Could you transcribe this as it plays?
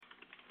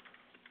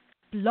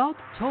Blog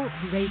Talk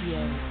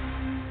Radio.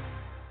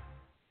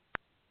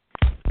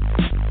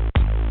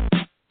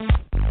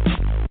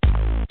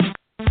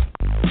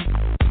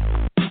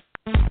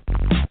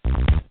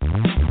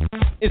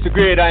 It's the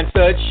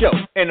GridironStuds show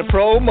and the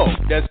promo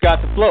that's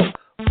got the flow.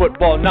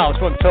 Football knowledge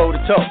from toe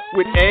to toe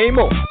with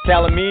Amo,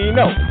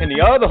 Calamino, and the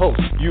other host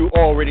you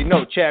already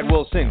know, Chad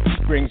Wilson,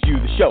 brings you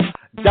the show.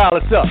 Dial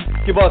us up,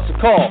 give us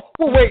a call.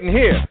 We're waiting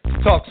here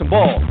to talk some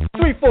ball.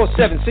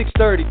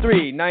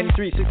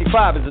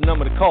 347-633-9365 is the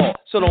number to call.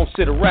 So don't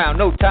sit around,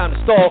 no time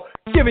to stall.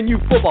 Giving you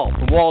football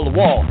from wall to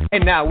wall.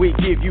 And now we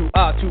give you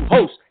our two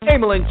hosts,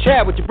 Amo and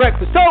Chad, with your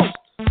breakfast toast.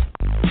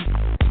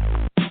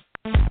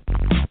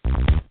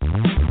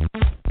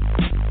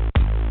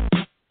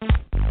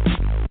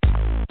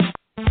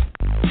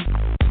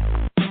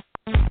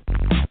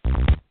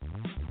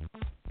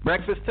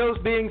 Breakfast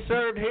toast being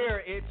served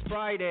here. It's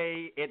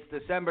Friday. It's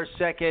December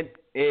 2nd.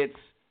 It's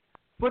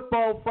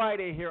Football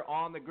Friday here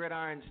on the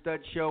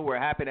GridironStuds show. We're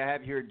happy to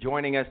have you here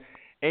joining us,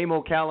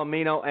 Amo,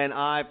 Calamino, and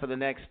I for the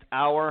next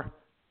hour,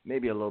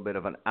 maybe a little bit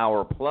of an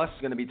hour plus.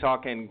 Going to be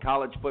talking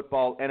college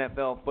football,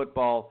 NFL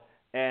football,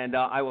 and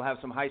I will have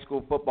some high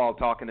school football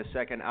talk in the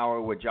second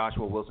hour with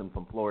Joshua Wilson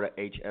from Florida,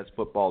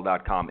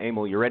 hsfootball.com.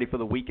 Amo, you ready for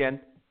the weekend?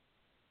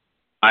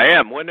 I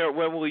am. When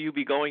will you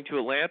be going to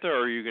Atlanta,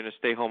 or are you going to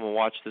stay home and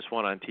watch this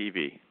one on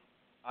TV?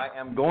 I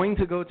am going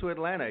to go to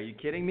Atlanta. Are you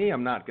kidding me?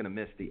 I'm not going to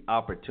miss the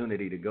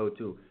opportunity to go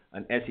to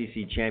an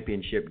SEC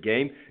championship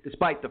game,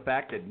 despite the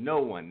fact that no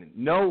one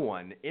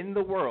in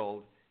the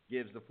world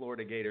gives the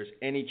Florida Gators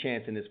any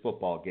chance in this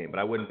football game. But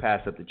I wouldn't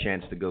pass up the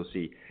chance to go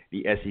see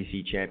the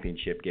SEC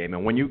championship game.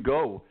 And when you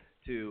go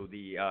to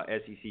the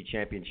SEC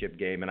championship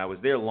game, and I was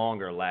there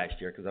longer last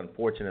year because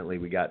unfortunately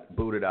we got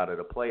booted out of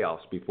the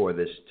playoffs before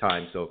this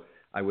time, so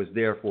I was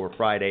there for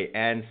Friday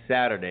and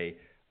Saturday.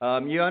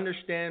 You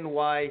understand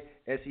why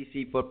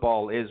SEC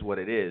football is what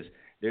it is.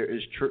 There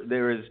is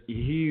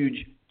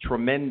huge,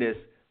 tremendous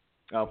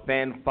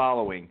fan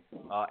following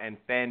and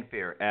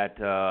fanfare at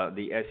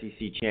the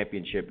SEC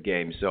championship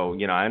game. So,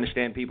 I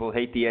understand people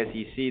hate the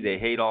SEC. They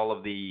hate all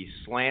of the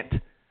slant,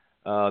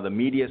 the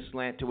media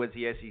slant towards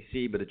the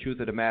SEC. But the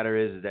truth of the matter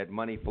is that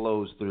money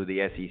flows through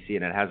the SEC,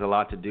 and it has a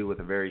lot to do with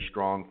a very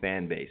strong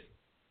fan base.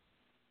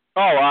 Oh,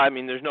 I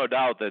mean, there's no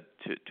doubt that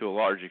to a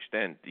large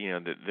extent,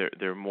 that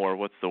they're more,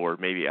 what's the word?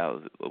 Maybe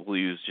we'll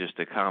use just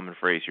a common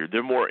phrase here.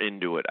 They're more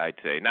into it, I'd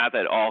say. Not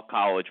that all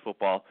college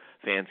football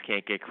fans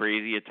can't get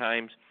crazy at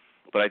times,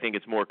 but I think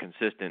it's more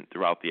consistent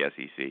throughout the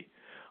SEC.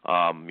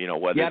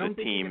 Whether I don't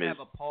the team think you is.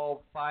 Have a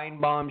Paul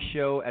Feinbaum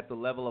show at the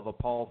level of a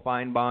Paul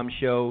Feinbaum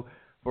show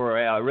for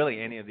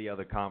really any of the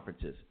other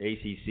conferences,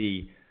 ACC,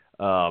 Big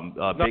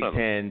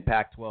Ten,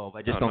 Pac-12.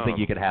 I just don't think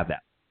you could have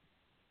that.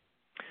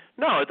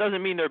 No, it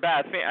doesn't mean they're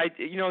bad.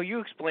 You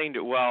explained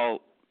it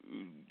well,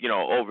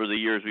 over the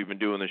years we've been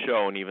doing the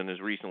show, and even as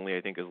recently,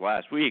 I think, as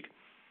last week.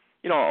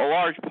 A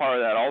large part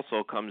of that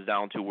also comes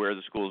down to where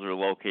the schools are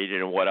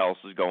located and what else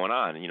is going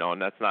on.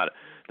 And that's not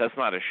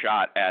a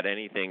shot at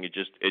anything. It's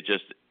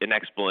just an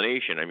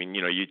explanation. I mean,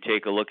 you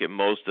take a look at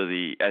most of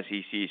the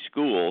SEC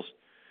schools,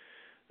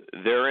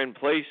 they're in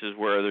places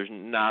where there's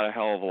not a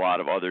hell of a lot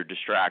of other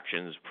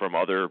distractions from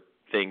other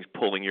things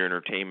pulling your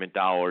entertainment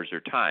dollars or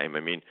time. I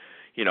mean,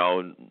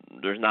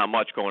 there's not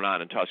much going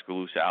on in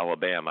Tuscaloosa,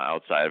 Alabama,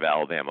 outside of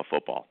Alabama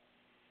football.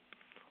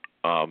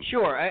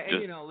 Sure,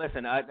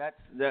 listen,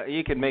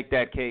 you can make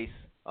that case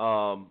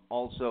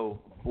also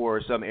for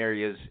some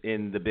areas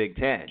in the Big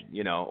Ten,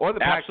 or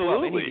the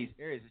Pac-12. Any of these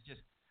areas, it's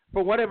just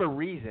for whatever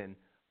reason,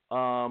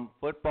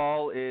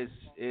 football is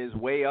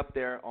way up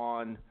there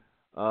on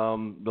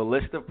the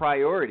list of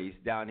priorities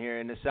down here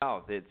in the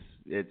South. It's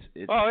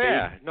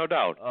no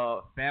doubt.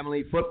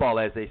 Family football,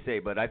 as they say,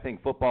 but I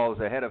think football is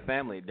ahead of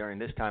family during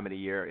this time of the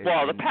year.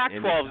 The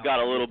Pac-12's got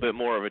a little bit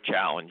more of a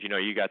challenge.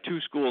 You got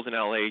two schools in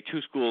L.A.,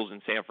 two schools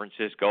in San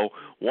Francisco,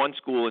 one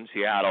school in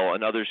Seattle,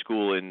 another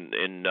school in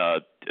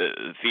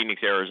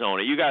Phoenix,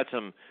 Arizona. You got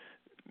some,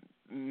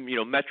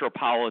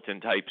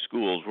 metropolitan type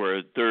schools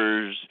where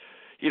there's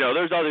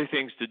other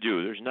things to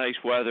do. There's nice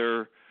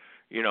weather.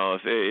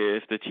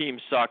 If the team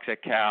sucks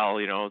at Cal,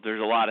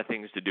 there's a lot of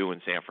things to do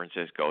in San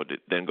Francisco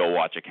than go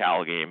watch a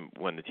Cal game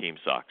when the team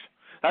sucks.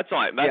 That's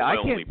my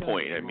only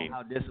point. I mean,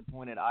 how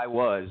disappointed I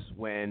was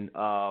when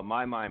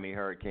my Miami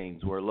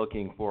Hurricanes were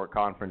looking for a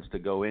conference to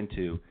go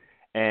into,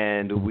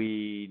 and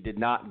we did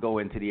not go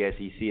into the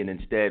SEC, and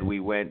instead we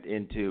went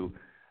into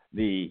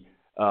the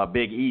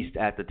Big East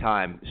at the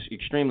time.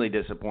 Extremely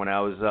disappointed.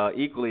 I was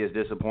equally as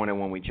disappointed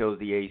when we chose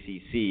the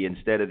ACC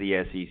instead of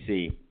the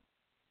SEC.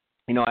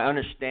 I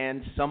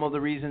understand some of the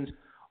reasons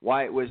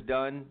why it was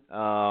done.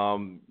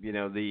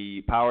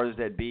 The powers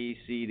that be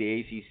see the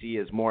ACC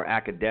as more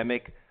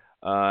academic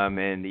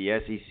and the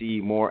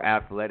SEC more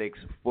athletics,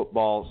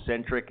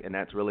 football-centric, and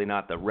that's really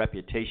not the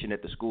reputation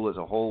that the school as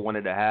a whole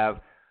wanted to have.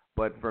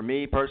 But for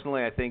me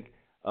personally, I think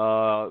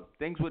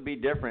things would be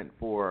different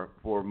for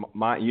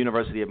my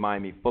University of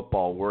Miami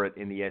football were it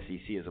in the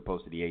SEC as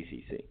opposed to the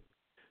ACC.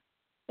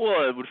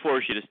 Well, it would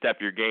force you to step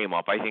your game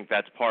up. I think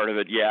that's part of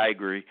it. Yeah, I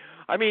agree.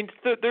 I mean,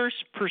 there's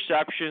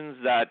perceptions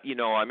that,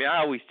 I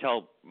always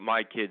tell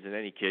my kids and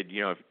any kid,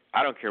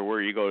 I don't care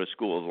where you go to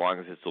school as long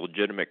as it's a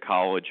legitimate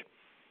college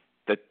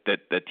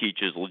that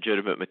teaches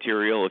legitimate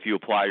material. If you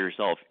apply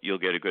yourself, you'll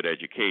get a good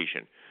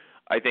education.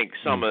 I think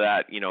some of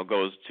that,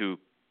 goes to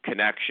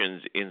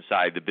connections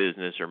inside the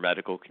business or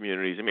medical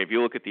communities. I mean, if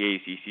you look at the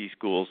ACC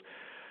schools,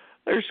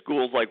 there's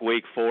schools like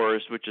Wake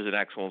Forest, which is an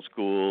excellent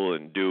school,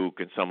 and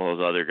Duke and some of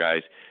those other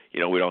guys. We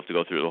don't have to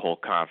go through the whole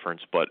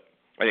conference, but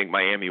I think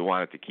Miami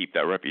wanted to keep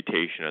that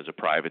reputation as a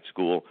private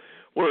school.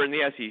 Where in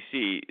the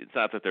SEC, it's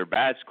not that they're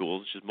bad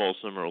schools, it's just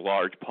most of them are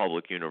large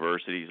public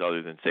universities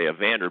other than, say, a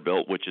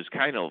Vanderbilt, which is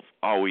kind of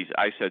always,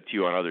 I said to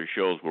you on other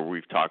shows where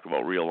we've talked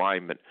about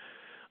realignment,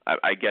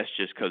 I guess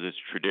just because it's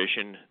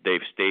tradition,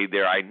 they've stayed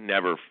there. I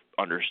never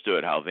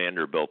understood how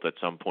Vanderbilt at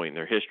some point in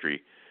their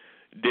history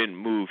didn't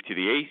move to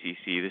the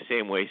ACC the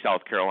same way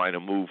South Carolina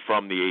moved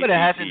from the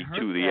ACC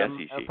to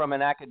the SEC. From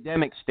an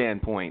academic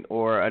standpoint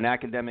or an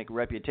academic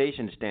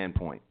reputation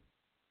standpoint.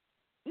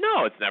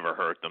 No, it's never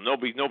hurt them.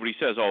 Nobody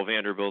says, "Oh,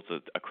 Vanderbilt's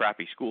a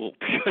crappy school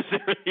because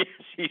they're in the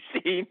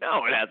SEC."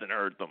 No, it hasn't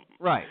hurt them.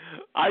 Right.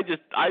 I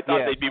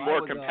thought they'd be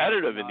more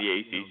competitive in the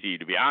ACC.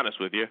 To be honest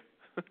with you.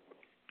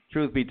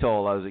 Truth be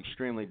told, I was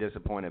extremely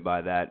disappointed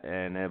by that,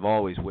 and have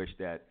always wished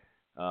that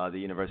the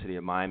University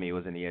of Miami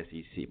was in the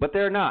SEC, but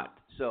they're not.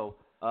 So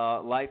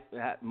life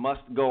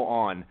must go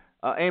on.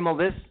 Emil,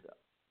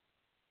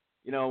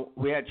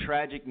 we had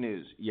tragic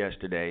news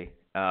yesterday,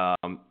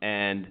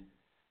 and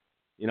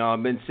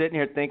I've been sitting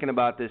here thinking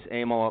about this,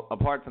 Emil.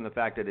 Apart from the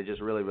fact that it just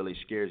really, really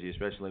scares you,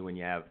 especially when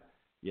you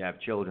have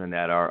children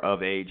that are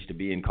of age to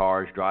be in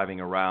cars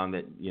driving around,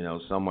 that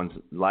someone's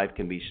life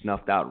can be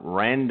snuffed out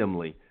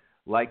randomly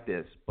like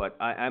this. But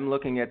I'm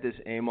looking at this,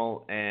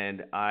 Emil,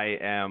 and I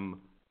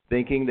am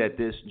thinking that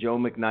this Joe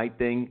McKnight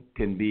thing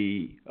can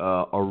be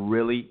a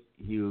really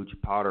huge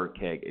powder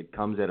keg. It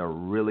comes at a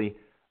really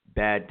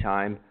bad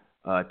time.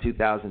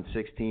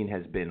 2016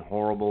 has been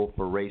horrible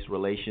for race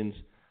relations.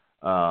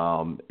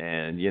 Was this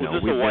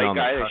a white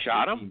guy that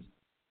shot him?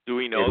 Do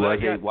we know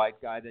that yet? It was a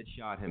white guy that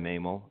shot him,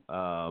 Emil.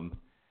 I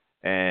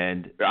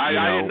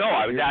didn't know.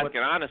 I was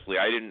asking honestly.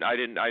 I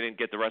didn't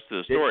get the rest of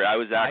the story. I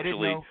was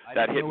actually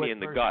that hit me in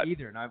the gut.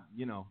 Either. And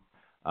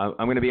I'm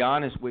going to be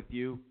honest with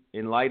you.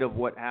 In light of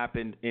what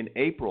happened in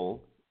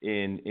April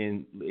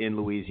in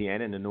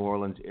Louisiana, in the New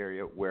Orleans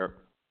area, where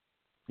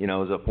it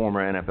was a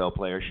former NFL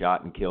player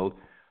shot and killed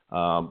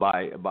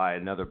by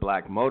another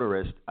black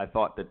motorist, I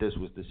thought that this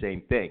was the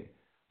same thing.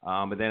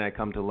 But then I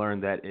come to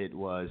learn that it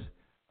was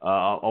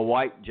a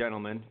white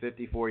gentleman,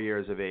 54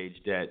 years of age,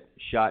 that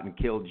shot and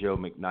killed Joe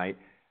McKnight,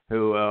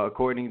 who,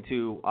 according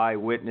to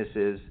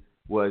eyewitnesses,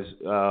 was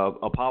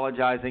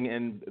apologizing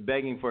and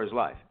begging for his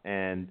life.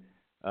 And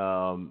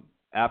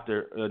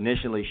after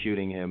initially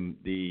shooting him,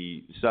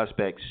 the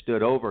suspect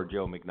stood over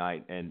Joe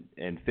McKnight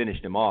and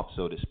finished him off,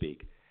 so to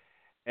speak.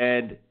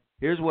 And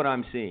here's what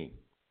I'm seeing.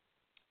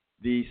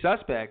 The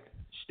suspect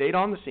stayed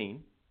on the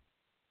scene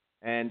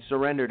and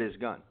surrendered his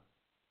gun.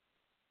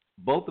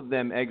 Both of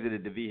them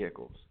exited the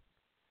vehicles.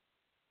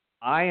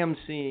 I am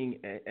seeing,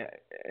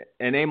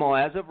 and Emil,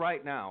 as of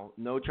right now,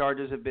 no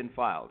charges have been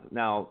filed.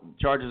 Now,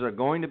 charges are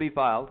going to be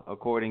filed,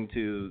 according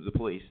to the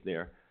police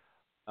there.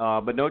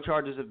 But no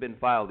charges have been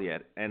filed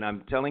yet. And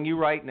I'm telling you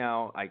right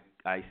now,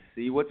 I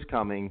see what's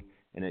coming,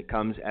 and it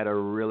comes at a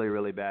really,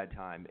 really bad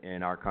time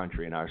in our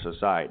country, in our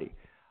society.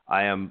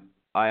 I am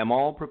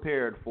all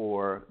prepared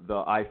for the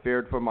I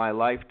feared for my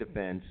life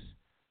defense,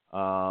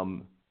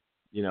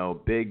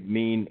 big,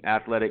 mean,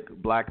 athletic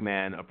black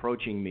man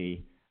approaching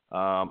me.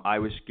 I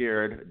was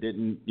scared,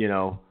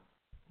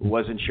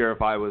 wasn't sure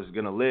if I was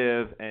going to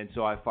live, and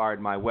so I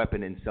fired my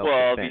weapon in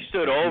self-defense. Well, if you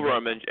stood over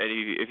him and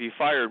if you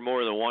fired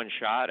more than one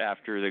shot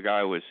after the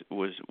guy was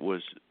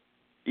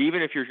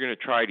even if you're going to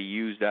try to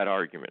use that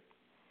argument,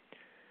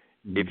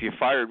 if you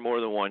fired more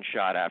than one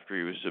shot after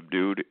he was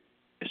subdued,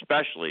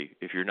 especially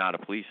if you're not a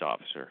police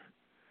officer,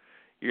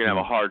 you're going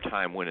to have a hard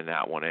time winning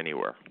that one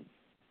anywhere.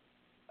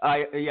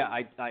 I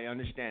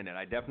understand that.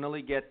 I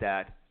definitely get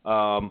that.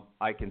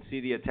 I can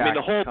see the attack.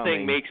 The whole coming.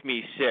 thing makes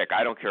me sick.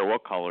 I don't care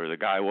what color the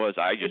guy was.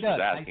 I just was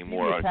asking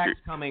more. I see the attacks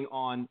coming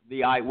on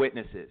the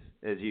eyewitnesses,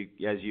 as you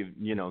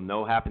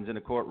know happens in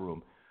a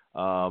courtroom.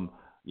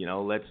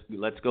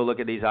 Let's go look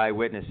at these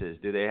eyewitnesses.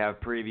 Do they have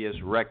previous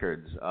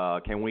records?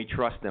 Can we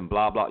trust them?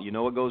 Blah blah. You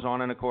know what goes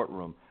on in a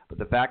courtroom. But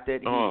the fact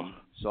that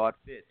he saw it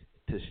fit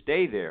to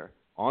stay there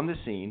on the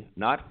scene,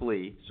 not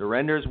flee,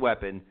 surrender his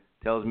weapon,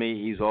 tells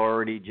me he's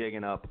already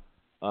jigging up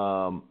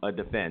a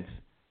defense.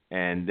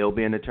 And there'll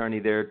be an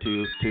attorney there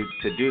to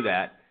do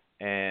that.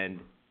 And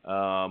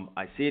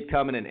I see it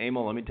coming. And,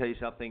 Emil, let me tell you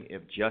something.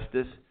 If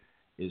justice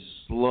is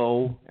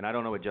slow, and I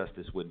don't know what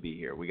justice would be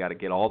here. We got to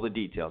get all the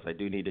details. I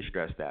do need to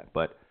stress that.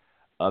 But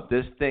if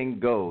this thing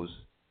goes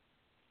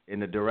in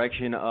the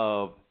direction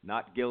of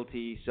not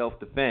guilty,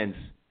 self-defense,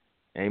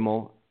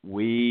 Emil,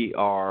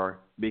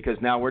 because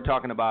now we're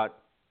talking about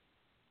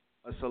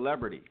a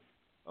celebrity,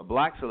 a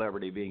black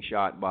celebrity being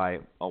shot by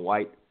a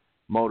white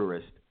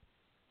motorist.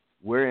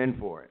 we're in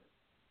for it.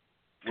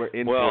 We're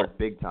in for it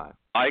big time.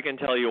 I can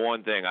tell you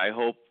one thing. I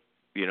hope,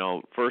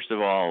 first of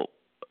all,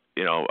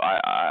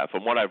 I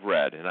from what I've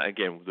read, and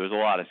again, there's a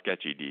lot of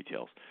sketchy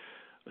details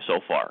so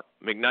far.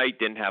 McKnight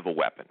didn't have a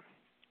weapon,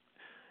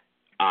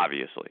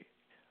 obviously.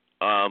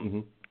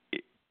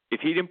 If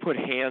he didn't put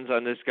hands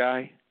on this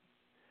guy,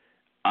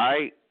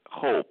 I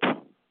hope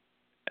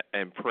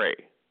and pray,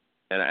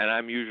 and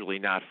I'm usually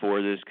not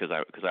for this because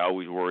I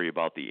always worry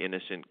about the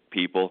innocent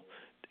people,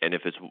 and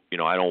if it's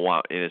I don't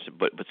want innocent,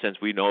 but since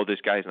we know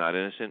this guy's not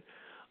innocent,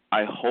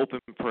 I hope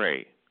and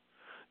pray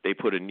they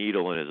put a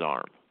needle in his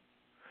arm,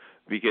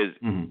 because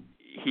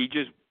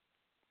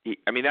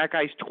that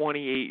guy's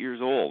 28 years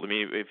old. I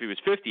mean, if he was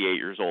 58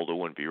 years old, it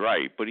wouldn't be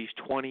right, but he's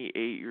 28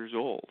 years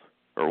old,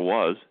 or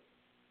was.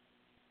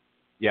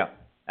 Yeah,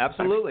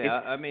 absolutely.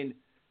 I mean,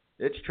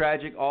 it's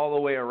tragic all the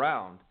way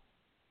around,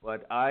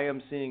 but I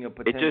am seeing a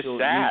potential. It's just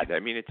sad. I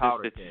mean, it's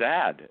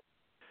sad.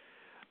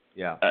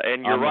 Yeah.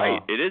 And you're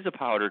right. It is a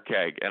powder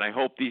keg, and I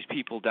hope these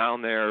people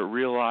down there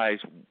realize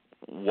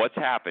what's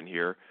happened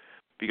here,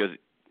 because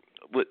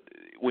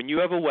when you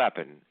have a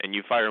weapon and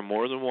you fire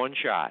more than one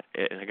shot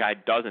and a guy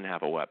doesn't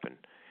have a weapon,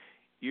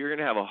 you're going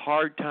to have a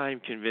hard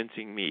time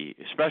convincing me,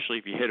 especially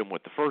if you hit him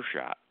with the first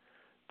shot,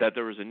 that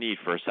there was a need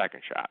for a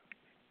second shot.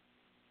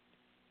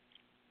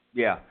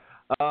 Yeah.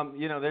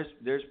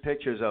 There's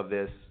pictures of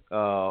this,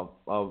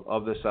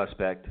 of the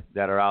suspect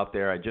that are out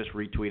there. I just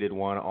retweeted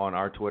one on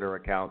our Twitter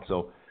account.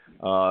 So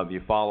if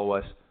you follow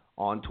us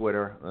on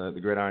Twitter,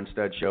 the Gridiron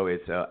Stud Show,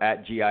 it's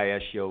at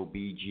GIS Show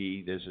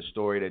BG. There's a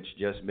story that's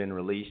just been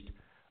released.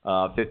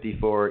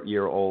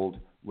 54-year-old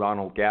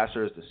Ronald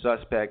Gasser is the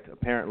suspect.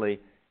 Apparently,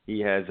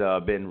 he has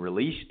been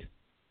released,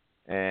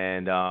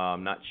 and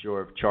I'm not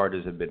sure if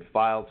charges have been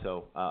filed.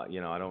 So I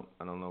don't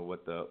know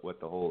what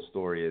the whole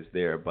story is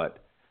there,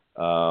 but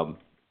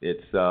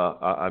it's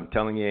I'm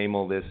telling you,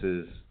 Emil, this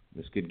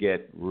could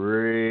get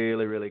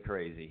really, really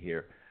crazy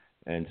here.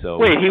 And so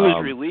wait, he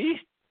was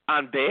released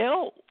on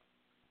bail?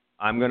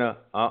 I'm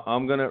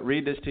gonna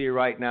read this to you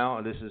right now.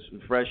 This is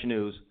fresh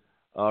news.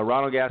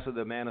 Ronald Gasser,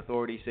 the man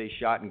authorities say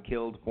shot and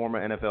killed former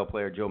NFL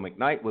player Joe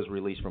McKnight, was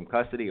released from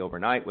custody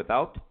overnight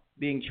without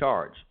being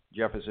charged.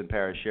 Jefferson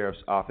Parish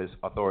Sheriff's Office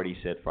authorities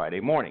said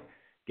Friday morning.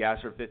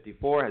 Gasser,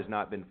 54, has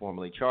not been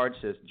formally charged,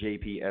 says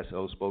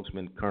JPSO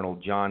spokesman Colonel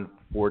John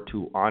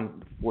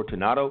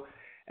Fortunato,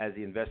 as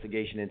the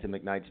investigation into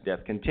McKnight's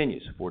death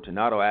continues.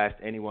 Fortunato asked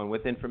anyone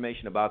with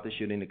information about the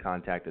shooting to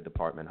contact the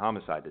department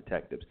homicide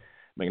detectives.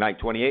 McKnight,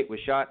 28, was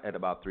shot at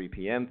about 3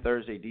 p.m.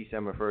 Thursday,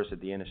 December 1st,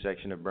 at the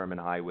intersection of Berman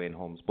Highway and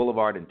Holmes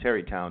Boulevard in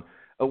Terrytown.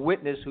 A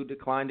witness who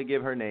declined to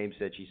give her name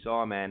said she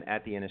saw a man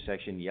at the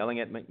intersection yelling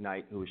at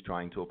McKnight, who was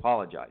trying to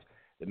apologize.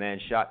 The man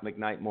shot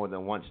McKnight more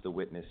than once, the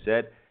witness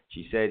said.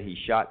 She said he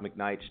shot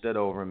McKnight, stood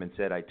over him, and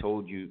said, "I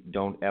told you,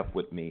 don't F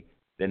with me."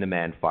 Then the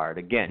man fired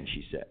again,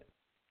 she said.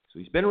 So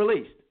he's been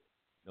released.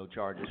 No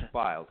charges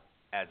filed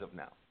as of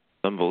now.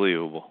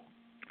 Unbelievable.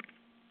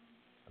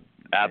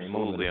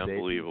 Absolutely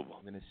unbelievable.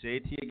 I'm going to say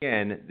it to you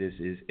again. This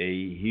is a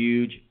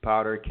huge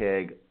powder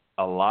keg.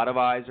 A lot of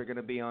eyes are going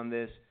to be on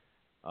this.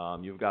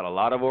 You've got a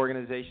lot of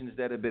organizations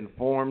that have been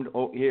formed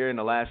here in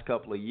the last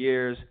couple of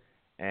years,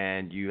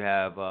 and you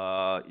have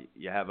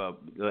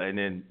and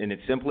in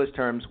its simplest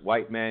terms,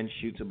 white man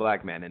shoots a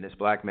black man, and this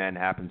black man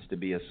happens to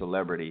be a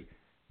celebrity.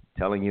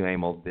 I'm telling you,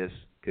 Emil, this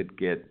could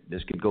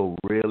go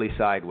really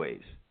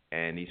sideways,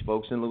 and these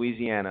folks in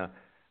Louisiana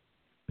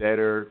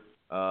better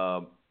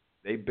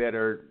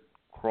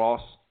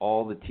cross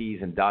all the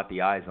T's and dot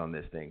the I's on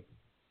this thing.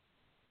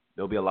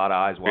 There'll be a lot of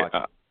eyes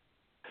watching.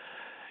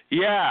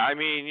 Yeah, I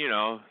mean,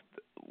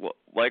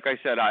 like I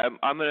said,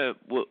 the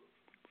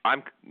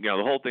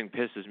whole thing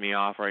pisses me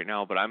off right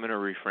now, but I'm going to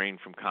refrain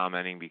from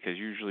commenting, because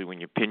usually when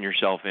you pin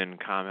yourself in and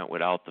comment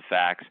without the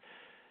facts,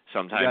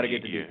 sometimes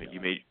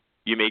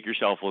you make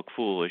yourself look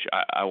foolish.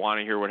 I want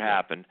to hear what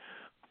happened,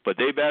 but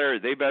they better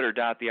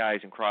dot the I's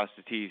and cross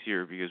the T's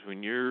here, because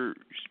when you're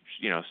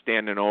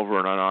standing over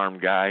an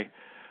unarmed guy,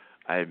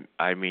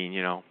 I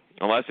mean,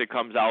 unless it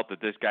comes out that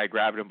this guy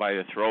grabbed him by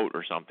the throat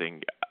or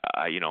something,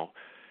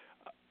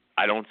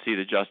 I don't see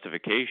the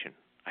justification.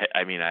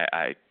 I mean,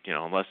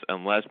 unless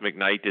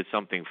McKnight did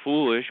something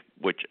foolish,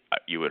 which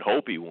you would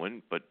hope he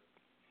wouldn't, but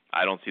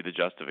I don't see the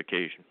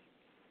justification.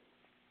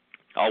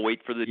 I'll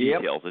wait for the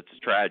details. It's a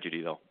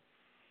tragedy, though.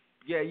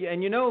 Yeah,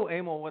 and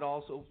Emil, what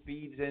also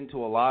feeds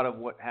into a lot of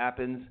what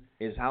happens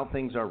is how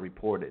things are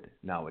reported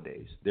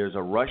nowadays. There's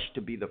a rush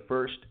to be the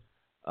first,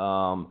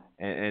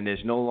 and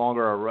there's no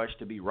longer a rush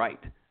to be right.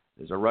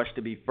 There's a rush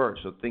to be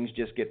first, so things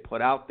just get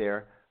put out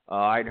there.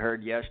 I'd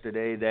heard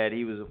yesterday that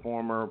he was a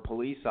former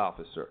police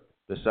officer,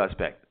 the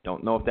suspect.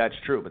 Don't know if that's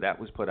true, but that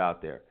was put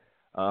out there.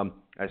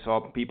 I saw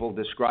people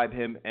describe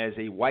him as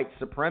a white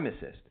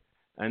supremacist,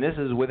 and this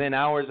is within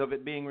hours of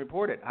it being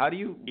reported. How do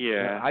you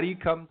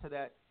come to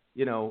that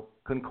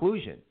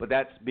conclusion? But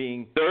that's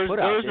being put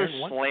out there. There's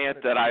a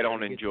slant that I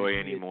don't enjoy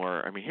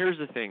anymore. I mean, here's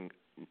the thing.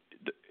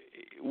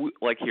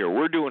 Like here,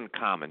 we're doing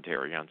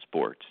commentary on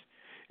sports.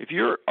 If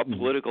you're a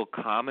political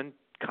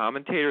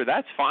commentator,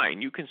 that's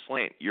fine. You can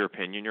slant your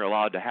opinion. You're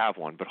allowed to have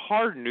one. But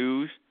hard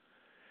news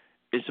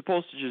is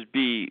supposed to just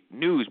be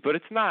news, but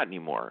it's not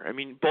anymore. I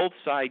mean, both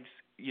sides,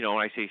 when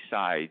I say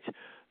sides,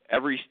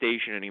 every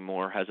station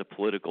anymore has a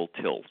political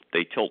tilt.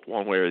 They tilt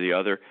one way or the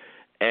other,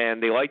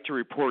 and they like to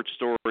report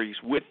stories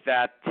with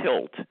that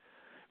tilt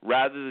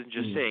rather than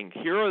just saying,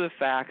 here are the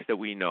facts that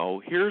we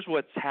know, here's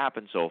what's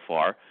happened so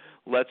far,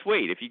 let's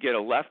wait. If you get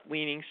a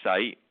left-leaning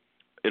site,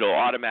 it'll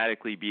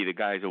automatically be the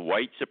guy's a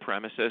white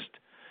supremacist,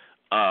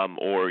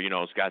 or,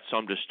 it's got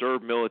some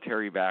disturbed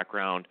military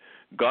background,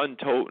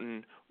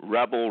 gun-toting,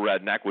 rebel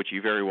redneck, which he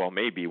very well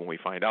may be when we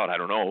find out, I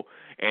don't know,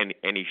 and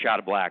he shot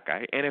a black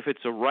guy. And if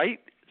it's a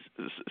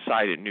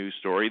right-sided news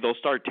story, they'll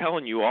start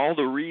telling you all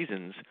the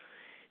reasons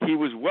he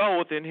was well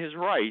within his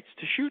rights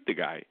to shoot the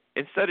guy,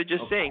 instead of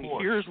just saying,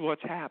 here's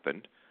what's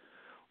happened.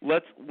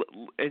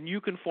 And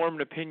you can form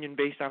an opinion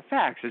based on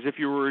facts, as if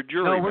you were a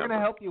jury member. No, we're going to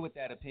help you with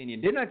that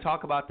opinion. Didn't I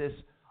talk about this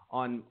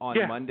on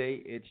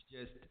Monday? It's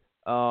just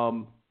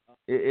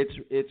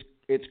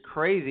it's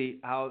crazy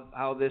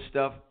how this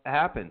stuff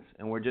happens,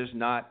 and we're just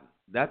not.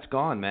 That's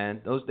gone,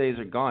 man. Those days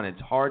are gone.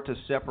 It's hard to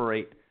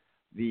separate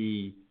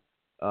the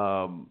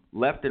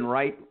left and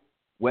right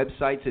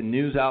websites and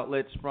news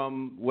outlets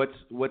from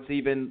what's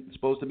even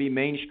supposed to be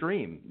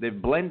mainstream. They've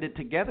blended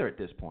together at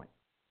this point.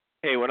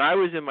 Hey, when I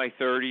was in my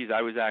 30s,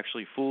 I was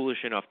actually foolish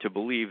enough to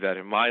believe that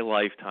in my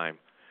lifetime,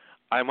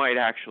 I might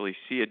actually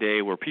see a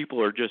day where people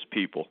are just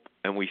people,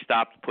 and we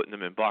stopped putting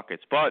them in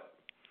buckets. But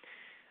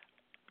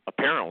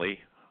apparently,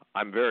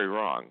 I'm very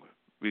wrong,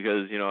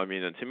 because,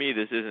 to me,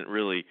 this isn't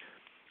really,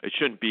 it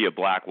shouldn't be a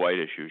black-white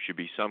issue. It should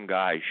be some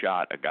guy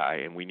shot a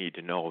guy, and we need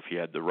to know if he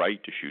had the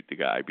right to shoot the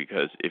guy,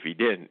 because if he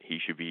didn't, he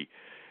should be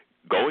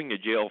going to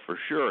jail for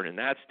sure, and in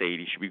that state,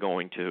 he should be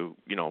going to,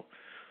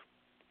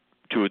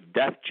 to a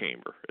death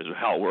chamber, is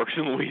how it works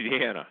in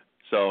Louisiana.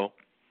 So,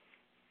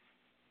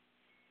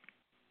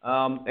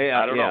 I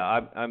don't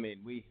know. I mean,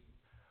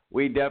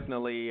 we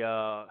definitely.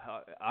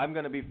 I'm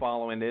going to be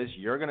following this.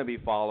 You're going to be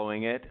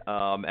following it.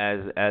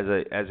 As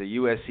a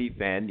USC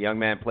fan, the young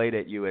man played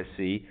at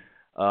USC.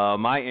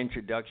 My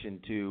introduction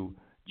to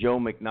Joe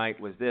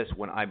McKnight was this: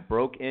 when I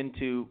broke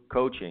into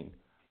coaching,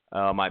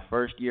 my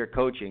first year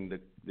coaching,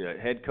 the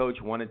head coach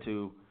wanted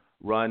to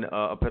run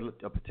a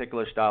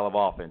particular style of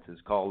offense. It's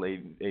called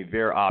a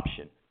veer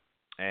option.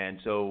 And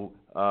so,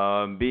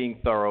 being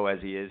thorough as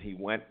he is, he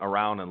went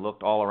around and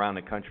looked all around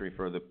the country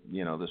for the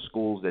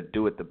schools that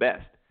do it the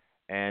best.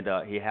 And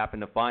he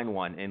happened to find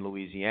one in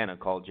Louisiana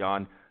called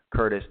John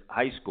Curtis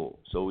High School.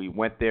 So we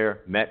went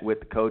there, met with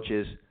the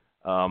coaches,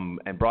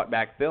 and brought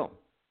back film.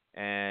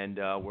 And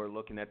we're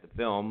looking at the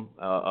film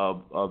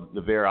of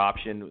the veer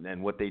option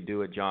and what they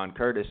do at John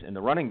Curtis. And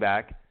the running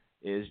back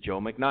is Joe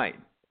McKnight.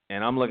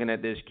 And I'm looking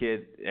at this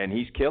kid, and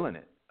he's killing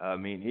it. I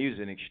mean, he's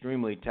an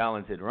extremely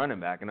talented running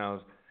back. And I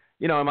was,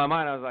 in my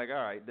mind, I was like, all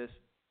right,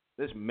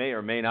 this may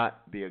or may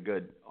not be a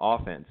good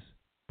offense.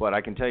 But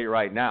I can tell you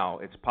right now,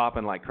 it's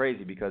popping like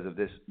crazy because of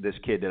this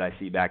kid that I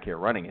see back here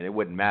running it. It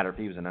wouldn't matter if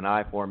he was in an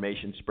I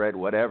formation, spread,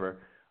 whatever.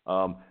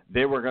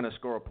 They were going to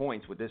score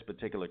points with this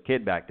particular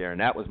kid back there,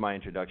 and that was my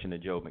introduction to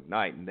Joe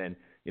McKnight. And then,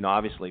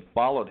 obviously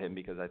followed him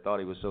because I thought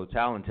he was so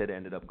talented.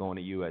 Ended up going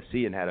to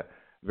USC and had a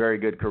very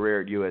good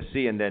career at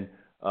USC. And then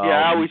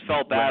I always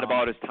felt bad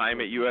about his time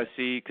at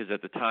USC because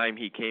at the time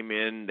he came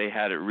in, they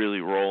had it really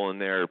rolling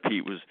there.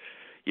 Pete was,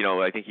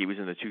 I think he was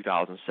in the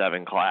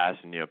 2007 class,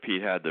 and,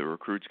 Pete had the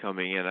recruits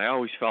coming in. I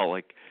always felt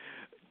like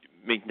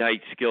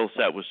McKnight's skill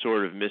set was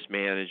sort of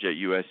mismanaged at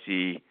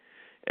USC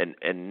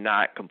and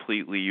not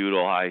completely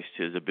utilized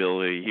his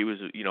ability. He was,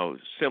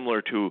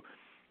 similar to,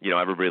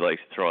 everybody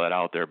likes to throw that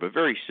out there, but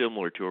very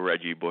similar to a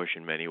Reggie Bush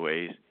in many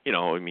ways.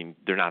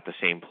 They're not the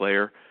same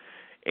player.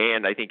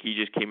 And I think he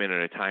just came in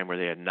at a time where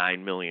they had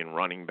 9 million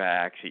running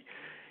backs.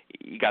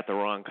 He got the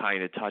wrong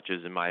kind of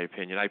touches, in my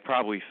opinion. I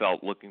probably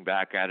felt, looking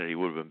back at it, he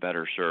would have been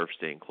better served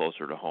staying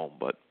closer to home,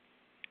 but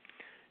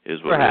it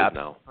is what it is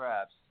now.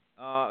 Perhaps.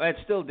 It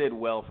still did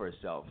well for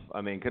himself. I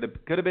mean, could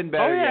have been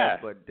better, yes,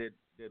 but did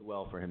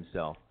well for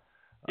himself.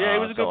 Yeah, he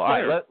was a good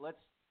player. All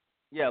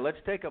right, let's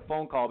take a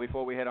phone call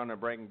before we head on a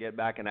break and get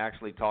back and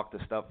actually talk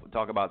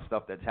about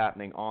stuff that's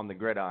happening on the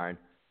gridiron.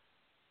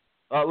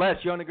 Les,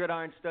 you're on the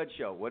GridironStuds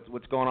show.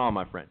 What's going on,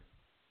 my friend?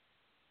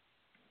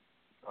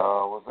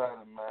 What's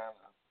happening, man?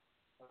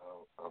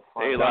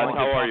 Hey, Les,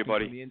 how are you,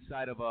 buddy? On the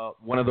inside of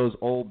one of those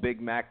old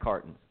Big Mac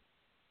cartons.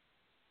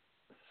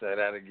 Say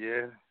that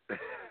again.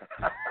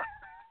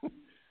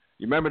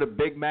 You remember the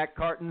Big Mac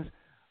cartons?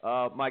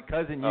 My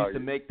cousin used to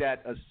make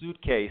that a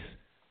suitcase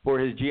for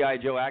his G.I.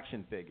 Joe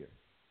action figure.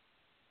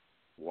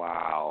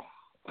 Wow.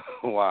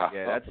 Wow.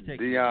 Yeah, that's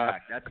taking you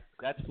back.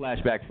 That's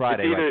Flashback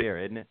Friday right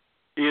there, isn't it?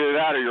 Either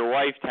that or your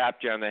wife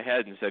tapped you on the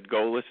head and said,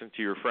 go listen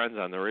to your friends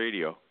on the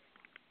radio.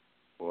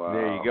 Wow.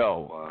 There you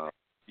go. Wow.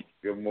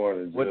 Good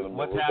morning, gentlemen.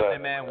 What's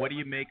happening, man? What do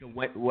you make of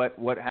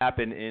what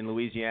happened in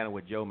Louisiana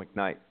with Joe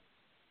McKnight?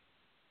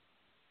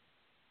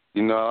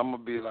 I'm going to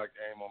be like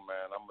Amo,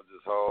 man. I'm going to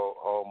just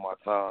hold my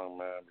tongue,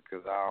 man,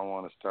 because I don't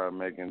want to start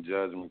making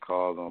judgment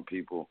calls on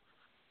people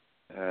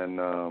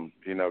And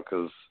you know,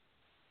 because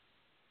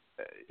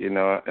you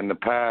know, in the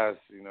past,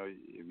 you know,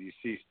 if you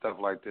see stuff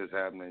like this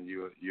happening,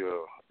 you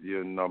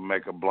know,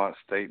 make a blunt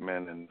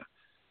statement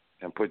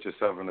and put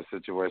yourself in a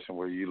situation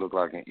where you look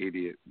like an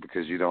idiot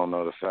because you don't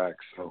know the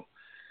facts. So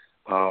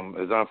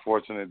it's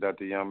unfortunate that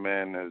the young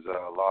man has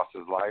lost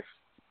his life,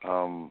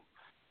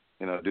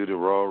 you know, due to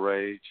road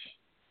rage.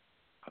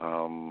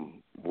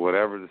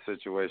 Whatever the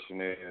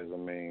situation is, I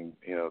mean,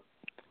 you know,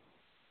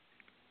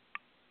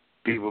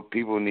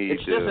 people need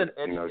it's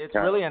it's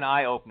really an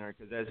eye opener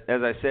because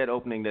as I said,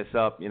 opening this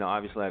up, you know,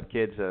 obviously I have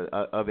kids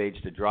of age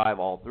to drive,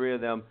 all three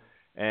of them,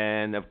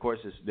 and of course,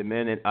 the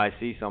minute I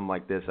see something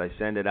like this, I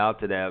send it out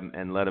to them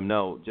and let them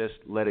know, just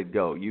let it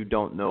go. You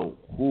don't know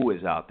who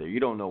is out there. You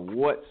don't know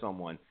what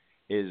someone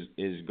is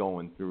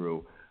going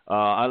through.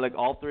 I like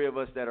all three of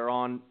us that are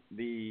on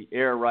the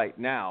air right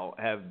now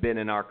have been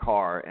in our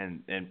car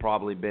and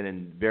probably been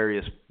in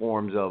various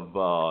forms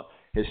of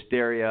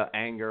hysteria,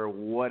 anger,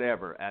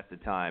 whatever at the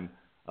time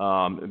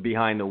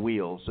behind the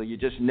wheel. So you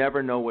just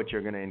never know what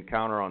you're going to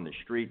encounter on the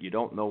street. You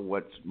don't know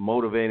what's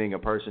motivating a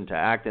person to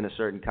act in a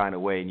certain kind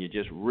of way, and you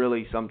just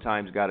really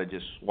sometimes got to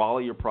just swallow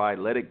your pride,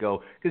 let it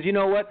go. Because you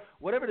know what?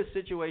 Whatever the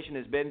situation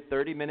has been,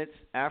 30 minutes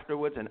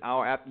afterwards, an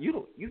hour after,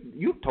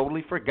 you've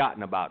totally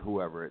forgotten about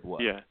whoever it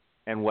was. Yeah.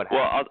 And what happened.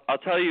 Well, I'll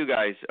tell you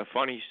guys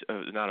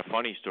not a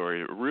funny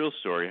story, a real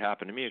story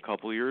happened to me a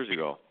couple of years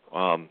ago.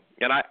 And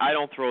I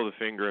don't throw the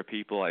finger at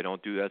people. I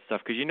don't do that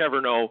stuff because you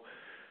never know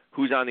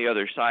who's on the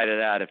other side of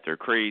that, if they're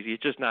crazy.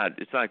 It's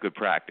not good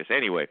practice.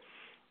 Anyway,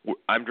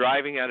 I'm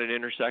driving at an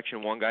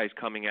intersection. One guy's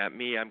coming at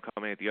me. I'm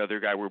coming at the other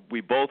guy.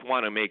 We both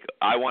want to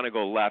I want to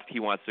go left. He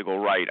wants to go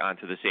right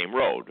onto the same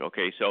road.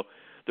 Okay, so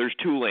there's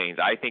two lanes.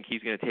 I think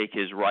he's going to take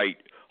his right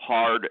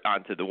hard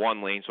onto the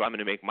one lane, so I'm going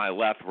to make my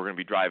left. We're going to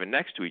be driving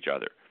next to each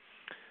other.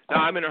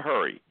 Now, I'm in a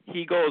hurry.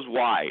 He goes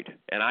wide,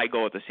 and I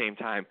go at the same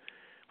time.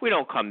 We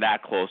don't come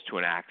that close to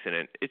an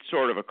accident. It's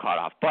sort of a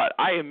cutoff. But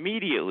I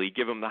immediately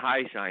give him the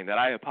high sign that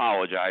I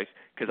apologize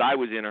because I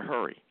was in a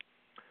hurry.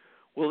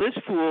 Well, this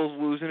fool's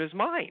losing his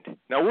mind.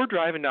 Now, we're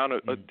driving down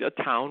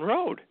a town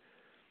road.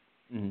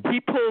 Mm-hmm. He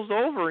pulls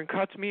over and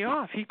cuts me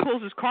off. He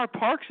pulls his car,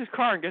 parks his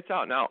car, and gets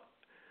out. Now,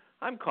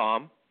 I'm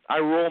calm. I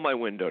roll my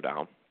window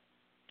down.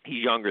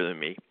 He's younger than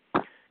me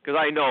because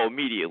I know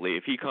immediately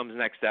if he comes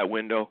next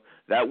to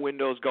that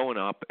window's going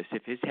up as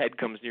if his head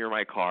comes near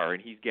my car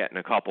and he's getting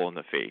a couple in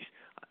the face.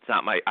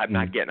 I'm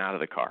not getting out of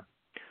the car.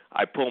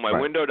 I pull my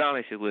window down.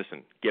 I say,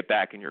 listen, get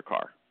back in your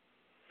car.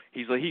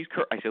 He's like,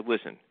 I said,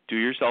 listen, do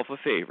yourself a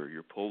favor.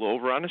 You're pulled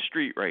over on a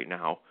street right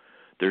now.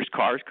 There's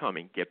cars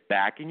coming. Get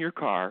back in your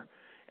car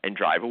and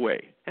drive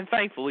away. And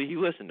thankfully, he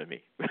listened to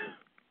me.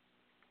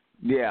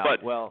 Yeah,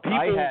 but well,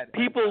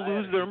 people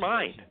lose their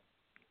mind.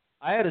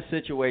 I had a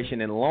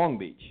situation in Long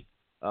Beach,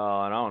 and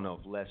I don't know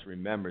if Les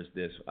remembers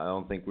this. I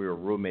don't think we were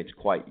roommates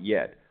quite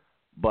yet.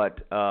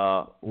 But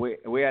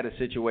we had a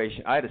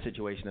situation. I had a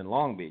situation in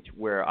Long Beach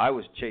where I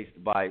was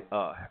chased by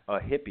a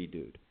hippie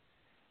dude,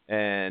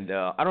 and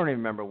I don't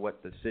even remember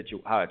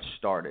how it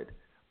started.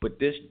 But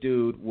this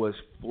dude was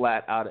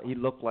flat out. He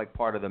looked like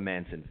part of the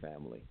Manson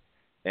family,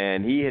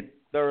 and he had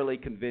thoroughly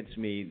convinced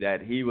me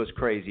that he was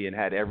crazy and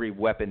had every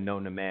weapon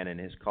known to man in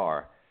his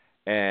car.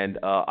 And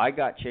I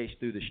got chased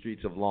through the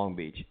streets of Long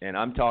Beach, and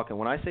I'm talking.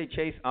 When I say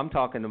chase, I'm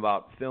talking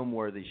about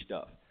film-worthy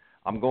stuff.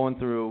 I'm going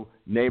through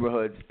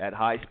neighborhoods at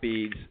high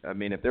speeds. I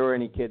mean, if there were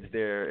any kids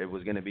there, it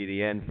was going to be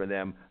the end for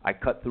them. I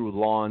cut through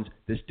lawns.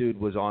 This dude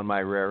was on my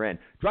rear end.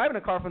 Driving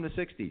a car from the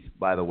 60s,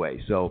 by the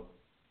way. So,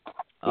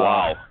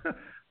 wow.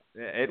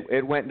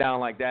 It went down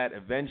like that.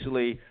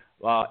 Eventually,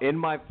 in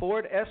my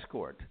Ford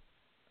Escort,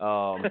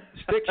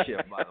 stick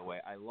shift, by the way,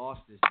 I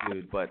lost this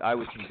dude, but I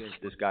was convinced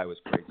this guy was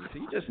crazy. So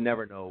you just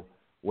never know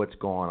what's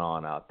going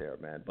on out there,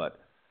 man. But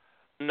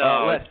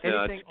no, it's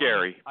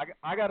scary.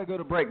 I got to go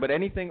to break, but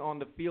anything on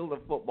the field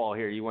of football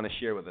here you want to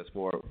share with us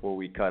before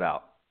we cut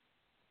out?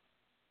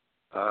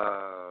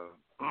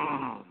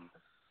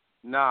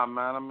 Nah,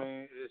 man. I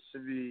mean, it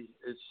should be.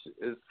 It's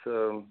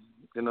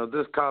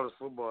this college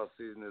football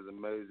season is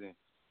amazing.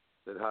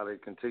 That how they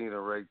continue to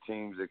rank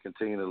teams, they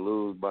continue to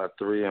lose by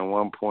 3 and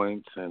 1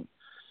 points, and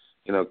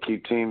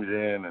keep teams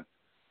in.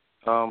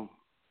 And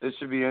it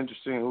should be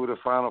interesting who the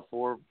Final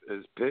Four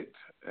is picked,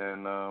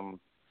 and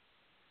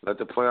let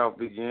the playoff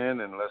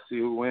begin, and let's see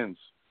who wins.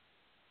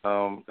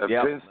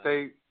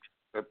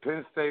 If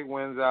Penn State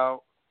wins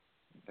out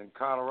and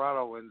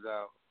Colorado wins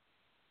out,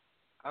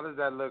 how does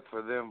that look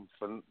for them?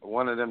 For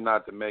one of them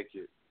not to make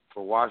it,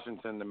 for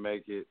Washington to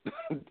make it.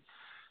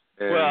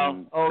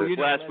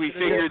 Wes, we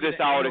figured this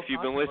out. If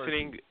you've been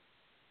listening,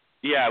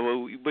 yeah.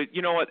 Well, but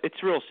you know what? It's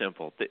real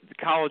simple. The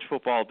college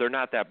football, they're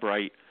not that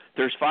bright.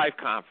 There's 5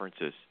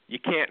 conferences. You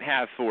can't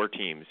have 4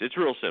 teams. It's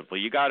real simple.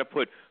 You got to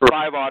put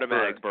 5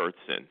 automatic berths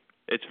in.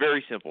 It's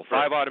very simple.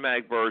 5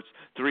 automatic berths,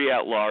 3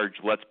 at large.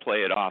 Let's play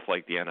it off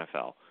like the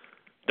NFL.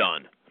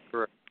 Done.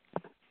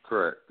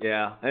 Correct.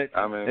 Yeah,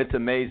 it's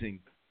amazing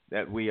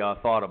that we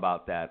thought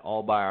about that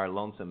all by our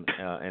lonesome,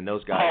 and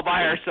those guys. All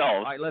by ourselves.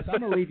 All right, I'm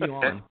going to leave you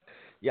on.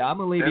 Yeah, I'm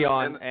going to leave you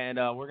on, and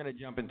we're going to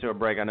jump into a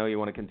break. I know you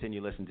want to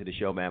continue listening to the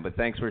show, man, but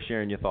thanks for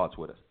sharing your thoughts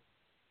with us.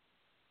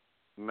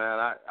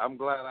 Man, I'm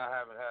glad I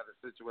haven't had a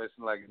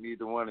situation like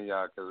neither one of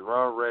y'all, because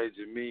Road Rage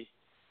and me,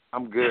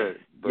 I'm good.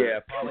 But yeah,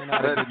 probably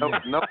not.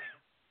 No,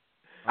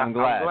 I'm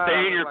glad.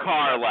 Stay in your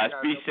car, Les.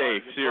 Be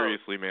safe.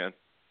 Seriously, man.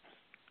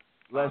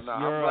 Les,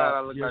 I'm glad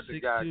I look like the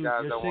guys don't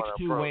want to approach.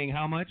 You're 6'2", weighing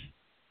how much?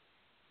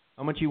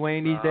 How much you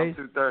weighing these days?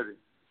 230.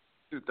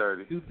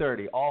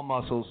 230, all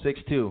muscles,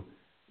 6'2".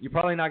 You're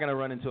probably not going to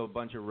run into a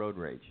bunch of road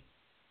rage.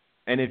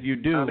 And if you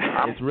do,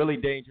 it's really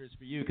dangerous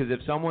for you, because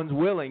if someone's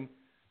willing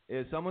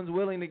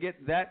to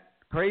get that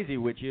crazy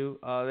with you,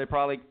 they're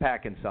probably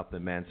packing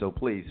something, man. So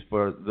please,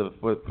 for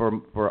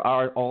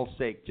our all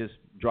sake, just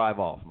drive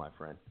off, my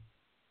friend.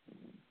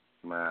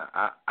 Man,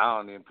 I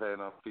don't even pay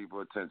enough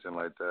people attention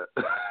like that.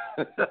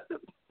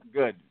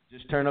 Good.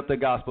 Just turn up the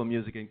gospel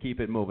music and keep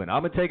it moving.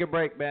 I'm gonna take a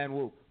break,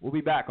 man. We'll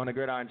be back on the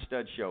Gridiron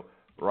Studs show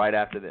right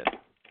after this.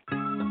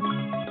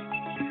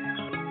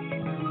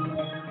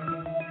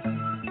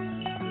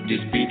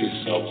 This beat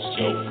is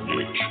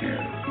self-rich.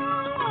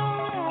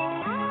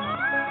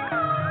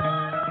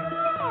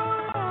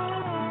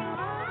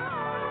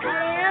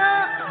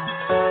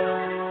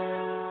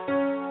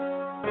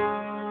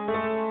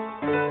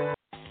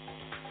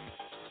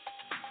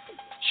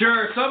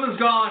 Sure, summer's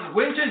gone,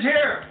 winter's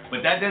here,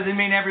 but that doesn't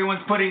mean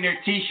everyone's putting their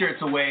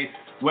t-shirts away.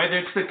 Whether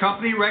it's the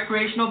company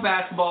recreational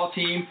basketball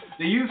team,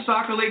 the youth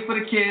soccer league for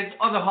the kids,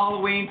 or the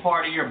Halloween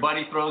party your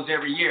buddy throws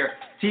every year,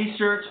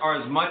 t-shirts are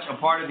as much a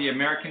part of the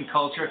American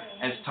culture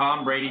as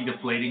Tom Brady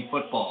deflating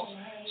footballs.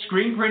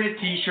 Screen-printed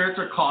t-shirts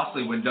are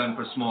costly when done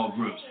for small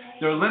groups.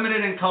 They're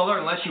limited in color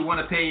unless you want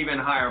to pay even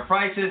higher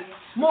prices.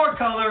 More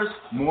colors,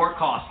 more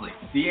costly.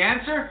 The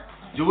answer?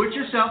 Do it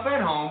yourself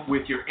at home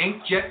with your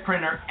inkjet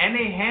printer and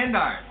a hand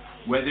iron.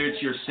 Whether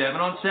it's your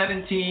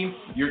 7-on-7 team,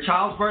 your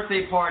child's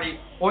birthday party,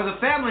 or the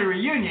family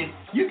reunion,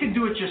 you can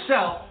do it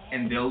yourself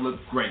and they'll look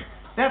great.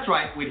 That's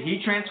right, with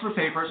heat transfer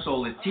paper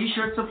sold at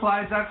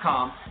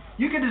tshirtsupplies.com,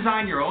 you can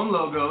design your own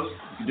logos,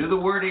 you can do the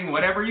wording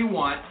whatever you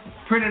want,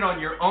 print it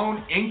on your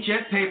own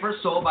inkjet paper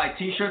sold by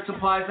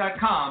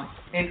tshirtsupplies.com,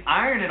 and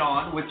iron it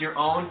on with your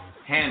own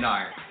hand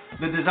iron.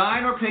 The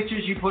design or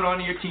pictures you put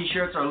onto your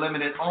t-shirts are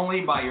limited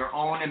only by your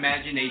own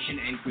imagination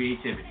and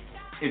creativity.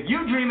 If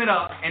you dream it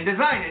up and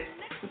design it,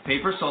 the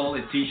paper sold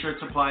at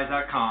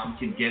tshirtsupplies.com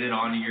can get it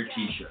onto your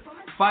t-shirt.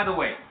 By the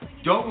way,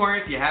 don't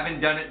worry if you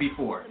haven't done it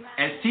before.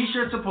 As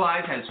T-Shirt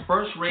Supplies has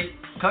first-rate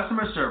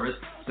customer service,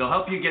 they'll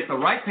help you get the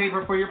right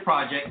paper for your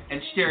project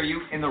and steer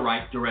you in the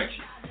right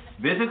direction.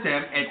 Visit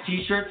them at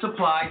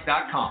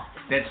tshirtsupplies.com.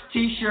 That's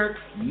t-shirt,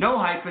 no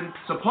hyphen,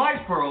 supplies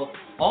plural,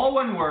 all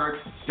one word,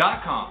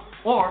 .com.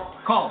 Or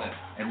call them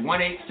at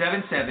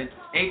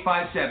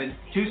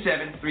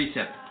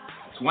 1-877-857-2737.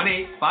 It's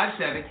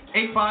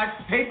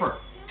 1-857-85-PAPER.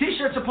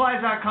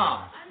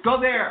 tshirtsupplies.com. Go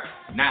there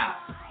now.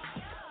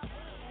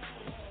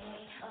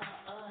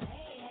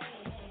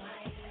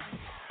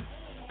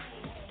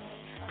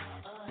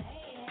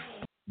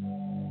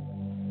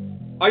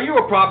 Are you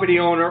a property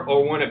owner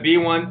or want to be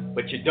one,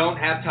 but you don't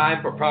have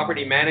time for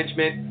property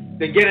management?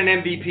 Then get an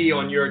MVP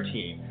on your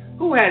team.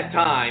 Who has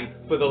time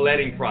for the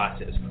letting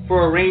process,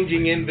 for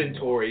arranging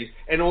inventories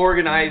and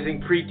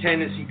organizing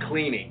pre-tenancy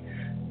cleaning,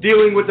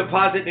 dealing with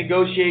deposit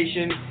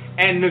negotiation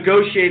and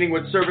negotiating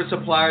with service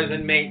suppliers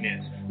and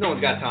maintenance? No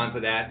one's got time for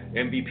that.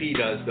 MVP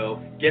does,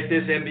 though. Get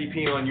this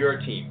MVP on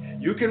your team.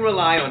 You can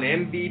rely on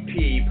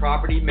MVP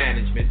Property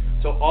Management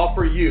to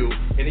offer you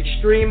an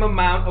extreme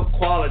amount of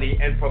quality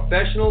and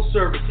professional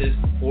services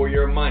for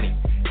your money.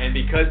 And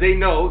because they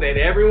know that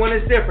everyone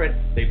is different,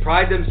 they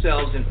pride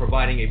themselves in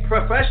providing a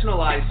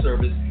professionalized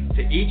service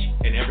to each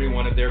and every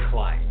one of their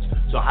clients.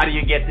 So how do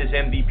you get this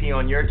MVP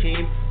on your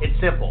team? It's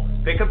simple.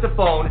 Pick up the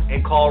phone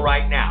and call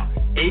right now.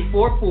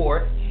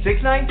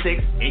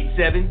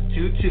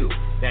 844-696-8722.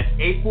 That's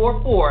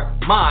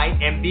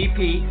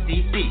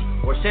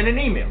 844-MY-MVP-CC. Or send an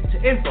email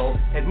to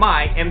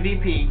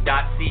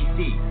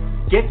info@mymvp.cc.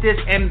 Get this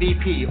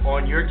MVP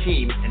on your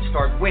team and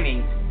start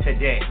winning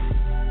today.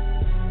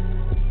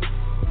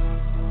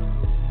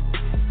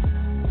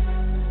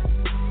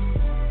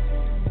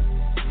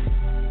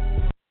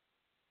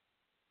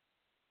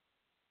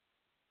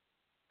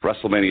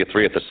 WrestleMania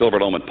 3 at the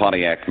Silverdome in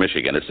Pontiac,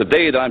 Michigan. It's a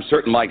day that I'm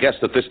certain my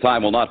guest at this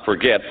time will not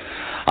forget.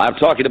 I'm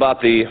talking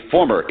about the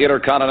former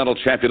Intercontinental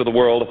Champion of the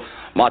world,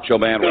 Macho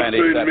Man Randy.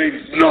 Nothing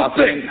means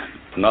nothing.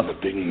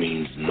 Nothing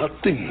means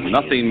nothing. Man.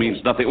 Nothing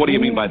means nothing. What do you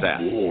mean by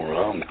that? More.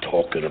 I'm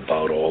talking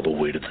about all the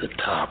way to the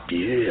top,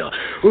 yeah.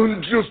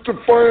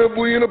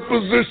 Unjustifiably in a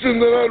position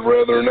that I'd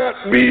rather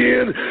not be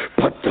in,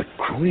 but the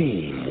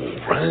cream will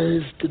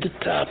rise to the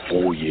top.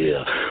 Oh,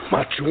 yeah.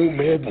 Macho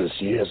Madness,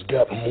 yeah, has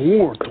got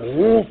more to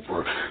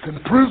offer than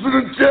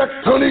President Jack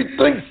Tunney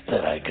thinks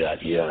that I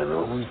got. Yeah, and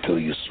I'm going to tell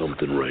you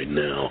something right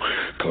now.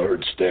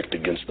 Cards stacked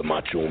against the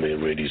Macho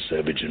Man Randy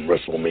Savage in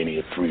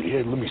WrestleMania 3.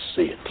 Yeah, let me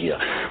say it, yeah.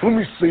 Let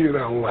me say it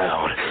out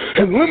loud.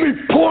 And let me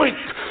point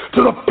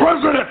to the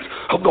president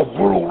of the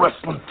World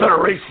Wrestling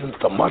Federation,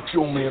 the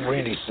Macho Man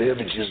Randy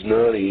Savage is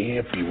not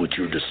happy with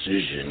your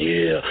decision,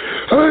 yeah.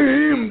 I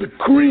am the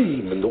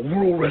cream in the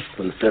World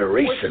Wrestling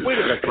Federation. Wait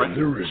a minute, and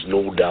there is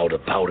no doubt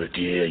about it,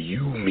 yeah.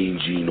 You, Mean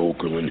Gene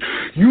Okerlund,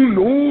 you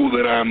know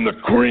that I'm the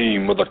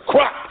cream of the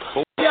crop.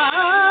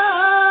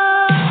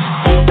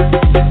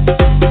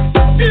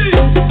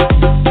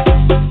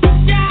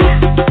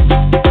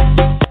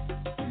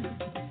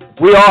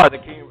 We are the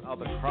king of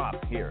the crop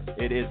here.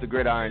 It is the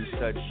Gridiron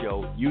Studs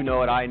Show. You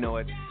know it, I know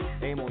it.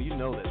 Emil, you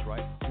know this,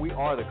 right? We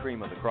are the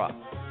cream of the crop.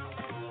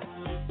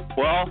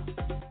 Well,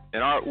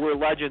 we're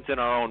legends in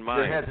our own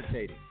mind. You're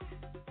hesitating.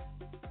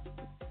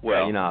 Well,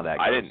 yeah, you know how that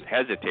goes. I didn't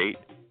hesitate.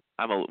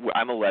 I'm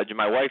a legend.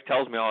 My wife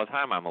tells me all the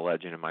time I'm a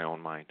legend in my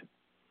own mind.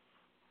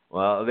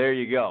 Well, there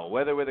you go.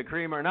 Whether we're the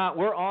cream or not,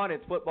 we're on.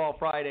 It's Football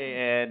Friday,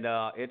 and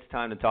it's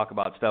time to talk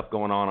about stuff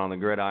going on the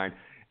gridiron.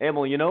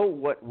 Emil, you know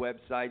what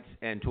websites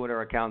and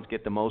Twitter accounts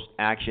get the most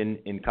action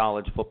in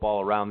college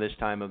football around this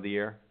time of the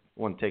year?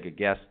 Want to take a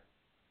guess?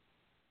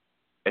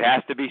 It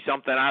has to be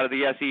something out of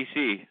the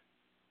SEC.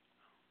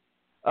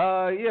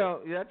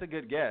 That's a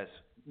good guess.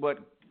 But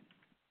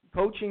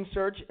Coaching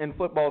Search and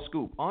Football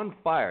Scoop on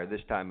fire this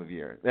time of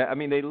year. I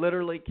mean, they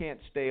literally can't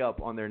stay up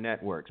on their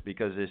networks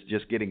because it's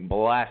just getting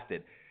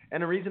blasted.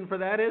 And the reason for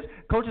that is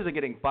coaches are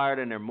getting fired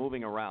and they're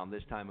moving around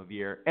this time of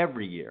year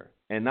every year.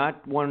 And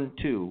not 1,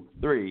 2,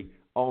 3.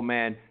 Oh,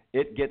 man,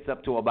 it gets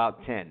up to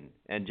about 10.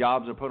 And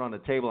jobs are put on the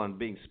table and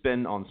being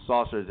spun on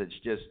saucers. It's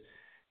just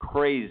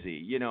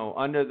crazy. You know,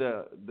 under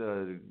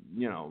the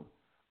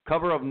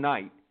cover of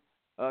night,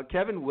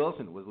 Kevin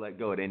Wilson was let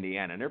go at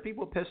Indiana. And there are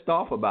people pissed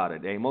off about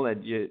it, Emil.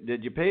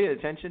 Did you pay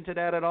attention to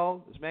that at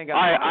all? This man got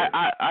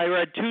I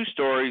read two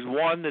stories.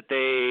 One, that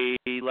they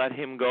let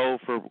him go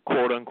for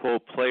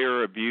quote-unquote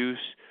player abuse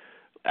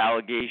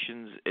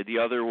allegations. The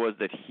other was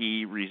that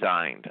he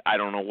resigned. I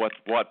don't know what's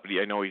what, but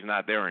I know he's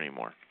not there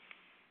anymore.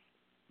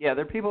 Yeah,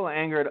 there are people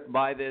angered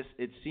by this.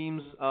 It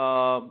seems,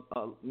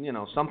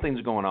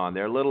 something's going on.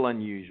 They're a little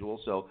unusual,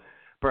 so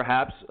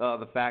perhaps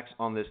the facts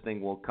on this thing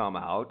will come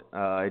out.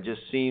 It just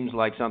seems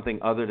like something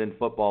other than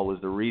football was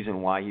the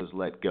reason why he was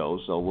let go,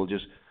 so we'll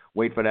just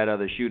wait for that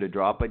other shoe to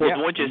drop. But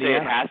wouldn't you say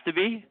it has to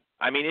be?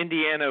 I mean,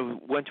 Indiana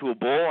went to a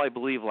bowl, I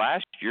believe,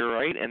 last year,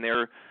 right? And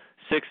they're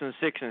 6-6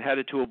 and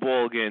headed to a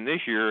bowl again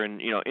this year.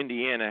 And,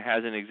 Indiana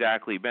hasn't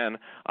exactly been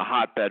a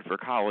hotbed for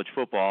college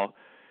football.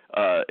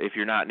 If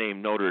you're not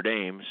named Notre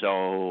Dame,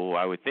 so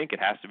I would think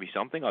it has to be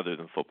something other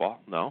than football.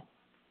 No.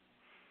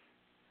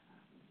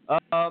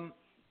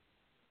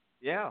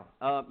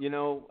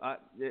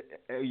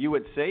 You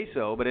would say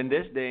so, but in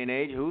this day and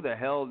age, who the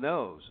hell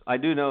knows? I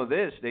do know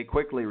this: they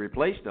quickly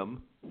replaced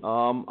him.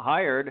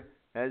 Hired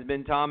has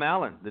been Tom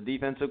Allen, the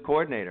defensive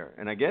coordinator,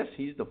 and I guess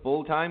he's the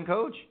full-time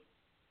coach.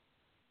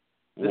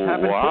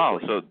 Wow!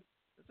 So it's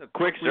a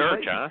quick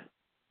search, huh?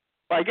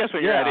 Well, I guess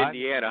when you're at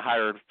Indiana,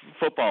 hired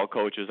football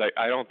coaches,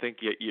 I don't think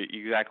you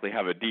exactly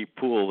have a deep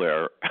pool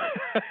there.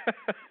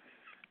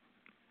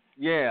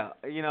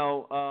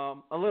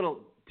 A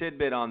little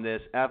tidbit on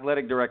this.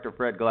 Athletic director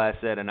Fred Glass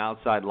said an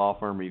outside law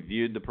firm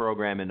reviewed the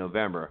program in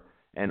November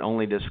and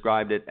only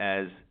described it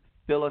as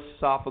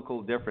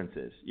philosophical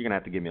differences. You're going to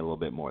have to give me a little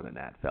bit more than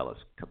that, fellas.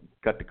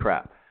 Cut the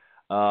crap.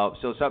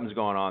 So something's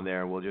going on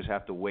there. We'll just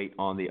have to wait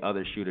on the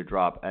other shoe to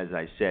drop, as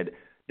I said.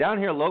 Down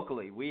here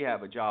locally, we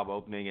have a job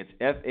opening. It's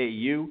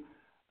FAU.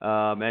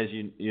 As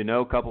you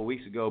know, a couple of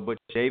weeks ago, Butch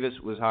Davis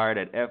was hired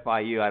at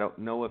FIU. I don't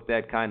know if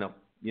that kind of,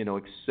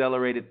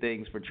 accelerated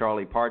things for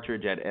Charlie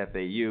Partridge at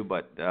FAU,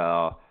 but,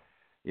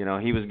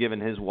 he was given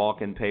his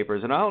walk-in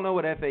papers. And I don't know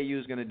what FAU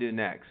is going to do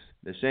next.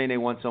 They're saying they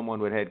want someone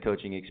with head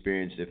coaching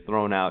experience. They've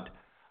thrown out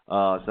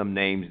some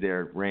names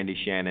there. Randy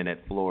Shannon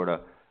at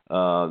Florida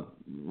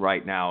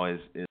right now is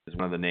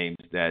one of the names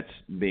that's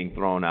being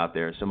thrown out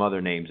there. Some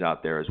other names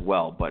out there as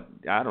well. But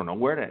I don't know.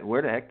 Where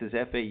the heck does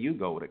FAU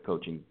go with a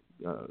coaching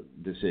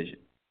decision?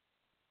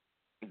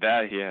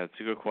 It's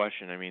a good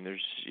question. I mean,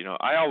 there's,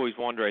 I always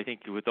wonder, I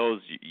think with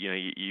those,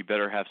 you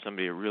better have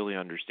somebody that really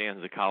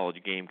understands the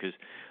college game, because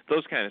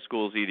those kind of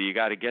schools, either you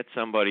got to get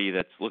somebody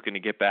that's looking to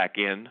get back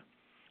in,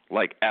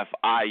 like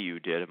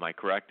FIU did, am I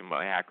correct? In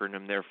my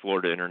acronym there,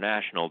 Florida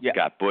International,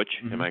 got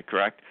Butch, am I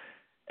correct?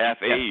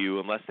 FAU,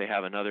 unless they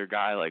have another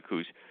guy like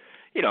who's,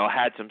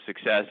 had some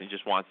success and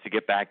just wants to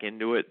get back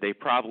into it, they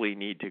probably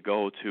need to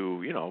go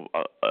to,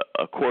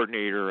 a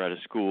coordinator at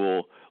a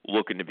school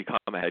looking to become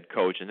a head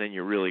coach, and then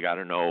you really got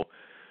to know,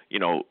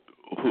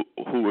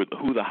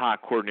 who the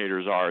hot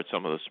coordinators are at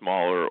some of the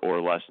smaller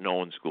or less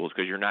known schools,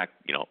 because you're not,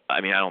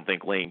 I don't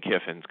think Lane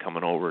Kiffin's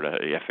coming over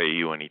to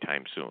FAU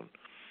anytime soon.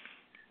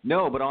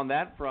 No, but on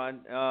that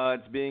front,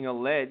 it's being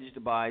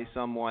alleged by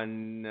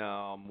someone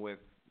with,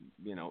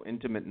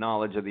 intimate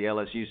knowledge of the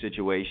LSU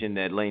situation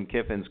that Lane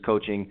Kiffin's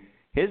coaching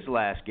his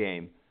last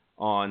game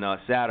on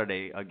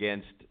Saturday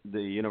against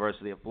the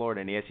University of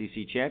Florida in the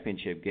SEC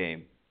championship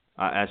game.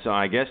 So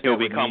I guess he'll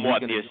become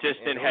the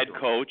assistant head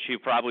coach. He'll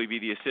probably be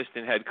the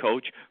assistant head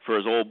coach for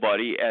his old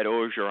buddy Ed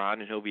Orgeron,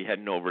 and he'll be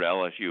heading over to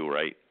LSU,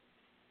 right?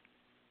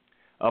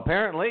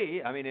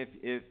 Apparently, I mean,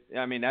 if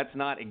that's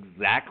not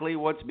exactly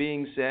what's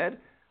being said,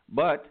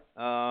 but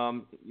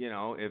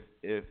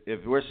if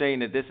we're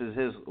saying that this is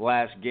his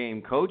last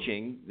game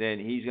coaching, then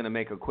he's going to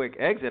make a quick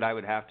exit. I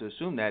would have to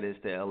assume that is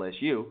to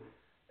LSU,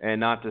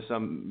 and not to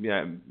some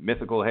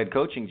mythical head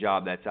coaching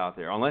job that's out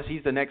there, unless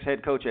he's the next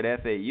head coach at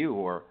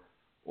FAU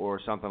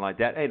or something like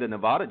that. Hey, the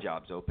Nevada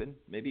job's open.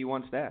 Maybe he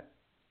wants that.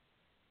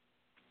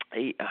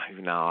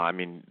 No, I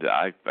mean,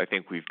 I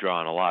think we've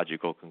drawn a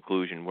logical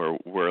conclusion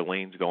where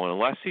Lane's going,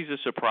 unless he's a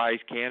surprise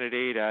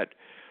candidate at,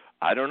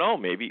 I don't know,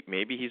 maybe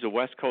he's a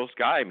West Coast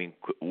guy. I mean,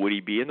 would he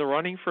be in the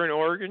running for an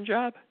Oregon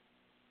job?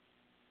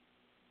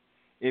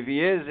 If he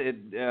is,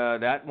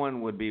 that one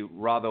would be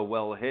rather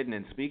well hidden.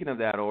 And speaking of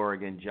that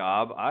Oregon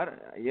job,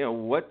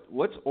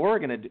 what's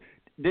Oregon to do?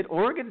 Did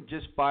Oregon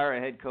just fire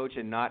a head coach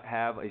and not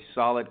have a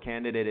solid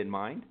candidate in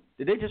mind?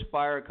 Did they just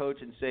fire a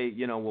coach and say,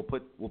 we'll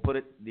put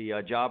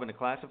the job in the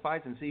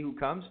classifieds and see who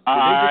comes?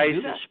 I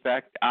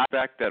suspect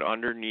that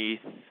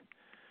underneath,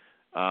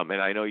 and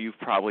I know you've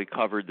probably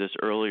covered this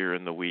earlier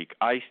in the week,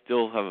 I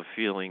still have a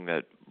feeling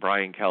that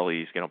Brian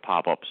Kelly is going to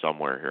pop up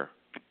somewhere here.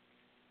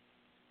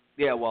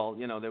 Yeah, well,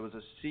 there was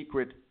a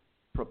secret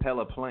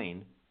propeller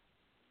plane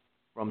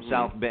from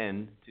South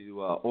Bend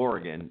to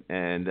Oregon,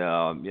 and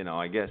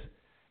I guess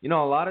a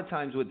lot of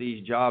times with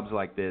these jobs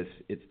like this,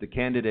 it's the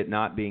candidate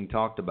not being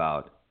talked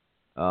about.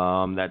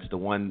 That's the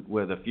one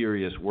where the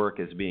furious work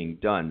is being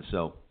done.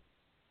 So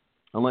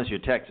unless you're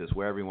Texas,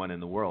 where everyone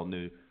in the world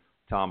knew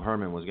Tom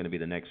Herman was going to be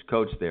the next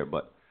coach there,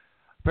 but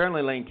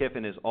apparently Lane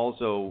Kiffin is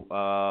also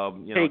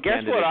Hey,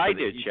 guess what I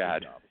did, Houston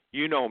Chad? job.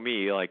 You know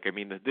me,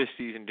 this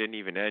season didn't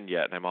even end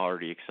yet, and I'm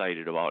already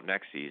excited about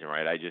next season,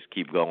 right? I just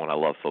keep going. I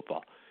love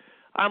football.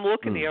 I'm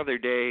looking the other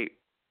day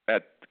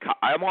at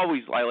I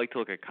like to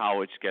look at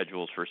college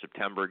schedules for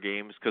September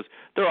games because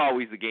they're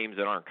always the games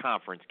that aren't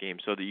conference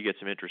games, so that you get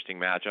some interesting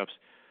matchups.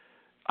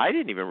 I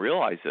didn't even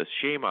realize this.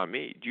 Shame on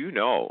me. Do you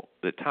know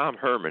that Tom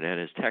Herman and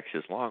his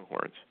Texas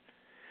Longhorns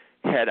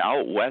head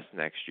out west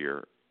next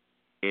year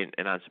and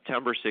on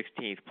September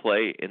 16th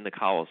play in the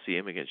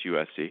Coliseum against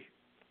USC?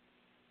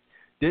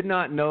 Did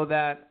not know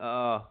that.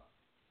 I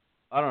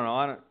don't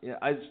know.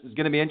 It's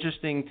going to be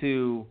interesting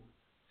to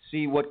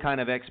see what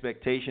kind of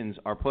expectations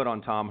are put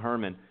on Tom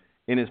Herman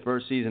in his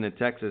first season at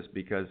Texas,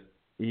 because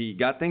he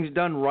got things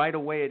done right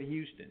away at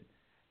Houston.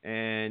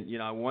 And,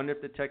 I wonder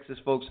if the Texas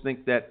folks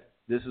think that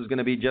this is going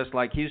to be just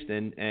like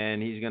Houston,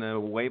 and he's going to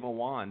wave a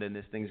wand, and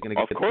this thing's going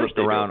to get flipped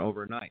around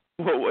overnight.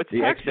 Well, it's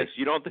Texas.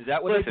 Is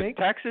that what they think?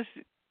 Texas,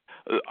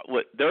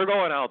 they're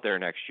going out there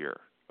next year,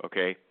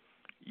 okay?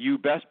 You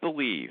best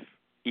believe,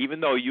 even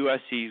though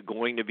USC is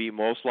going to be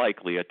most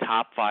likely a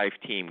top 5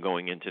 team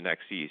going into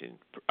next season,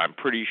 I'm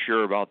pretty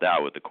sure about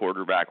that with the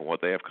quarterback and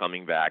what they have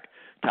coming back,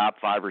 top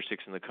 5 or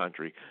 6 in the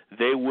country,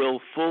 they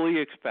will fully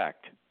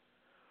expect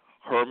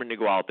Herman to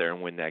go out there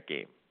and win that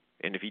game.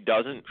 And if he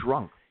doesn't,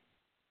 drunk.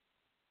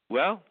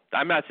 Well,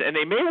 I'm not saying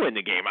they may win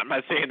the game. I'm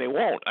not saying they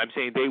won't. I'm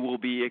saying they will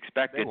be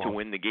expected to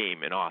win the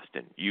game in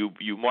Austin. You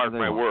mark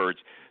my words,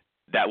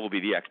 that will be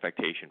the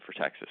expectation for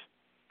Texas.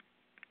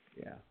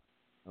 Yeah.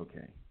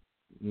 Okay.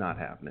 Not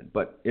happening.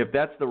 But if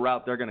that's the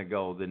route they're going to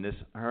go, then this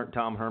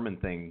Tom Herman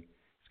thing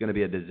is going to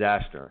be a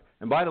disaster.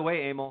 And by the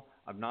way, Emil,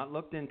 I've not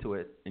looked into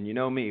it, and you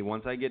know me,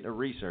 once I get to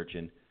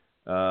researching,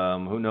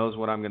 who knows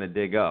what I'm going to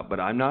dig up. But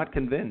I'm not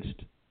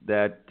convinced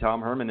that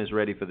Tom Herman is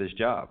ready for this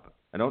job.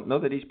 I don't know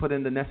that he's put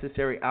in the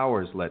necessary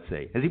hours, let's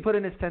say. Has he put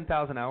in his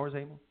 10,000 hours,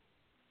 Emil?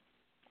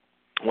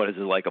 What is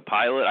it, like a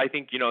pilot? I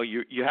think,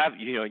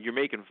 you're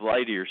making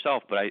flight of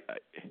yourself, but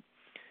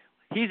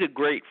he's a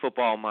great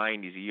football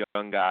mind. He's a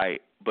young guy,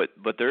 but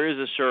there is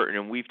a certain,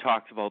 and we've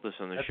talked about this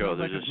on the show.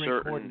 There's like a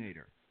great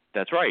coordinator.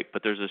 That's right,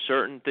 but there's a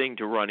certain thing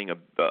to running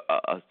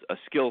a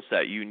skill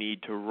set. You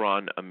need to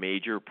run a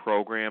major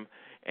program,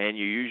 and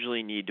you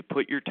usually need to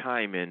put your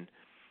time in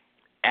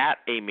at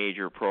a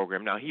major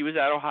program. Now, he was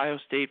at Ohio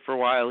State for a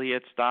while. He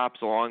had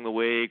stops along the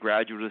way,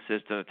 graduate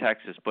assistant at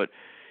Texas, but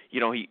he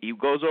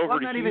goes over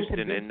to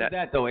Houston, and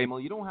that though, Emil,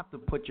 you don't have to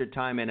put your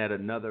time in at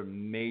another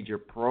major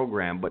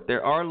program, but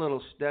there are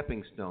little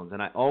stepping stones,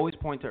 and I always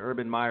point to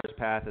Urban Meyer's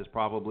path as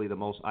probably the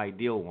most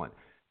ideal one.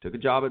 Took a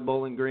job at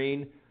Bowling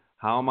Green.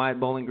 How am I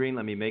at Bowling Green?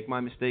 Let me make my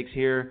mistakes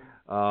here.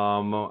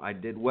 I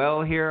did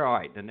well here. All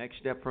right, the next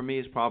step for me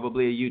is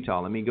probably a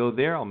Utah. Let me go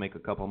there. I'll make a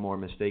couple more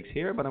mistakes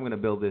here, but I'm going to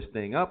build this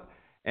thing up.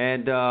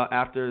 And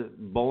after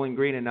Bowling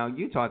Green and now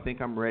Utah, I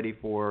think I'm ready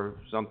for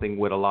something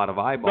with a lot of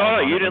eyeballs. No,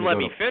 you didn't let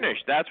me finish.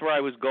 That's where I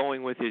was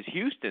going with his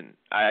Houston.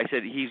 I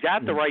said he's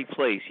at the right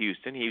place,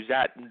 Houston.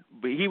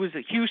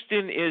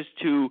 Houston is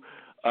to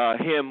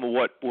him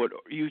what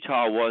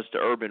Utah was to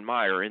Urban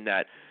Meyer, in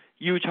that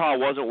Utah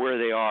wasn't where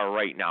they are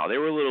right now. They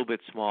were a little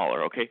bit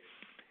smaller, okay?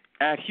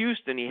 At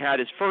Houston, he had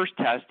his first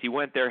test. He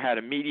went there, had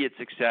immediate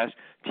success.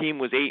 Team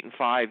was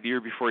 8-5 the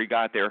year before he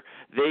got there.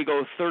 They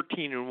go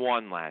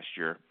 13-1 last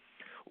year.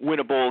 Win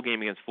a bowl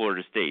game against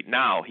Florida State.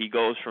 Now he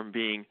goes from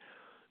being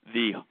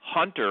the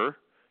hunter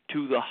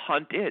to the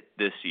hunt it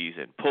this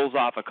season. Pulls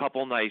off a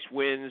couple nice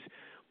wins,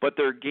 But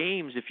their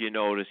games, if you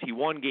notice, he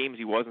won games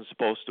he wasn't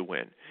supposed to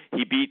win.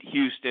 He beat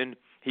Houston.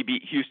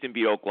 Houston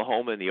beat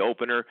Oklahoma in the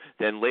opener.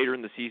 Then later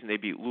in the season, they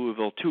beat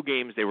Louisville. 2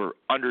 games they were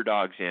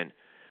underdogs in.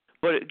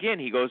 But again,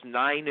 he goes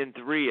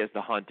 9-3 as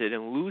the hunted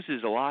and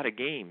loses a lot of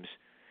games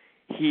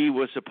he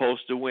was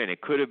supposed to win.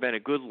 It could have been a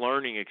good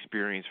learning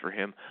experience for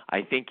him.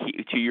 I think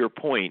he, to your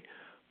point,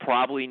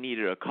 probably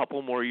needed a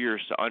couple more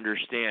years to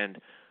understand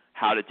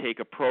how to take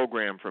a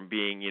program from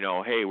being,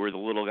 hey, we're the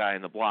little guy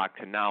in the block,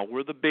 to now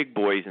we're the big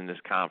boys in this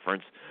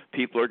conference.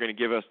 People are going to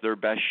give us their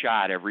best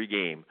shot every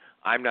game.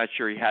 I'm not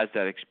sure he has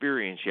that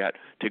experience yet.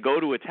 To go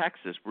to a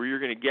Texas where you're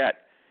going to get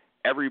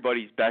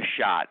everybody's best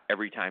shot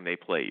every time they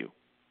play you.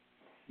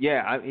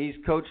 Yeah, he's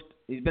coached.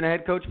 He's been a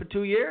head coach for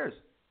 2 years.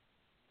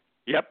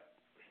 Yep.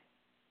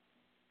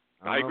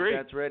 I agree.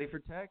 If that's ready for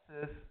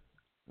Texas.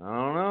 I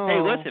don't know.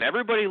 Hey, listen,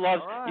 everybody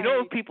loves. Right. You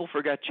know, people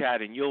forget,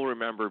 Chad, and you'll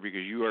remember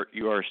because you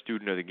are a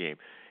student of the game.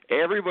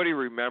 Everybody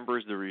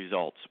remembers the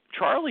results.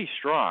 Charlie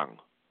Strong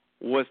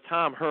was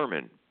Tom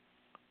Herman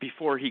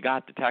before he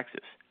got to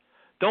Texas.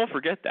 Don't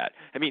forget that.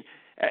 I mean,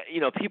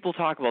 people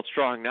talk about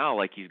Strong now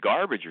like he's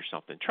garbage or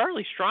something.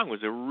 Charlie Strong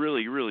was a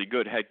really, really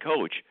good head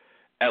coach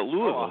at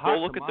Louisville. Go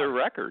look at their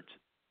records.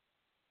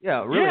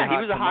 Yeah, really. Yeah, he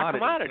was a hot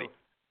commodity. So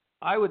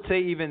I would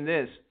say even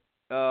this.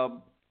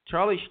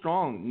 Charlie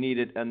Strong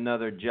needed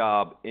another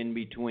job in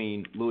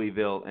between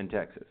Louisville and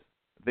Texas.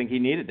 I think he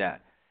needed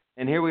that.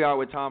 And here we are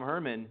with Tom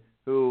Herman,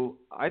 who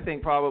I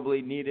think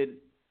probably needed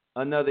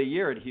another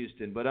year at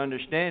Houston, but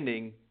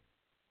understanding,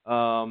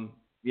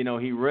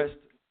 he risked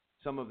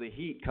some of the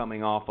heat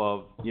coming off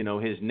of,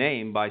 his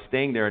name by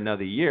staying there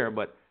another year.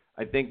 But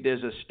I think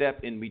there's a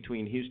step in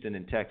between Houston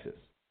and Texas.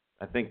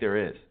 I think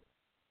there is.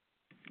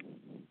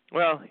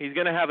 Well, he's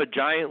going to have a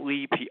giant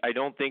leap. I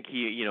don't think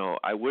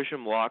I wish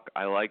him luck.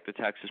 I like the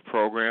Texas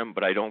program,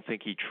 but I don't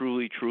think he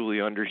truly,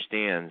 truly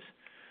understands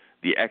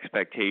the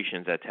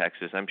expectations at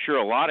Texas. I'm sure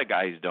a lot of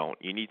guys don't.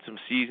 You need some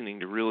seasoning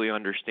to really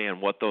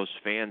understand what those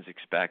fans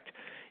expect.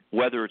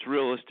 Whether it's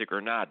realistic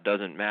or not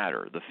doesn't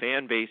matter. The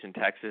fan base in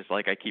Texas,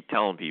 like I keep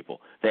telling people,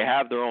 they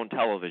have their own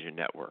television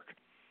network.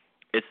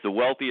 It's the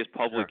wealthiest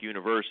public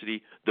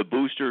university. The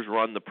boosters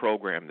run the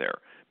program there.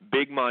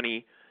 Big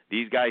money.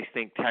 These guys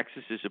think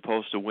Texas is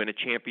supposed to win a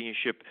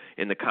championship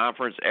in the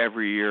conference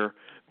every year,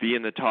 be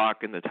in the talk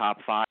in the top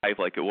 5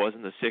 like it was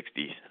in the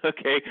 60s,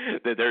 okay?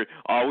 That they're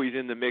always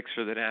in the mix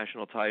for the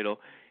national title.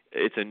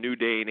 It's a new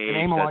day and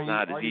age. That's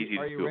not as easy to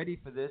do. Are you ready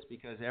for this?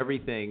 Because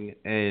everything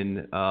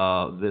in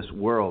this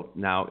world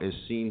now is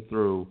seen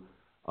through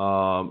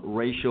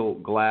racial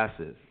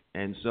glasses.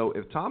 And so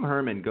if Tom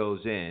Herman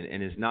goes in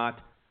and is not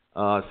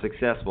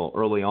successful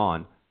early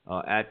on,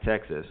 at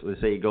Texas,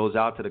 let's say he goes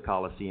out to the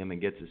Coliseum and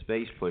gets his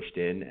face pushed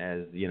in,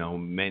 as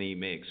many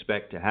may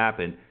expect to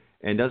happen,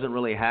 and doesn't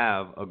really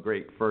have a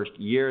great first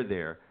year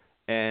there,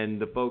 and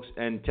the folks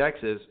in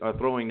Texas are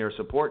throwing their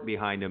support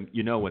behind him,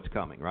 what's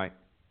coming, right?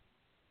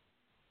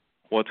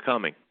 What's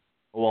coming?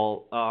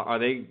 Well, are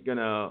they going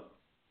to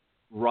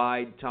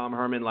ride Tom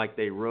Herman like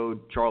they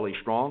rode Charlie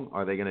Strong?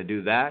 Are they going to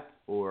do that?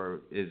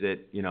 Or is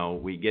it,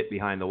 we get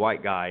behind the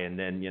white guy and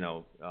then,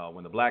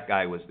 when the black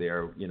guy was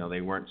there,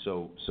 they weren't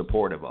so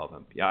supportive of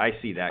him. Yeah, I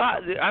see that.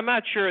 I'm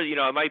not sure,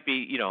 it might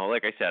be,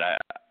 like I said,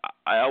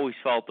 I always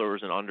felt there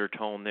was an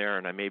undertone there,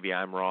 and maybe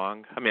I'm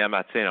wrong. I mean, I'm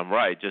not saying I'm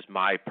right, just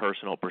my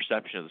personal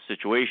perception of the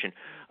situation.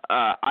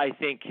 I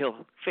think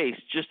he'll face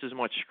just as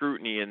much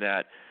scrutiny in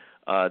that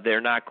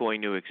they're not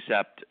going to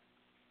accept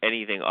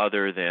anything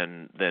other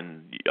than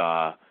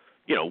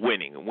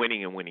winning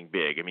and winning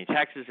big. I mean,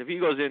 Texas, if he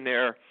goes in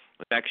there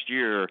next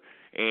year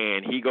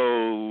and he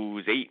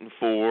goes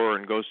 8-4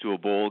 and goes to a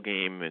bowl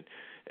game, and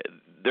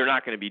they're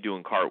not going to be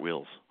doing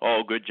cartwheels.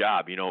 Oh, good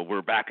job.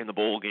 We're back in the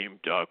bowl game.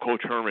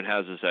 Coach Herman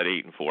has us at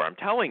 8-4. I'm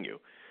telling you.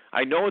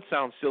 I know it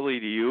sounds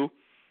silly to you,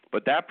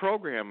 but that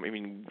program,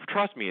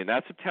 trust me, in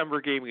that September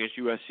game against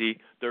USC,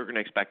 they're going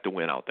to expect to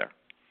win out there.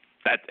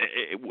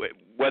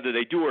 Whether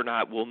they do or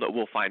not,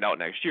 we'll find out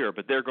next year,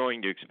 but they're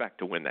going to expect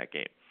to win that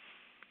game.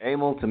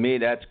 Emil, to me,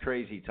 that's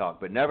crazy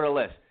talk. But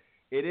nevertheless,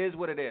 it is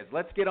what it is.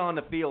 Let's get on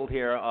the field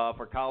here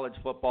for college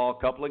football.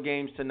 A couple of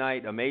games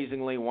tonight.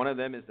 Amazingly, one of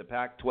them is the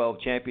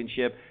Pac-12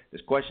 championship.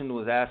 This question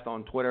was asked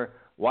on Twitter.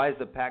 Why is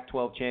the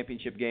Pac-12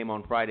 championship game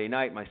on Friday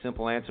night? My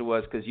simple answer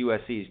was because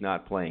USC is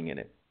not playing in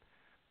it.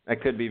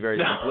 That could be very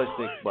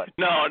simplistic, but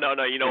no.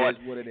 You know what?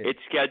 What it is. It's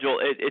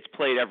scheduled. It's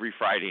played every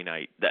Friday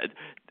night.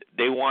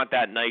 They want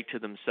that night to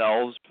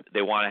themselves.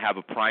 They want to have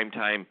a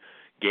primetime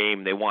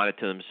game. They want it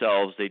to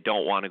themselves. They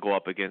don't want to go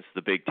up against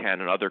the Big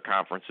Ten and other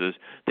conferences.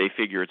 They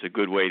figure it's a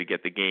good way to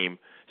get the game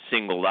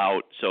singled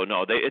out. So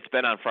no, it's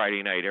been on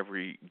Friday night.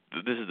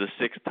 This is the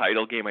 6th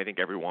title game. I think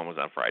everyone was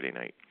on Friday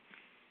night.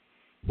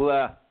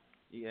 Well,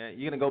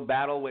 you're gonna go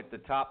battle with the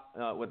top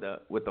with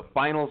the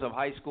finals of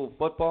high school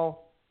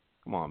football.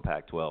 Come on,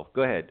 Pac-12.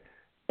 Go ahead.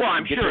 Well,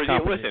 I'm sure.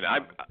 Listen,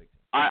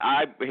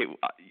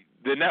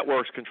 the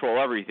networks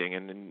control everything,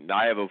 and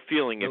I have a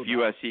feeling if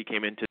USC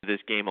came into this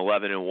game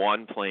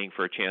 11-1, playing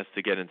for a chance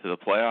to get into the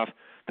playoff,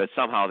 that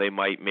somehow they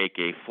might make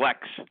a flex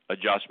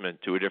adjustment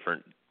to a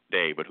different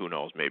day. But who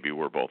knows? Maybe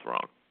we're both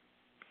wrong.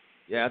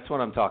 Yeah, that's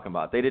what I'm talking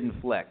about. They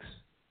didn't flex.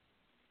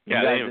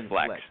 Yeah, they didn't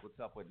flex. What's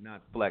up with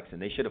not flexing?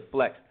 They should have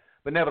flexed.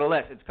 But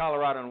nevertheless, it's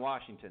Colorado and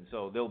Washington,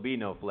 so there'll be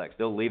no flex.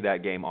 They'll leave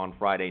that game on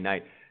Friday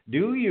night.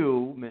 Do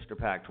you, Mr.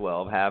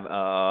 Pac-12, have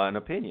an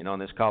opinion on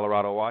this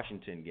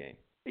Colorado-Washington game?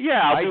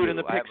 Yeah, I'll do it in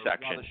the pick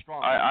section.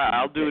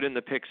 I'll do it pick. in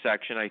the pick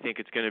section. I think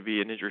it's going to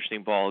be an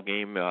interesting ball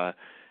game. I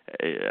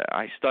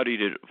studied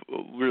it,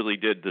 really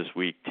did this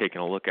week,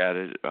 taking a look at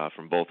it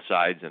from both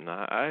sides, and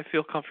I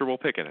feel comfortable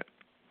picking it.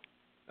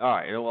 All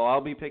right. Well,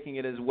 I'll be picking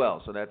it as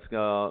well, so that's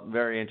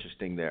very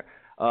interesting there.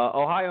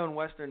 Ohio and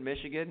Western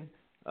Michigan.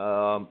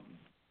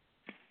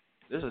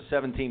 There's a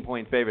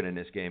 17-point favorite in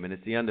this game, and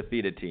it's the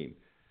undefeated team.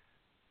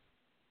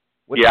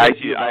 I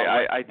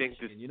think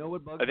this. You know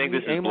what bugs I think me,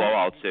 this is Emil?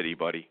 blowout city,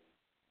 buddy.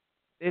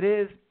 It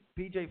is.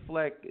 P.J.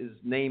 Fleck's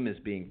name is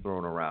being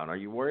thrown around. Are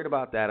you worried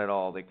about that at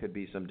all? There could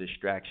be some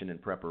distraction in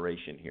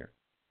preparation here.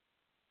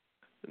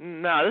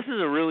 No, this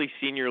is a really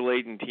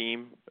senior-laden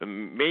team.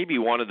 Maybe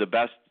one of the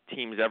best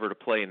teams ever to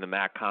play in the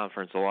MAC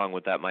conference, along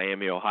with that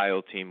Miami,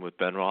 Ohio team with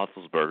Ben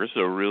Roethlisberger.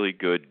 So a really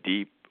good,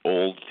 deep,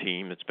 old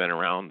team that's been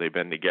around. They've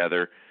been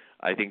together.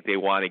 I think they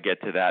want to get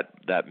to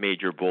that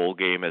major bowl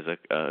game as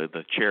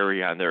the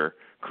cherry on their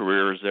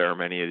careers. There are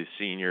many of the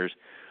seniors.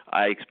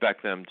 I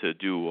expect them to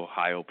do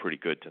Ohio pretty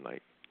good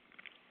tonight.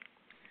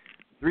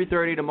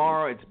 3:30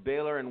 tomorrow. It's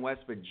Baylor and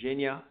West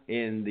Virginia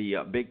in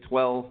the Big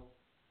 12.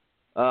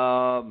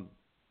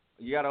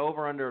 You got an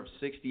over/under of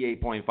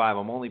 68.5.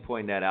 I'm only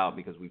pointing that out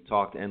because we've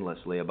talked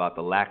endlessly about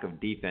the lack of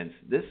defense.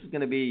 Is this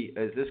going to be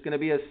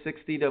a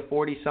 60 to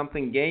 40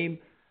 something game?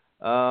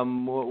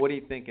 What do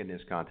you think in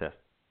this contest?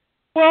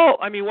 Well,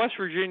 I mean, West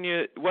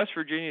Virginia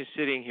is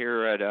sitting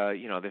here at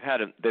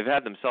they've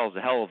had themselves a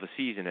hell of a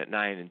season at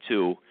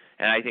 9-2,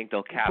 and I think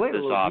they'll cap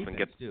this off and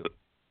get. Too.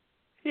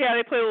 Yeah,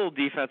 they play a little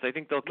defense. I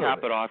think they'll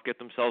cap it off, get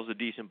themselves a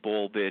decent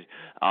bowl bid.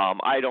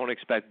 I don't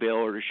expect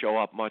Baylor to show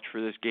up much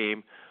for this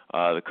game.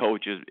 The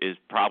coach is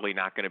probably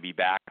not going to be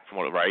back from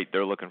what, right?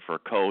 They're looking for a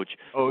coach.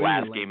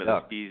 Last game of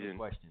the season.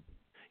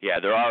 Yeah,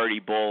 they're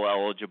already bowl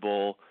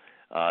eligible.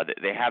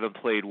 They haven't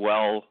played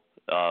well.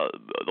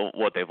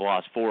 What they've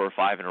lost 4 or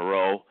 5 in a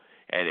row,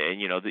 and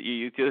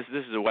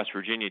this is a West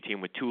Virginia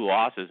team with 2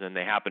 losses, and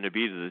they happen to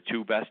be the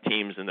 2 best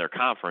teams in their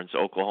conference,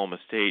 Oklahoma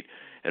State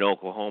and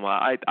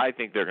Oklahoma. I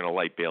think they're going to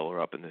light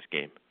Baylor up in this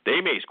game.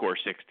 They may score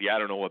 60. I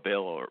don't know what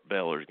Baylor's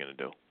going to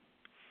do.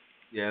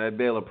 Yeah, that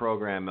Baylor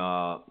program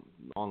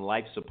on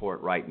life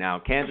support right now.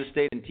 Kansas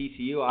State and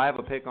TCU. I have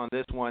a pick on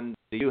this one.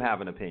 Do you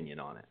have an opinion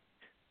on it?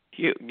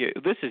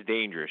 This is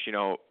dangerous.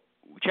 Chad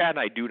and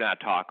I do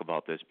not talk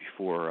about this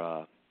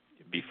before.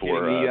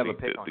 You have a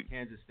pick on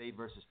Kansas State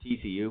versus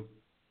TCU?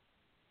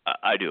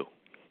 I do.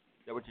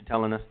 Is that what you're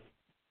telling us?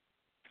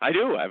 I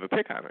do. I have a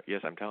pick on it.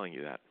 Yes, I'm telling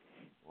you that.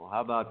 Well,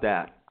 how about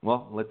that?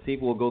 Well, let's see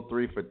if we'll go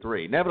 3 for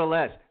 3.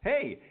 Nevertheless,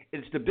 hey,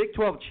 it's the Big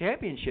 12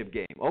 championship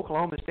game,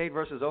 Oklahoma State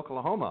versus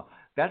Oklahoma.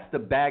 That's the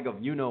bag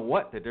of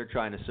you-know-what that they're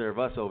trying to serve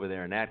us over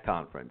there in that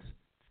conference.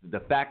 De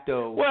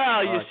facto.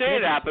 Well, you say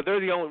that, but they're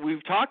the only.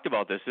 We've talked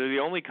about this. They're the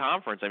only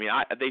conference. I mean,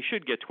 they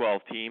should get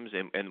 12 teams,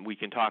 and we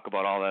can talk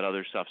about all that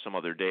other stuff some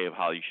other day of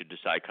how you should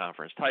decide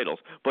conference titles.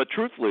 But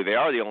truthfully, they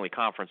are the only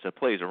conference that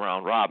plays a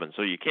round robin,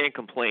 so you can't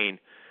complain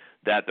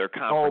that their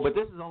conference. Oh, but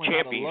this is only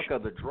by the look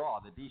of the draw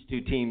that these 2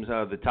 teams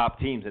are the top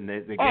teams, and the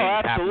game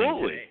happening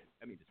today.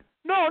 I mean,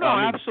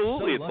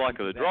 absolutely. It's luck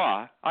of the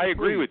draw. I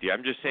agree with you.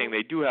 I'm just saying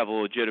they do have a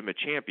legitimate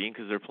champion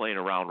because they're playing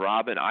a round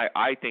robin.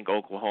 I think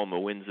Oklahoma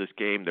wins this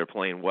game. They're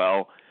playing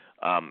well.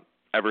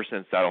 Ever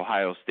since that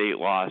Ohio State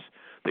loss,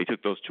 they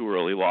took those 2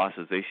 early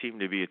losses. They seem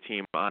to be a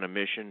team on a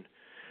mission.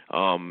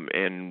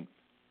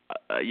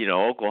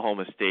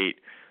 Oklahoma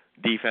State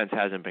defense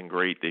hasn't been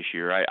great this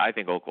year. I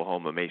think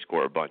Oklahoma may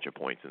score a bunch of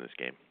points in this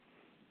game.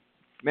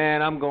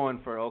 Man, I'm going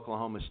for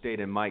Oklahoma State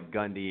and Mike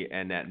Gundy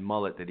and that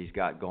mullet that he's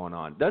got going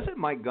on. Doesn't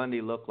Mike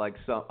Gundy look like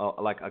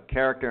like a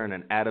character in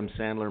an Adam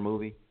Sandler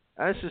movie?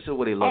 That's just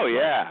what he looks like. Oh,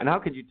 yeah. And how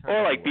could you turn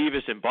Or like away?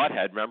 Beavis and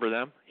Butthead, remember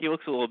them? He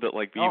looks a little bit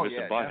like Beavis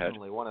and Butthead.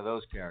 Definitely one of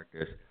those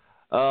characters.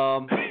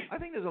 I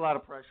think there's a lot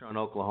of pressure on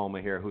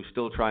Oklahoma here, who's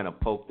still trying to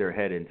poke their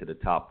head into the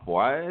top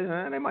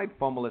 4. They might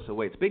fumble this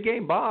away. It's big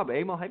game, Bob.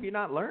 Emil, have you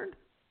not learned?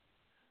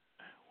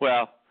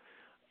 Well,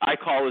 I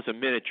call this a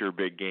miniature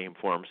big game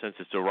for him since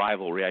it's a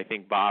rivalry. I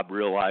think Bob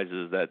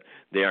realizes that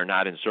they are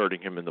not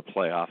inserting him in the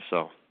playoffs.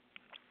 So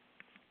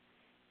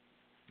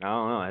I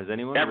don't know. Has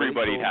anyone?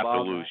 Everybody'd have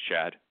Bob to lose,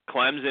 Chad.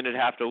 Clemson would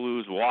have to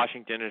lose.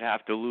 Washington would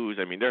have to lose.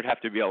 I mean, there'd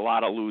have to be a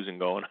lot of losing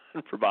going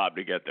on for Bob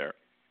to get there.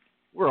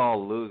 We're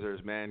all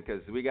losers, man,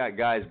 because we got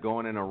guys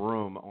going in a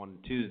room on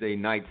Tuesday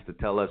nights to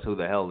tell us who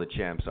the hell the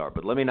champs are.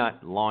 But let me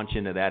not launch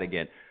into that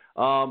again.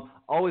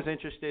 Always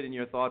interested in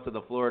your thoughts of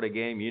the Florida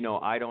game.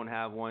 I don't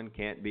have one,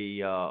 can't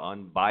be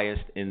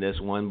unbiased in this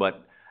one,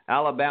 but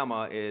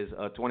Alabama is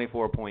a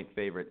 24-point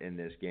favorite in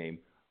this game.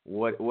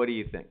 What do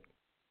you think?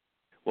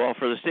 Well,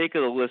 for the sake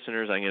of the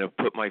listeners, I'm going to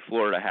put my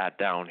Florida hat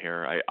down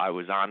here. I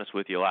was honest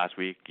with you last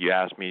week. You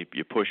asked me,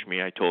 you pushed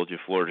me. I told you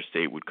Florida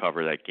State would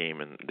cover that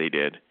game, and they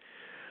did.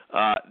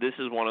 This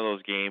is one of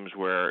those games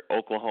where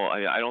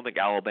Oklahoma. I don't think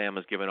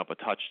Alabama's given up a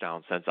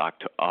touchdown since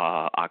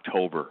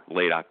October,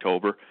 late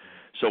October.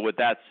 So with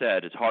that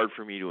said, it's hard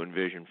for me to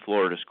envision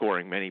Florida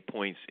scoring many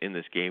points in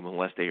this game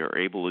unless they are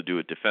able to do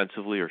it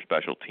defensively or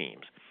special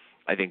teams.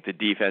 I think the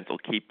defense will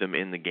keep them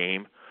in the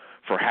game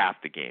for half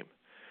the game.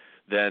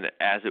 Then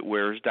as it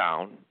wears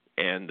down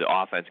and the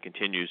offense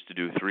continues to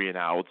do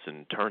 3-and-outs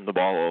and turn the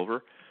ball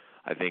over,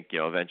 I think,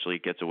 eventually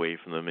it gets away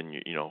from them. And,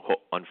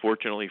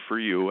 unfortunately for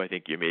you, I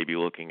think you may be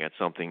looking at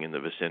something in the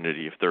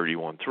vicinity of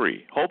 31-3.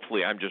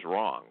 Hopefully I'm just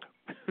wrong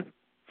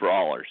for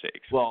all our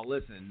sakes. Well,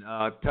 listen,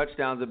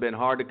 touchdowns have been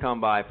hard to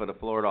come by for the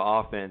Florida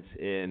offense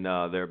in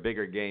their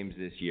bigger games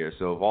this year.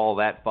 So if all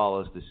that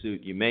follows the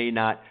suit, you may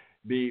not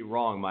be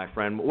wrong, my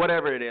friend.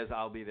 Whatever it is,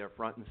 I'll be there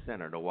front and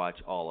center to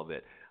watch all of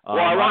it. Well,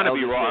 I want to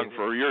be wrong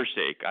for your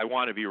sake. I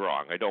want to be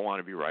wrong. I don't want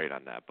to be right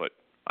on that, but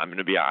I'm going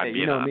to be honest.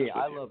 You know me.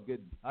 I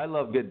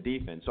love good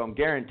defense, so I'm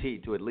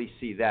guaranteed to at least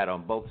see that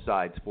on both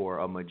sides for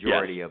a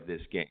majority of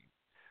this game.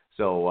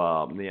 So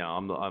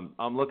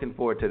I'm looking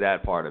forward to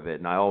that part of it,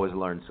 and I always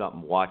learn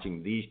something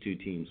watching these two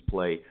teams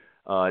play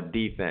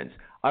defense.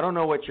 I don't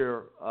know what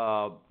your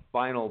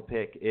final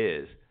pick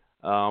is,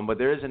 but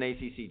there is an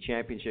ACC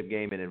championship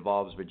game. It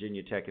involves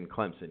Virginia Tech and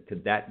Clemson.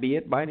 Could that be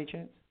it by any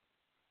chance?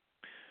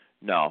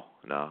 No.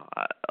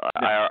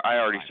 I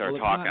already started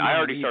talking. I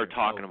already started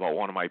talking about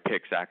one of my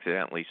picks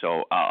accidentally,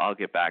 so I'll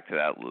get back to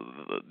that.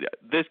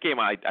 This game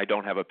I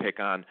don't have a pick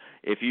on.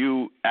 If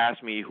you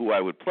ask me who I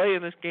would play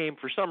in this game,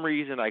 for some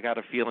reason I got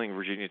a feeling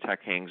Virginia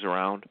Tech hangs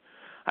around.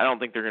 I don't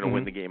think they're going to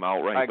win the game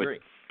outright. I agree.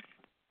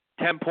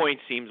 But 10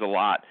 points seems a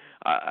lot.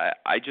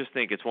 I just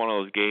think it's one of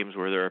those games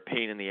where they're a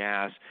pain in the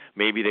ass.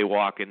 Maybe they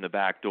walk in the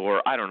back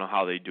door. I don't know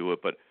how they do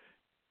it, but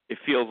it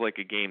feels like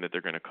a game that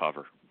they're going to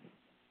cover.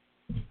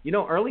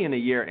 Early in the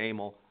year,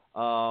 Emil,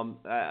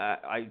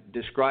 I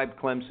described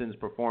Clemson's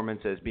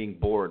performance as being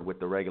bored with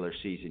the regular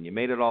season. You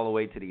made it all the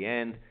way to the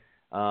end,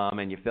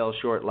 and you fell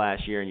short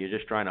last year, and you're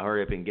just trying to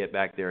hurry up and get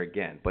back there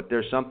again. But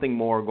there's something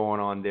more going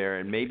on there,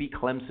 and maybe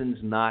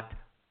Clemson's not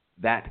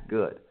that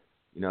good.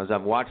 As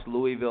I've watched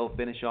Louisville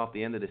finish off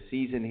the end of the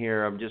season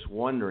here, I'm just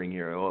wondering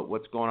here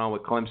what's going on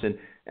with Clemson.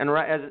 And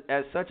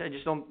as such, I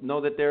just don't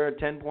know that they're a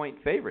 10-point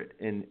favorite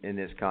in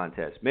this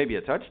contest. Maybe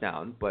a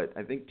touchdown, but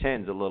I think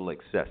 10's a little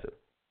excessive.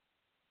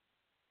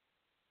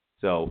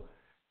 So,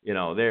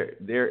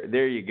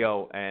 there you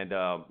go, and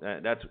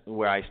that's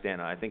where I stand.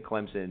 I think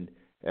Clemson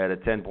at a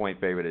 10-point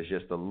favorite is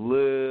just a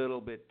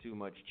little bit too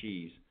much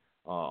cheese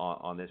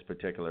on this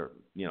particular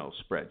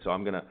spread. So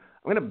I'm gonna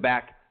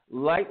back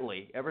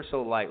lightly, ever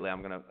so lightly.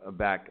 I'm gonna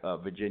back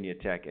Virginia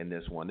Tech in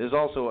this one. There's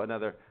also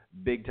another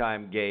big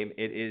time game.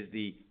 It is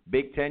the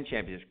Big Ten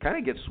championship. Kind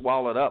of gets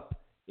swallowed up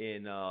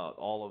in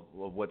all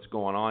of what's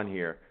going on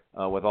here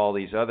with all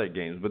these other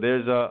games. But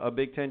there's a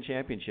Big Ten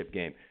championship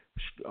game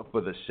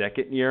for the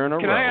second year in a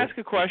row. Can I ask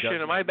a question?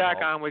 Am I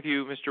back on with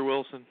you, Mr.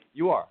 Wilson?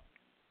 You are,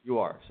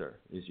 sir,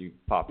 as you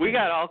pop in. We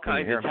got all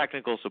kinds of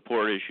technical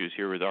support issues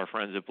here with our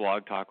friends at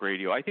Blog Talk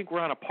Radio. I think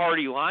we're on a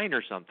party line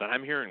or something.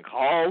 I'm hearing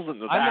calls in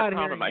the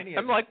background.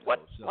 I'm like,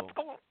 what's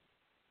going on?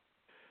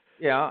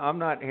 Yeah, I'm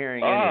not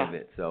hearing any of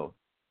it, so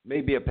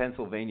maybe a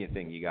Pennsylvania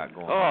thing you got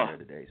going on here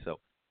today. So,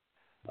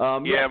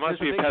 it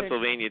must be a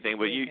Pennsylvania thing.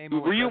 But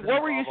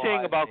what were you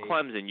saying about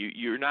Clemson?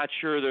 You're not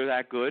sure they're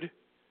that good?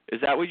 Is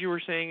that what you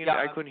were saying?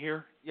 I couldn't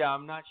hear. Yeah,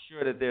 I'm not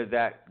sure that they're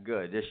that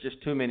good. There's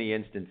just too many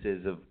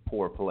instances of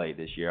poor play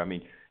this year. I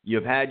mean,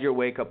 you've had your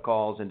wake-up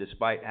calls, and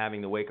despite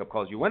having the wake-up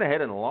calls, you went ahead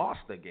and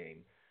lost the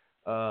game.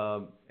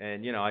 Oddly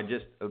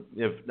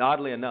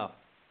enough,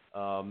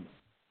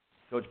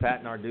 Coach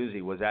Pat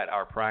Narduzzi was at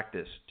our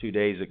practice 2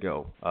 days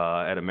ago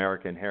at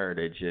American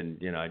Heritage,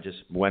 and I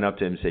just went up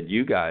to him and said,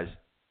 "You guys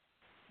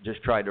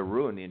just tried to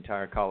ruin the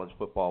entire college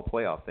football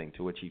playoff thing,"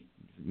 to which he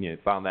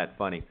found that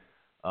funny.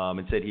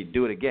 And said he'd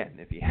do it again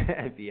if he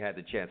had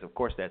the chance. Of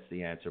course, that's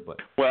the answer. But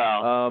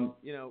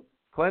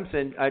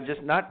Clemson, I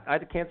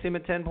can't see him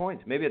at 10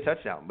 points. Maybe a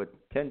touchdown, but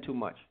 10 too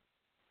much.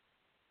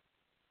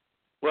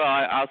 Well,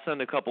 I'll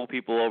send a couple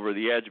people over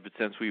the edge, but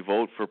since we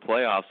vote for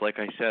playoffs, like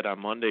I said on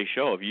Monday's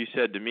show, if you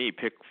said to me,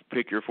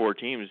 pick your 4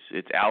 teams,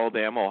 it's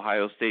Alabama,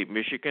 Ohio State,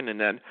 Michigan, and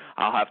then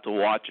I'll have to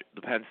watch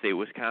the Penn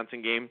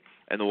State-Wisconsin game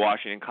and the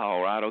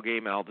Washington-Colorado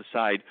game, and I'll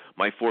decide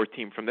my 4th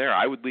team from there.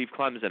 I would leave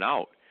Clemson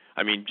out.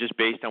 I mean, just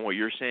based on what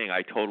you're saying,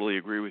 I totally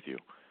agree with you.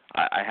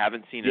 I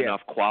haven't seen enough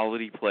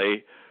quality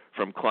play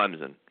from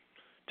Clemson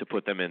to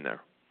put them in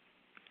there.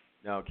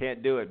 No,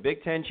 can't do it.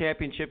 Big Ten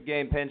championship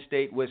game, Penn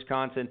State,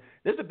 Wisconsin.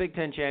 This is a Big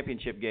Ten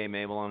championship game,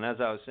 Abel, and as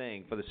I was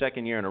saying, for the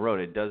second year in a row,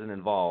 it doesn't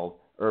involve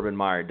Urban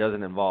Meyer. It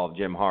doesn't involve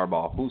Jim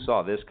Harbaugh. Who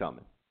saw this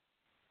coming?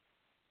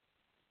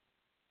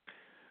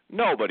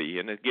 Nobody.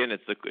 And again,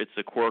 it's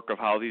the quirk of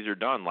how these are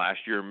done. Last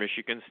year,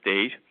 Michigan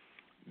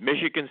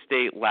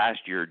State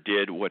last year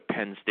did what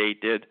Penn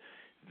State did.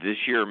 This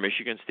year,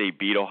 Michigan State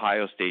beat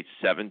Ohio State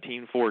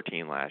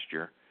 17-14 last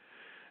year.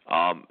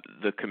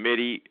 The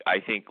committee, I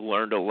think,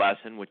 learned a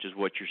lesson, which is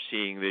what you're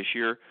seeing this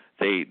year.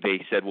 They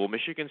said, well,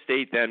 Michigan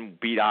State then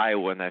beat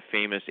Iowa in that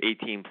famous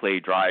 18-play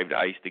drive to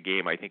ice the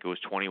game. I think it was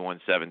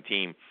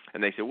 21-17.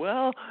 And they said,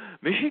 well,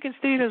 Michigan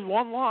State has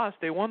one loss.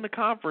 They won the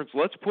conference.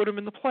 Let's put them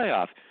in the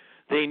playoff.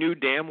 They knew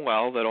damn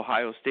well that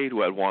Ohio State,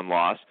 who had one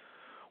loss,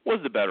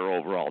 was the better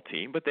overall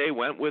team, but they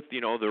went with,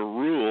 the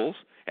rules,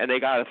 and they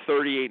got a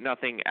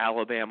 38-0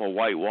 Alabama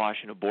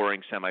whitewash in a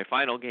boring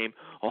semifinal game.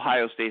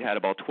 Ohio State had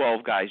about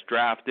 12 guys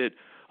drafted,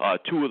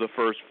 2 of the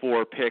first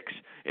 4 picks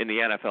in the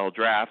NFL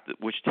draft,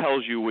 which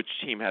tells you which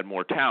team had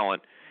more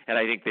talent. And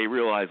I think they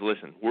realized,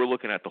 listen, we're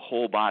looking at the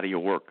whole body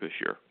of work this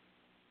year.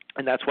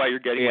 And that's why you're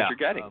getting what you're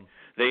getting.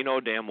 They know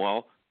damn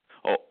well,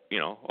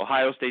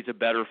 Ohio State's a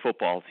better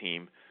football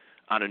team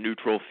on a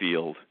neutral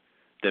field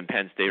than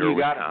Penn State or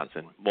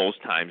Wisconsin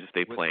most times if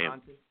they play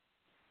them.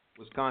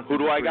 Wisconsin. Who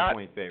do I got?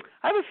 Favorite.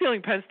 I have a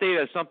feeling Penn State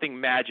has something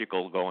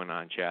magical going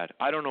on, Chad.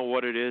 I don't know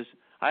what it is.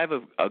 I have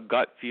a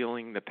gut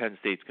feeling that Penn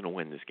State's going to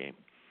win this game.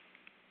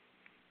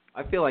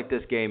 I feel like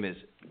this game is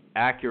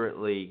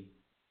accurately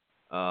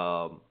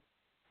lined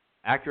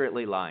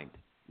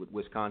with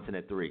Wisconsin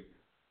at 3.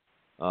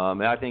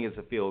 And I think it's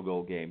a field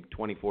goal game,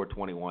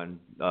 24-21,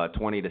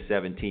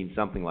 20-17,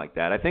 something like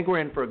that. I think we're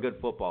in for a good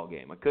football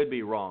game. I could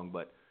be wrong,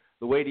 but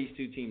the way these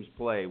two teams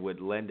play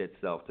would lend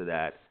itself to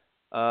that.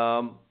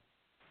 I'm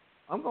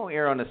going to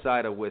err on the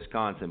side of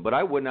Wisconsin, but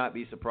I would not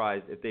be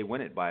surprised if they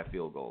win it by a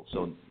field goal.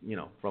 So,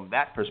 from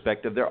that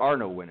perspective, there are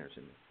no winners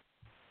in this.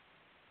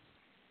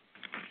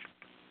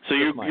 So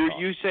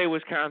you say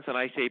Wisconsin,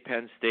 I say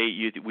Penn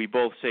State. We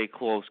both say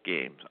close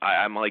games.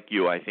 I'm like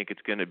you. I think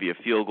it's going to be a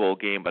field goal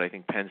game, but I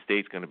think Penn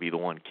State's going to be the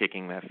one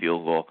kicking that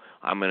field goal.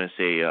 I'm going to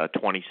say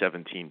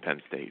 2017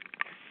 Penn State.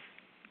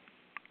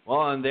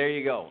 Well, and there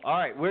you go. All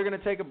right, we're going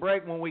to take a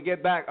break. When we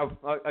get back,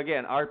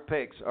 again, our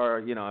picks are,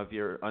 if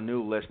you're a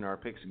new listener, our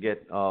picks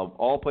get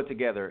all put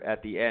together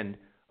at the end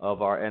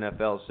of our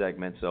NFL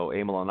segment. So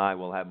Emil and I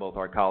will have both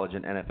our college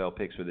and NFL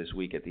picks for this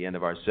week at the end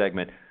of our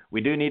segment. We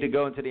do need to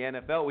go into the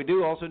NFL. We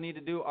do also need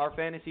to do our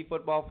fantasy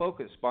football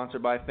focus,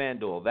 sponsored by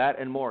FanDuel. That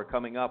and more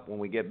coming up when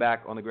we get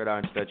back on the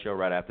Gridiron Stud Show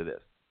right after this.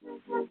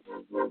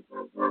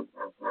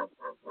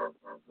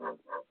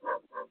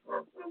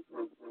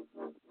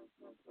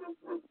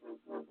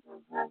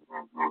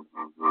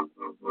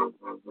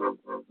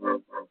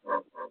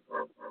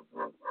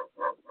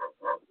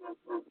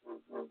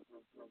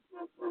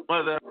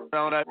 What the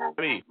hell would that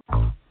be?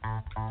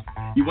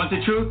 You want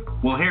the truth?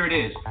 Well, here it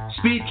is.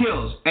 Speed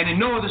kills, and in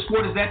no other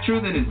sport is that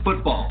true than in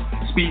football.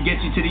 Speed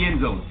gets you to the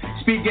end zone.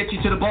 Speed gets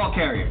you to the ball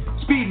carrier.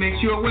 Speed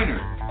makes you a winner.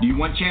 Do you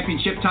want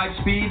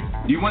championship-type speed?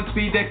 Do you want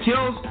speed that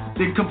kills?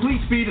 Then Complete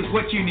Speed is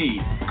what you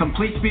need.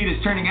 Complete Speed is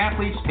turning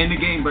athletes into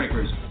game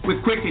breakers. With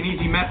quick and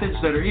easy methods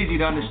that are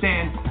easy to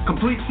understand,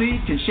 Complete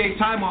Speed can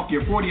shave time off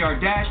your 40-yard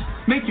dash,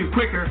 make you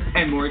quicker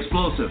and more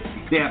explosive.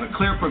 They have a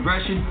clear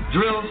progression,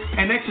 drills,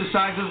 and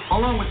exercises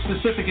along with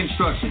specific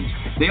instructions.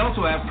 They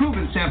also have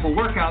proven sample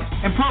workouts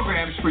and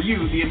programs for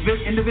you, the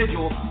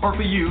individual, or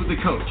for you, the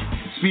coach.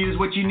 Speed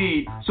is what you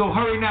need, so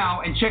hurry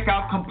now and check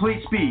out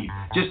Complete Speed.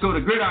 Just go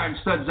to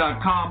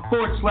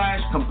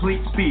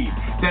GridironStuds.com/Complete Speed.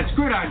 That's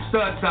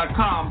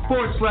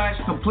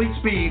GridironStuds.com/Complete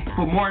Speed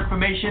for more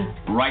information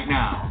right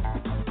now.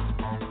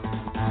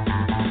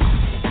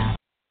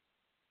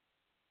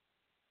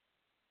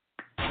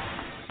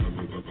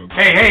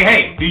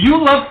 Hey, do you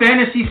love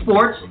fantasy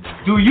sports?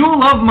 Do you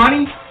love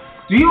money?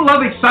 Do you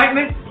love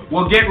excitement?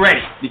 Well, get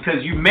ready,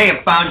 because you may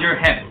have found your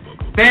heaven.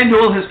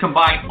 FanDuel has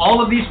combined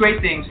all of these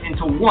great things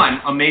into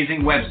one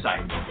amazing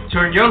website.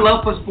 Turn your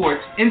love for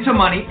sports into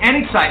money and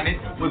excitement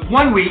with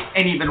 1 week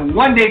and even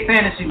 1 day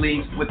fantasy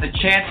leagues with a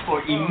chance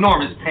for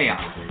enormous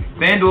payouts.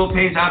 FanDuel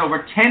pays out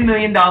over $10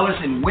 million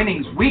in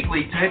winnings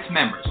weekly to its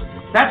members.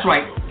 That's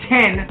right,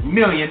 $10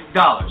 million.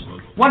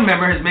 One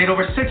member has made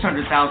over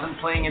 $600,000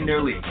 playing in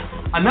their league.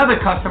 Another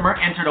customer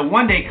entered a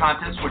 1 day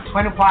contest for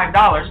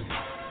 $25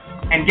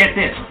 and get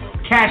this,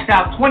 cashed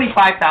out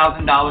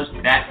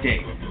 $25,000 that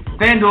day.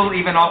 FanDuel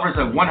even offers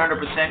a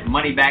 100%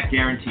 money-back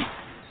guarantee.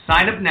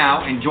 Sign up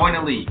now and join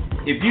a league.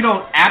 If you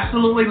don't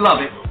absolutely love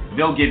it,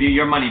 they'll give you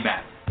your money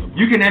back.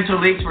 You can enter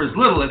leagues for as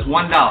little as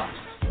 $1.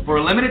 For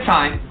a limited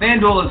time,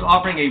 FanDuel is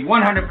offering a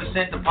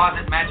 100%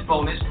 deposit match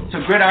bonus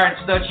to Gridiron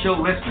Stud Show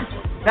listeners.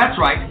 That's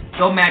right,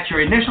 they'll match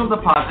your initial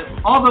deposit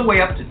all the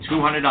way up to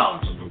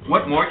 $200.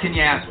 What more can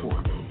you ask for?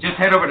 Just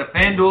head over to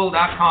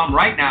FanDuel.com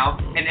right now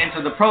and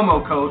enter the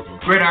promo code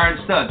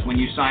GridironStuds when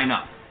you sign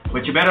up.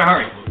 But you better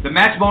hurry. The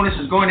match bonus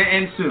is going to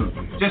end soon.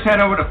 Just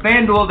head over to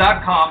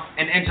FanDuel.com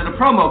and enter the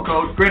promo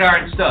code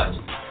GridironStuds.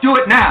 Do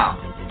it now.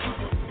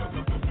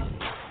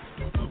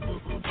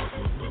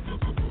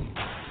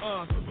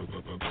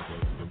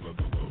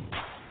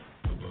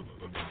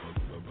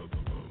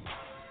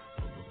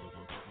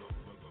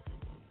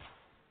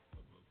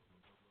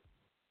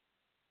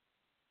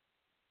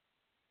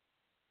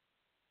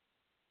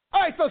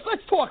 right, folks,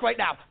 let's talk right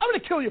now. I'm going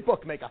to kill your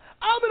bookmaker.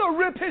 I'm going to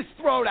rip his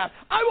throat out.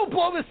 I will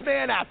blow this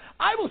man out.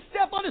 I will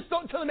step on his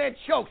throat until the man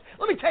chokes.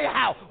 Let me tell you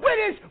how.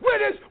 Winners,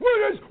 winners,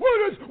 winners,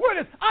 winners,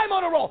 winners. I'm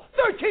on a roll.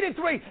 13-3.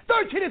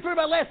 13-3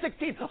 my last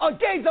 16 on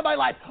games of my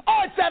life.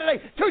 On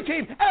Saturday,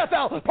 2-team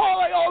NFL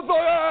parlay over.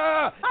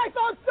 I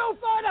thought so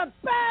far to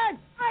bang.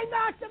 I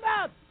knocked him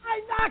out. I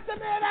knocked the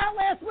man out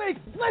last week.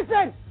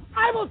 Listen,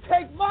 I will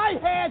take my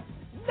hand,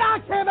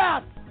 knock him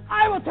out.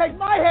 I will take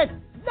my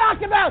hand, knock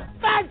him out.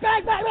 Bang,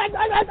 bang, bang, bang,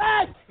 bang, bang,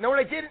 bang. You know what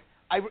I did?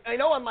 I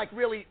know I'm like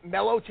really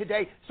mellow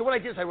today, so what I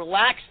did is I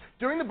relaxed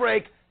during the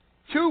break.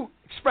 2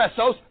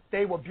 espressos.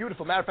 They were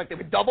beautiful. Matter of fact, they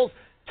were doubles.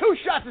 2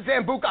 shots of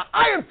Zambuca.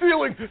 I am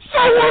feeling so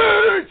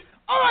sweet.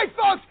 All right,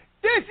 folks.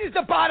 This is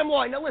the bottom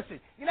line. Now, listen.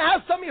 You know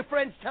how some of your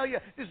friends tell you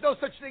there's no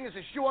such thing as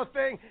a sure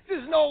thing?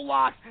 There's no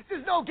locks.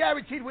 There's no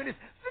guaranteed winners.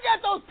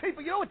 Forget those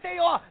people. You know what they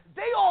are?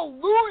 They are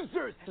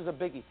losers. This is a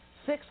biggie.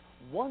 6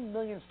 $1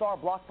 million star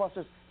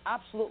blockbusters,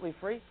 absolutely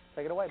free.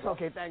 Take it away, bro.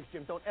 Okay, thanks,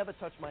 Jim. Don't ever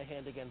touch my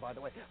hand again, by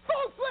the way.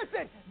 Folks,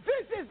 listen.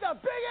 This is the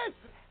biggest.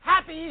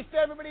 Happy Easter,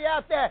 everybody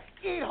out there.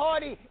 Eat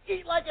hearty.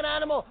 Eat like an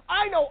animal.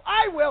 I know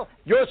I will.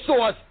 Your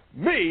sauce,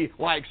 me,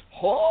 likes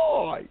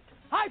heart.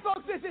 Hi,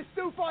 folks. This is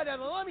Stu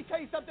Farnell. Let me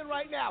tell you something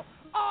right now.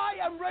 I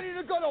am ready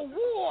to go to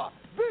war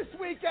this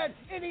weekend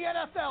in the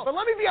NFL. But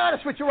let me be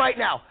honest with you right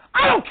now.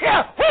 I don't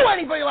care who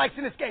anybody likes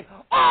in this game.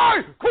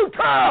 I could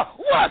care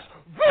less.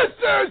 This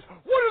is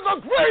one of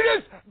the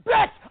greatest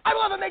bets I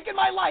will ever make in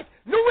my life.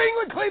 New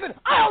England, Cleveland,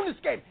 I own this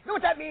game. You know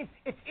what that means?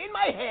 It's in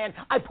my hand.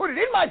 I put it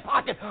in my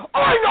pocket.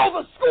 I know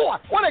the score.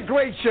 What a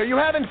great show. You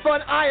having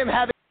fun? I am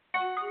having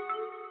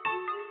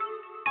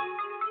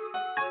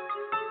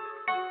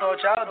know what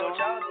y'all do.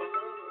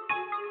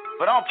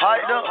 But I'm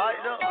piped up.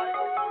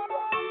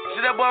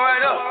 See that boy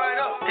right up?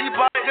 He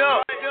piped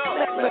up.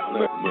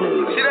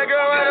 See that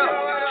girl right up?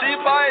 She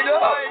piped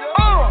up.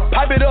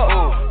 Pipe it up.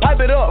 Pipe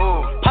it up.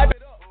 Pipe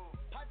it up.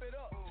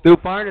 Stu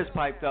Parn is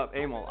piped up.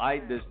 Emil,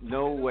 there's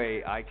no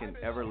way I can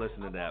ever listen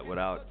to that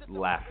without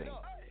laughing.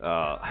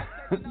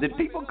 Did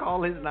people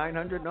call his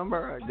 900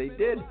 number? They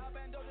did.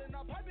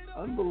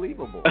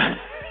 Unbelievable.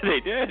 They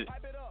did.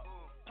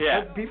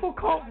 Yeah. People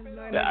called his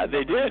 900 Yeah,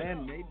 they number. did.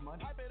 Man made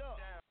money.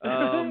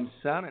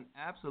 Sounding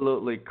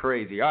absolutely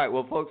crazy. All right,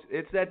 well, folks,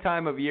 it's that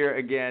time of year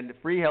again.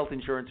 Free health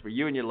insurance for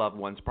you and your loved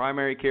ones.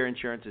 Primary Care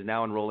Insurance is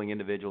now enrolling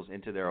individuals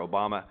into their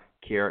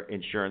Obamacare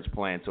insurance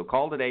plan. So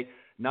call today,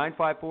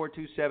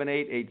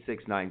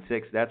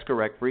 954-278-8696. That's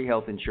correct. Free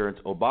health insurance.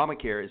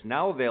 Obamacare is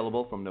now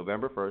available from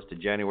November 1st to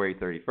January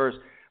 31st.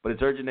 But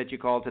it's urgent that you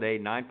call today,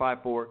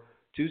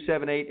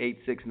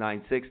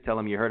 954-278-8696. Tell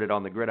them you heard it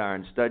on the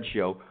Gridiron Studs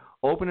Show.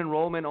 Open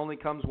enrollment only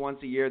comes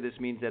once a year. This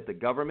means that the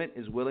government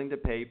is willing to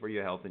pay for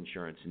your health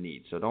insurance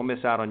needs. So don't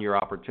miss out on your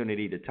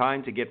opportunity. The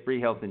time to get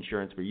free health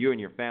insurance for you and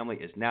your family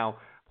is now.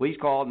 Please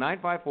call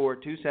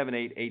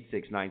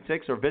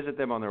 954-278-8696 or visit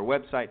them on their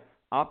website,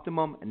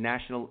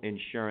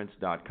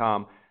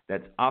 OptimumNationalInsurance.com.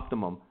 That's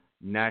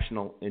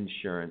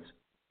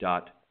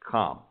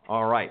OptimumNationalInsurance.com.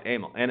 All right,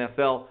 Emil,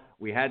 NFL,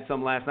 we had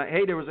some last night.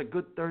 Hey, there was a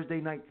good Thursday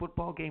night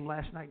football game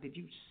last night. Did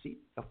you see?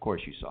 Of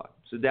course you saw it.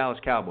 It's the Dallas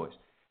Cowboys.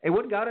 Hey,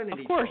 what got into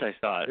these? Of course folks? I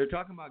saw it. They're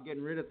talking about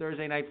getting rid of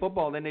Thursday night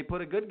football, then they put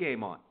a good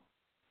game on.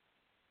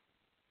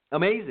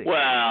 Amazing.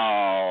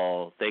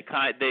 Well, they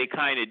kind of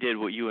did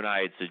what you and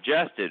I had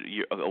suggested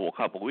a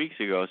couple of weeks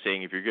ago,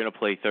 saying if you're going to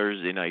play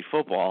Thursday night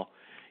football,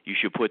 you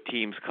should put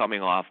teams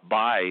coming off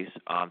byes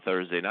on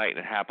Thursday night. And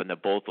it happened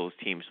that both those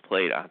teams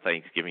played on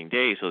Thanksgiving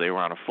Day, so they were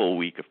on a full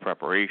week of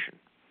preparation.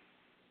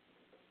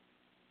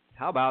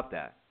 How about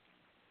that?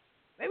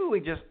 Maybe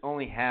we just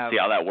only have. See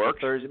how that works?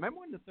 Thursday.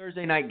 Remember when the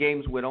Thursday night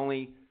games would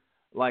only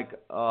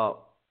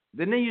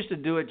didn't they used to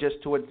do it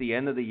just towards the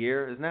end of the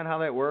year? Isn't that how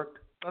that worked?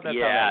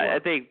 Yeah, I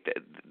think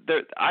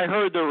I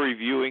heard they're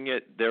reviewing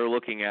it. They're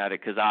looking at it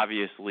because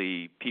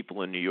obviously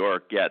people in New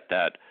York get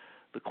that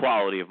the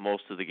quality of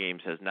most of the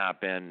games has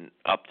not been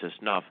up to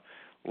snuff.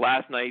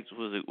 Last night's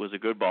was a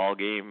good ball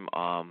game.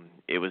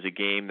 It was a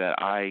game that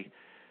I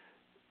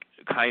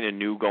kind of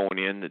knew going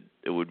in that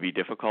it would be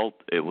difficult.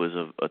 It was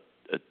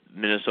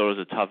Minnesota's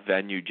a tough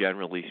venue,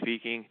 generally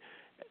speaking.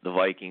 The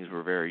Vikings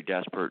were very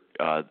desperate,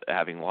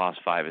 having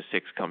lost 5 of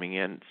 6 coming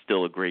in.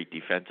 Still a great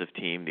defensive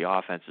team. The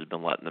offense has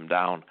been letting them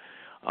down.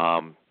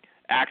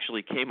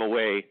 Actually came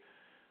away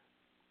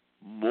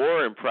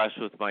more impressed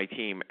with my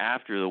team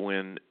after the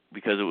win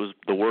because it was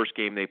the worst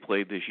game they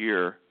played this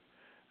year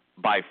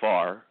by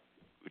far.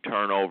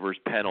 Turnovers,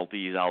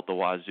 penalties out the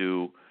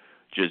wazoo,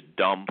 just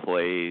dumb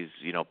plays,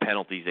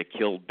 penalties that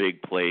killed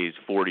big plays,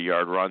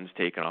 40-yard runs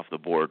taken off the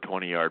board,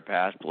 20-yard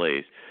pass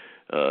plays.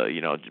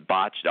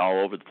 Botched all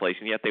over the place,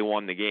 and yet they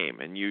won the game.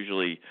 And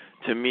usually,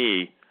 to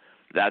me,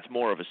 that's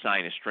more of a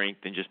sign of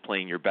strength than just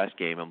playing your best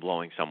game and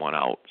blowing someone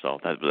out. So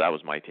that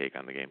was my take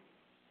on the game.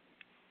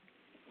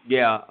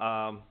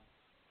 Yeah,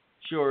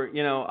 sure.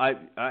 I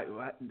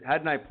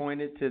hadn't I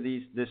pointed to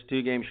this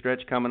 2-game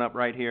stretch coming up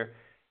right here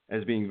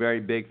as being very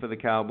big for the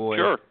Cowboys.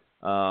 Sure.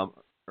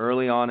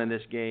 Early on in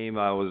this game,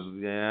 I was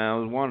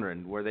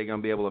wondering, were they going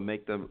to be able to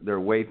make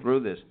their way through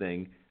this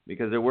thing?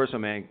 because there were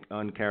some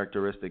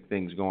uncharacteristic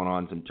things going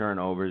on, some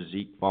turnovers.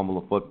 Zeke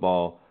fumbled the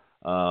football.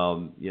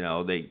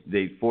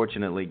 They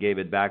fortunately gave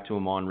it back to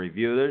him on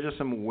review. There's just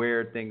some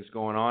weird things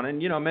going on. And,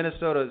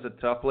 Minnesota is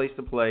a tough place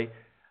to play,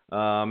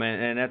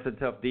 and that's a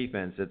tough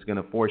defense that's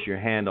going to force your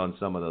hand on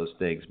some of those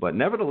things. But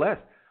nevertheless,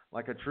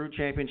 like a true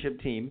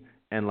championship team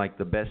and like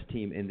the best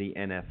team in the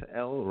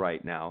NFL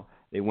right now,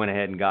 they went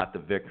ahead and got the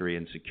victory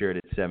and secured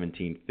it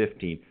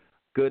 17-15.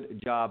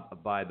 Good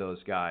job by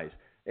those guys.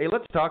 Hey,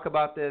 let's talk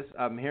about this.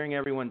 I'm hearing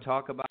everyone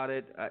talk about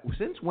it.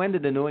 Since when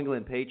did the New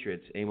England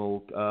Patriots,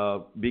 Emil,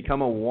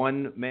 become a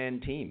one-man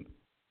team?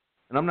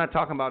 And I'm not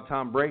talking about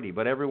Tom Brady,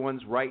 but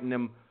everyone's writing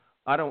them.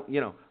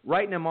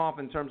 Writing them off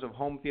in terms of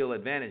home field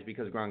advantage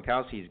because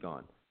Gronkowski's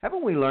gone.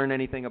 Haven't we learned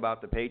anything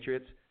about the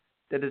Patriots?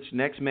 That it's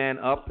next man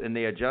up and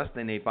they adjust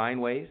and they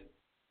find ways?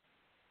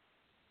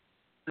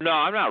 No,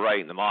 I'm not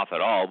writing them off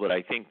at all. But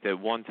I think that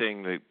one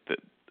thing that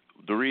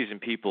the reason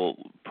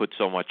people put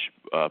so much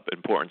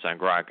importance on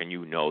Gronk, and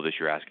this,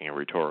 you're asking a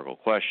rhetorical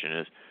question,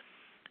 is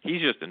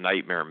he's just a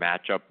nightmare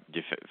matchup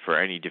for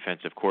any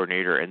defensive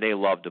coordinator, and they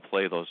love to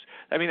play those.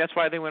 I mean, that's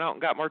why they went out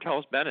and got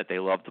Martellus Bennett. They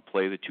love to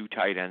play the two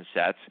tight end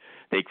sets.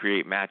 They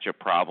create matchup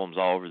problems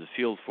all over the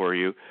field for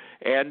you,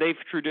 and they've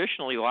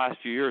traditionally, the last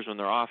few years, when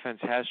their offense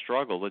has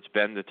struggled, it's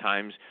been the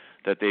times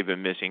that they've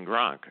been missing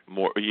Gronk.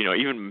 More,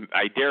 even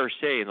I dare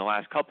say in the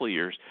last couple of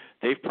years,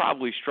 they've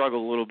probably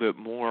struggled a little bit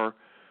more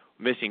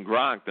missing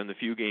Gronk than the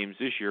few games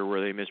this year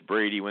where they missed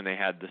Brady when they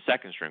had the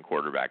second-string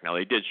quarterback. Now,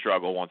 they did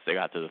struggle once they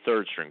got to the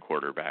third-string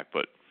quarterback,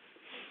 but...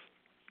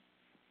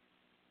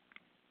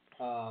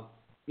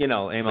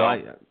 Emil,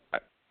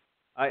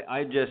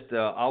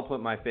 I'll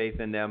put my faith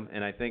in them,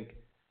 and I think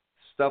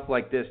stuff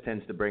like this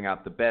tends to bring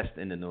out the best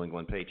in the New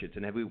England Patriots.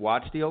 And have we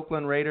watched the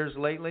Oakland Raiders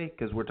lately?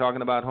 Because we're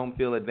talking about home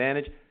field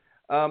advantage.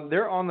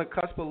 They're on the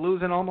cusp of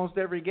losing almost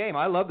every game.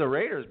 I love the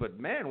Raiders, but,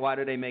 man, why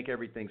do they make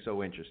everything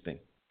so interesting?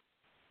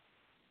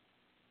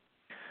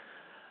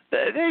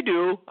 They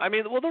do. I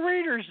mean, well, the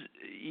Raiders,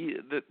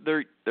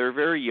 they're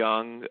very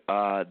young.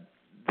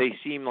 They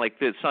seem like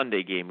the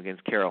Sunday game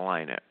against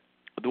Carolina.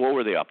 What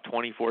were they up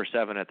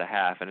 24-7 at the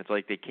half? And it's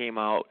like they came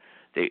out,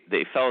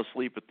 they fell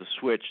asleep at the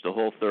switch the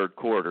whole third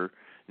quarter.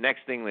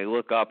 Next thing they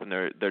look up and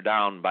they're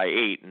down by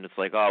 8, and it's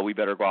like, oh, we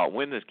better go out and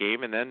win this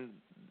game. And then,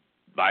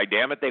 by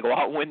damn it, they go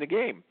out and win the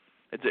game.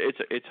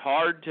 It's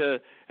hard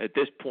to at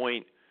this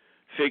point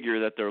figure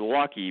that they're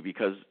lucky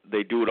because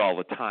they do it all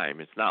the time.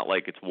 It's not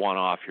like it's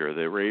one-off here.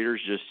 The Raiders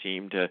just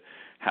seem to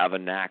have a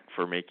knack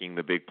for making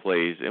the big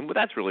plays, and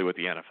that's really what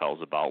the NFL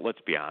is about.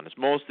 Let's be honest.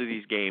 Most of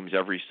these games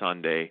every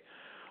Sunday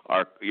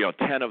are,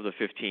 10 of the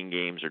 15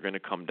 games are going to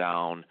come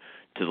down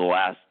to the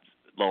last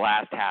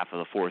half of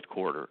the fourth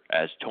quarter,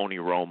 as Tony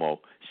Romo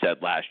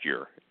said last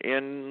year.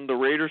 And the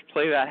Raiders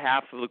play that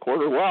half of the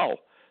quarter well.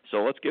 So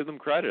let's give them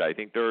credit. I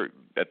think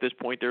at this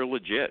point they're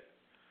legit.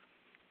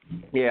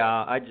 Yeah,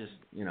 I just,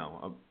 I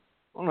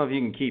don't know if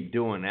you can keep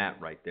doing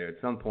that right there. At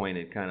some point,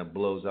 it kind of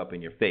blows up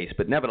in your face.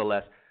 But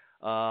nevertheless,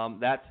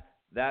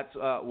 that's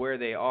where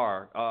they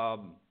are.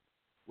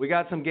 We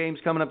got some games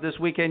coming up this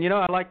weekend.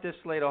 I like this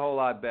slate a whole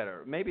lot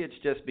better. Maybe it's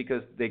just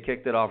because they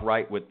kicked it off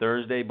right with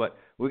Thursday, but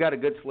we got a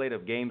good slate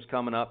of games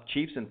coming up.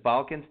 Chiefs and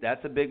Falcons,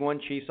 that's a big one.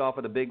 Chiefs off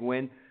of the big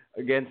win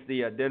against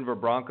the Denver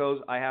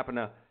Broncos. I happen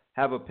to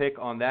have a pick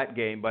on that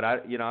game, but I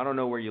don't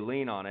know where you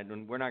lean on it,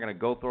 and we're not going to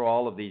go through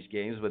all of these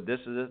games, but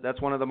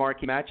that's one of the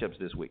marquee matchups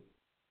this week.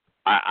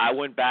 I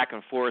went back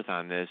and forth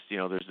on this.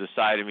 There's the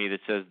side of me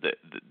that says that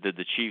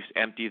the Chiefs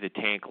empty the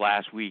tank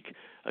last week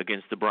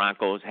against the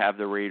Broncos, have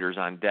the Raiders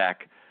on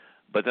deck,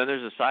 but then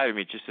there's a side of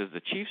me that just says the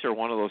Chiefs are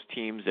one of those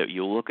teams that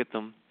you look at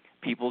them,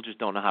 people just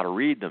don't know how to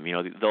read them.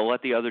 They'll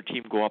let the other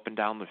team go up and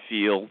down the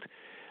field.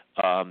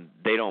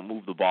 They don't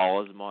move the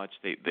ball as much.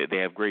 They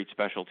have great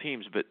special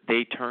teams, but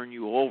they turn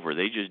you over.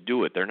 They just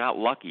do it. They're not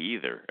lucky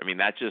either. I mean,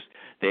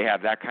 they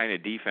have that kind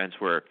of defense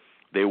where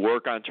they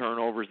work on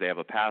turnovers. They have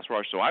a pass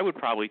rush. So I would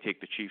probably take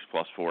the Chiefs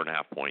plus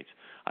 4.5 points.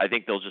 I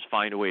think they'll just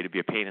find a way to be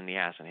a pain in the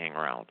ass and hang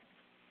around.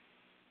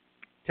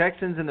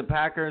 Texans and the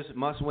Packers,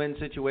 must-win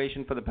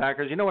situation for the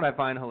Packers. You know what I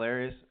find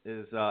hilarious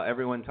is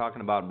everyone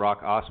talking about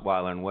Brock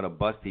Osweiler and what a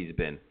bust he's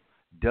been.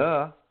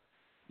 Duh.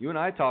 You and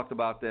I talked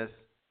about this.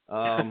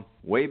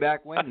 Way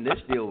back when this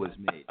deal was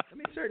made. I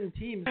mean, certain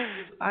teams,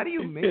 how do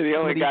you make the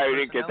only guy who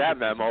didn't get that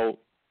memo.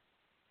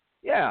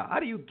 Yeah, how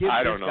do you give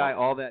this guy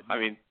all that? I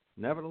mean,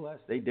 nevertheless,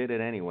 they did it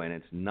anyway, and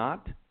it's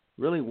not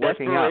really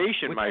working out.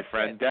 Desperation, my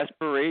friend,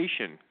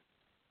 desperation.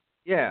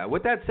 Yeah,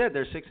 with that said,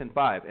 they're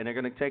 6-5, and they're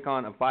going to take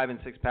on a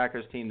 5-6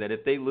 Packers team that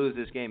if they lose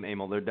this game,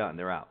 Emil, they're done.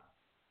 They're out.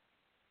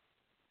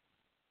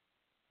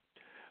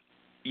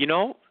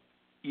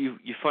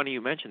 Funny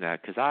you mentioned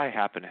that because I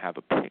happen to have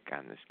a pick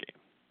on this game.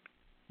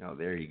 Oh,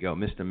 there you go,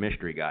 Mr.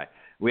 Mystery Guy.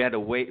 We had to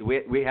wait.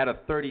 We had a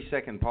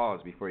 30-second pause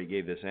before he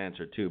gave this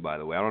answer too. By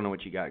the way, I don't know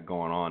what you got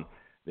going on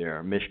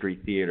there, mystery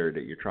theater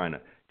that you're trying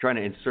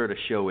to insert a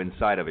show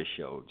inside of a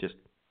show. Just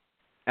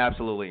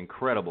absolutely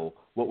incredible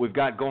what we've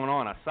got going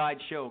on. A side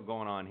show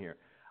going on here.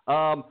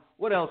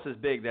 What else is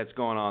big that's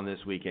going on this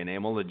weekend,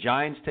 Emil? The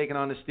Giants taking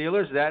on the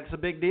Steelers. That's a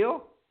big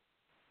deal.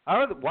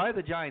 Why are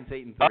the Giants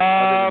 8-3?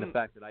 Other than the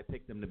fact that I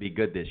picked them to be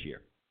good this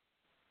year.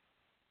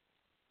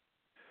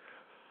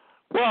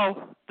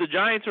 Well, the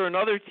Giants are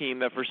another team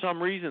that, for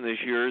some reason this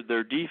year,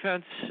 their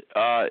defense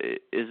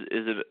is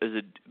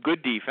a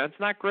good defense.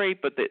 Not great,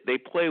 but they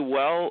play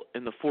well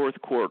in the fourth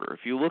quarter.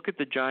 If you look at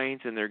the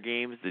Giants and their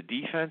games, the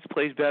defense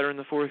plays better in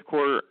the fourth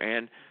quarter,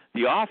 and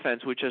the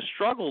offense, which has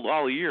struggled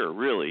all year,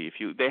 really.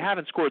 They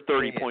haven't scored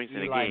 30 points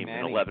in a game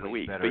in 11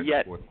 weeks, but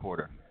yet fourth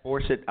quarter.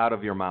 Force it out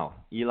of your mouth.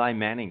 Eli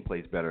Manning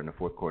plays better in the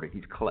fourth quarter.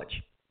 He's clutch.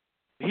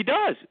 He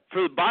does.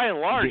 By and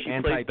large,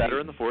 he plays better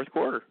in the fourth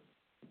quarter.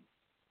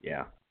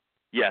 Yeah.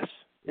 Yes.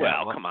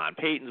 Yeah, well, come on.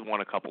 Peyton's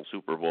won a couple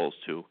Super Bowls,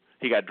 too.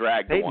 He got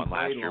dragged to one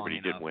last year, but he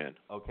did win.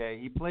 Okay,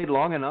 he played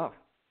long enough.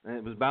 And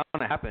it was bound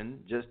to happen.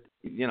 Just,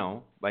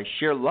 by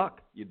sheer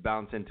luck, you'd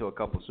bounce into a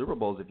couple Super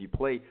Bowls if you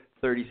play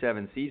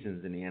 37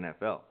 seasons in the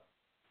NFL.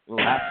 It will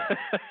happen.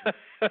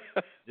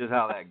 Just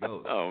how that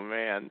goes. Oh,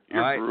 man.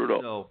 You're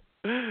brutal. So,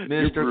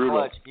 Mr.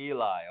 Clutch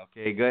Eli,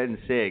 okay, go ahead and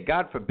say it.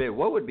 God forbid,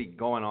 what would be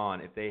going on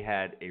if they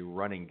had a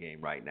running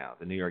game right now,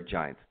 the New York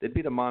Giants? They'd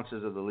be the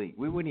monsters of the league.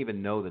 We wouldn't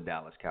even know the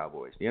Dallas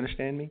Cowboys. Do you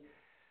understand me?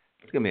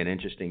 It's going to be an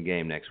interesting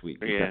game next week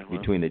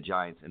between the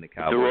Giants and the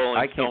Cowboys. If the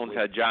Rolling Stones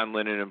had John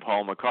Lennon and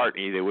Paul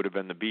McCartney, they would have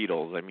been the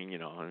Beatles.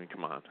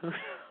 Come on.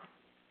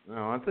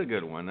 Oh, that's a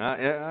good one.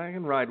 I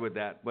can ride with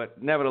that. But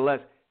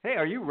nevertheless, hey,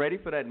 are you ready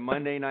for that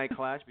Monday night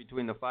clash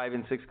between the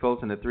 5-6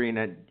 Colts and the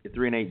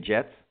 3-8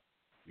 Jets?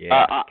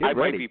 Yeah, I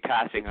might be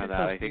passing on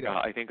that. I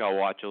think I'll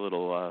watch a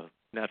little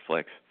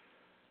Netflix.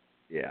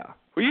 Yeah.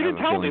 Well, you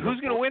didn't tell me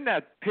who's going to win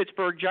that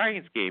Pittsburgh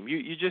Giants game.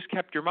 You just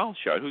kept your mouth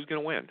shut. Who's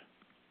going to win?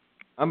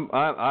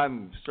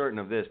 I'm certain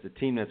of this. The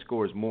team that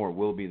scores more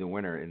will be the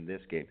winner in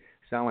this game.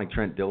 Sound like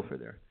Trent Dilfer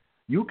there.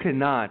 You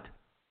cannot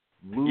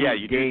lose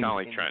you do games sound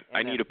like Trent.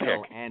 I need a pick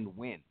and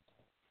win.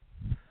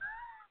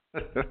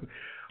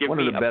 Give One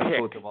me of the best pick.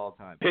 quotes of all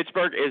time.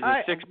 Pittsburgh is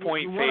a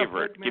 6-point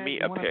favorite. Give me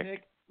a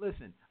pick.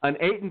 Listen, an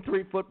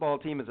 8-3 football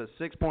team is a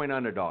 6-point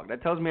underdog.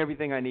 That tells me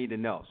everything I need to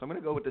know. So I'm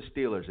going to go with the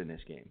Steelers in this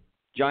game.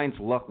 Giants'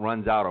 luck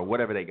runs out, or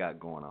whatever they got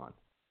going on.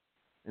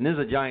 And this is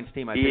a Giants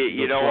team. I think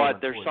you know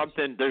what? There's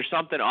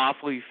something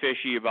awfully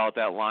fishy about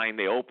that line.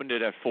 They opened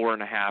it at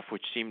 4.5,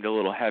 which seemed a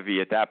little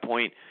heavy at that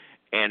point,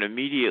 and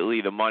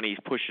immediately the money's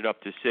pushed it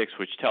up to 6,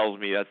 which tells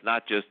me that's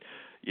not just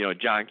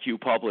John Q.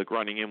 Public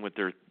running in with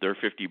their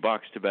 $50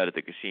 to bet at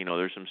the casino.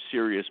 There's some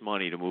serious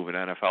money to move an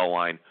NFL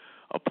line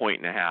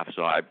 1.5.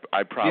 So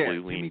I probably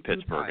lean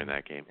Pittsburgh in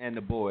that game. And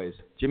the boys,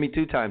 Jimmy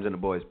 2 times and the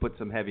boys put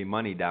some heavy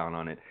money down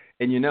on it.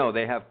 And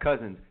they have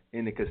cousins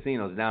in the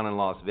casinos down in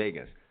Las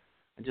Vegas.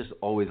 I just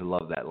always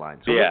love that line.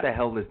 So what the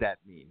hell does that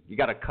mean? You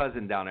got a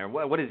cousin down there.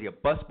 What is he, a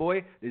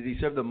busboy? Does he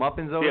serve the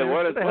muffins over there?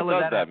 What the hell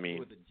does that mean?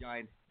 With the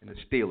Giants and the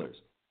Steelers.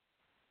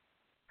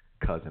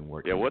 Cousin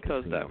works. Yeah, what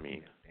does that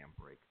mean?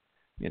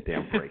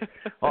 Damn break.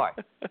 All right.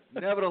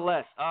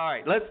 Nevertheless, all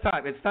right,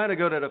 it's time to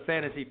go to the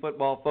fantasy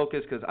football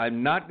focus because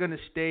I'm not going to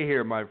stay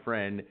here, my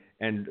friend,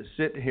 and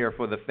sit here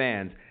for the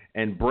fans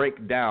and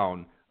break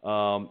down, the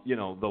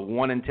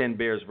 1-10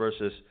 Bears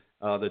versus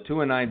the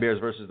 2-9 Bears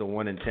versus the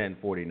 1-10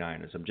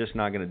 49ers. I'm just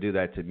not going to do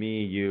that to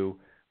me, you,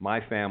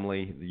 my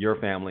family, your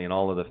family, and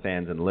all of the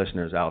fans and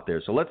listeners out there.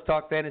 So let's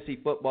talk fantasy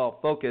football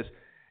focus.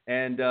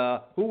 And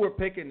who we're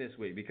picking this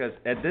week, because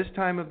at this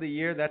time of the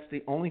year, that's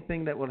the only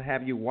thing that will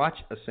have you watch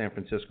a San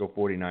Francisco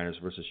 49ers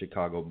versus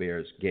Chicago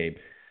Bears game.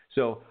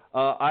 So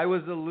I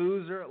was a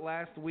loser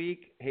last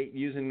week. Hate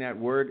using that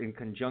word in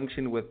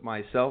conjunction with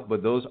myself,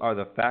 but those are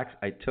the facts.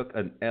 I took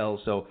an L.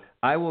 So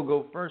I will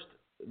go first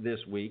this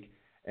week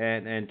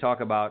and talk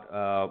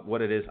about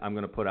what it is I'm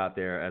going to put out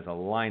there as a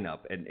lineup.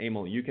 And,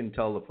 Emil, you can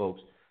tell the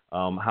folks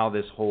how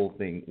this whole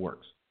thing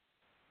works.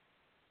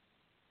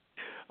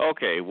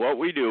 Okay, what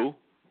we do,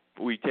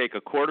 we take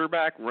a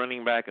quarterback,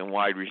 running back, and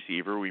wide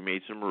receiver. We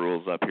made some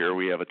rules up here.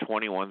 We have a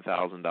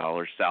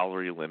 $21,000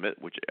 salary limit,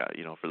 which,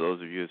 for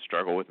those of you that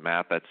struggle with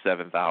math, that's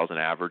 $7,000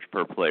 average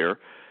per player.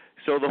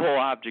 So the whole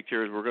object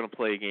here is we're going to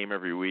play a game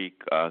every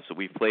week. So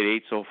we've played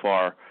 8 so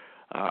far.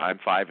 I'm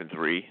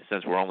 5-3.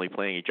 Since we're only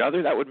playing each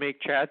other, that would make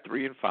Chad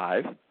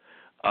 3-5.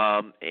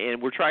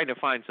 And we're trying to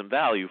find some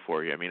value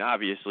for you. I mean,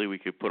 obviously, we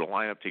could put a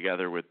lineup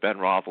together with Ben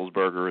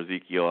Roethlisberger,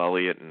 Ezekiel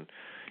Elliott, and,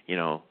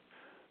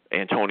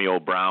 Antonio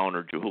Brown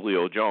or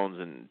Julio Jones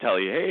and tell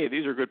you, hey,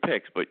 these are good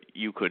picks, but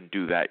you couldn't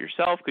do that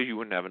yourself because you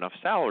wouldn't have enough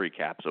salary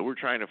cap. So we're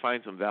trying to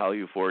find some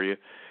value for you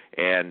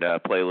and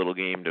play a little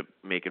game to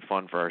make it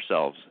fun for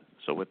ourselves.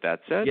 So with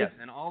that said, yes,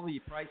 and all the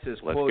prices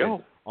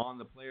quoted on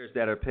the players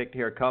that are picked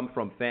here come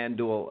from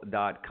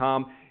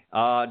FanDuel.com.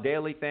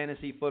 Daily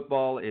fantasy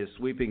football is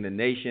sweeping the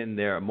nation.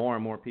 There are more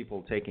and more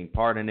people taking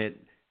part in it,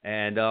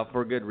 and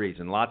for good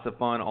reason. Lots of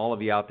fun. All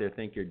of you out there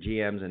think you're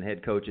GMs and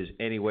head coaches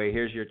anyway.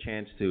 Here's your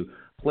chance to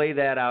play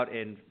that out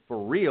and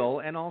for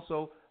real and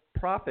also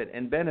profit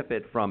and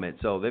benefit from it.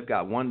 So they've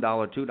got $1,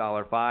 $2,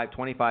 $5,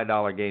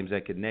 $25 games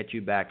that could net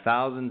you back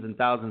thousands and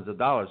thousands of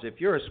dollars if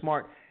you're as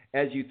smart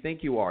as you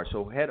think you are.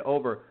 So head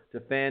over to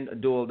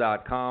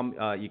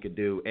FanDuel.com. You could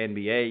do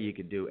NBA, you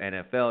could do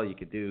NFL, you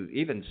could do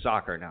even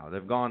soccer now.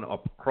 They've gone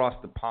across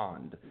the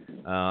pond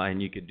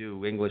and you could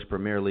do English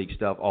Premier League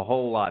stuff, a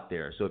whole lot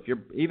there. So if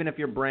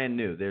you're brand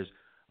new, there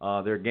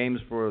are games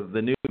for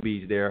the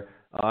newbies there.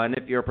 And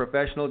if you're a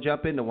professional,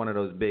 jump into one of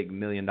those big $1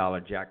 million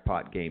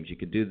jackpot games. You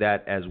could do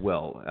that as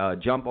well.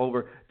 Jump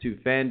over to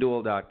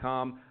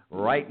FanDuel.com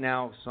right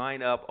now.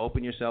 Sign up,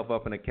 open yourself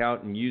up an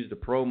account, and use the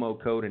promo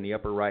code in the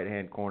upper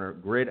right-hand corner,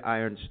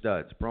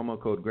 GridironStuds.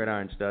 Promo code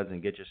GridironStuds,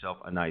 and get yourself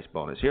a nice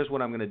bonus. Here's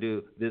what I'm going to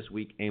do this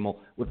week, Emil,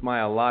 with my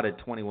allotted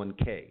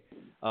 $21K.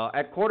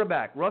 At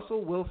quarterback,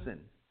 Russell Wilson.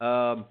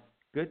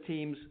 Good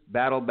teams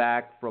battle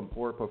back from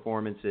poor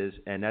performances,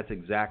 and that's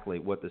exactly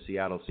what the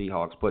Seattle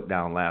Seahawks put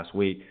down last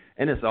week.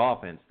 And it's the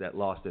offense that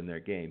lost in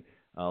their game,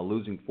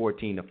 losing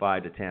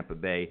 14-5 to Tampa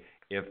Bay.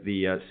 If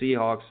the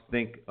Seahawks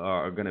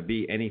are going to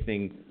be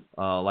anything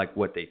like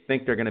what they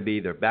think they're going to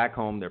be, they're back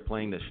home. They're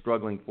playing the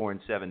struggling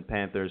 4-7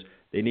 Panthers.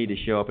 They need to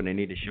show up, and they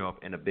need to show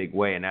up in a big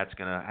way, and that's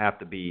going to have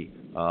to be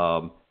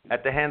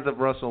at the hands of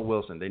Russell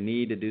Wilson. They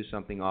need to do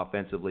something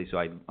offensively, so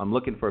I'm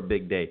looking for a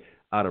big day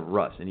out of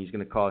Russ, and he's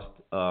going to cost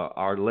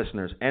our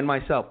listeners and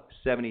myself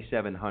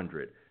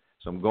 $7,700.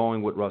 So I'm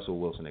going with Russell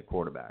Wilson at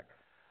quarterback.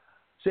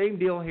 Same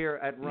deal here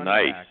at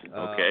running back.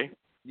 Okay.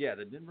 Yeah,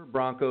 the Denver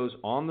Broncos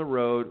on the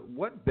road.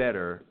 What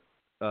better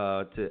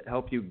to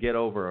help you get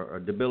over a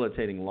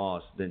debilitating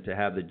loss than to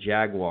have the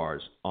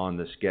Jaguars on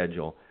the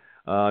schedule?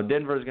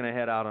 Denver is going to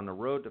head out on the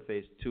road to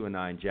face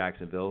 2-9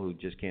 Jacksonville, who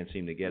just can't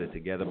seem to get it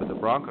together. But the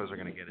Broncos are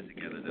going to get it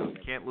together.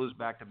 They can't lose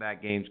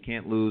back-to-back games.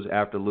 Can't lose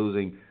after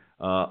losing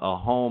a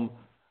home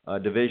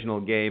divisional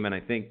game. And I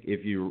think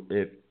if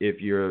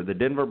you're the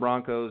Denver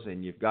Broncos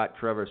and you've got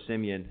Trevor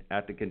Siemian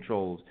at the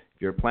controls,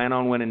 if you're planning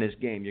on winning this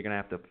game, you're going to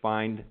have to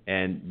find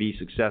and be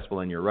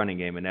successful in your running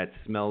game, and that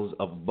smells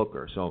of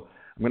Booker. So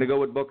I'm going to go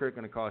with Booker. It's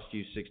going to cost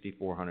you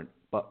 $6,400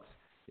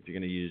 if you're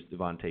going to use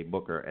Devontae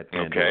Booker at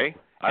FanDuel. Okay,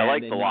 I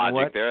like the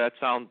logic there.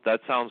 That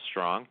sounds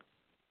strong.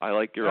 I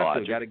like your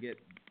logic.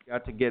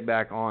 Got to get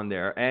back on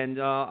there.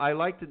 And I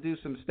like to do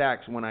some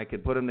stacks when I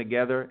could put them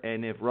together.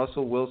 And if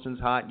Russell Wilson's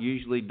hot,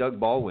 usually Doug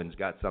Baldwin's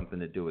got something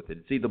to do with it.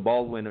 It's either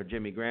Baldwin or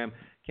Jimmy Graham.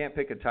 Can't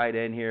pick a tight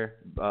end here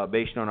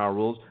based on our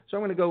rules. So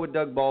I'm going to go with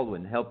Doug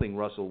Baldwin, helping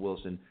Russell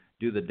Wilson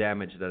do the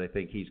damage that I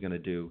think he's going to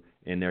do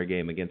in their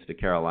game against the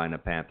Carolina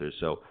Panthers.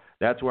 So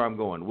that's where I'm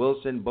going.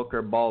 Wilson,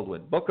 Booker,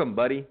 Baldwin. Book them,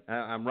 buddy.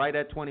 I'm right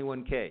at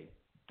 $21K.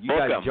 You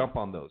guys jump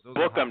on those.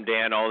 Book them,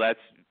 Dano. That's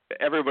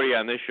everybody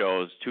on this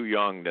show is too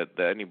young. That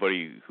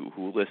anybody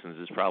who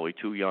listens is probably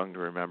too young to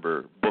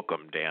remember Book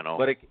them, Dano.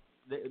 But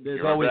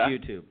there's always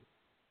YouTube.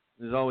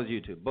 There's always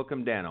YouTube. Book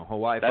them, Dano.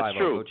 Hawaii 5-0.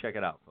 Go check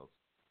it out, folks.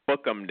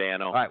 Book them,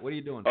 Dano. All right, what are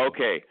you doing?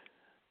 Okay,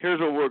 here's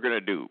what we're going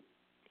to do.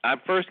 I'm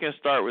first going to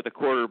start with a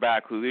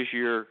quarterback who this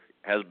year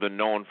has been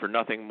known for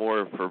nothing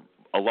more for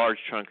a large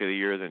chunk of the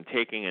year than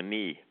taking a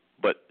knee.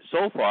 But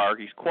so far,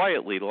 he's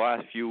quietly, the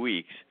last few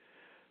weeks,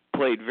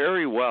 played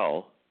very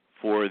well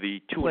for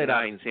the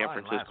 2-9 San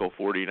Francisco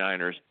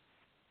 49ers.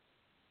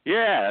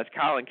 Yeah, that's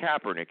Colin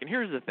Kaepernick. And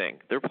here's the thing.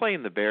 They're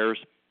playing the Bears.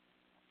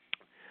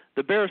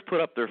 The Bears put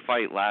up their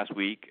fight last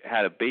week,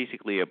 had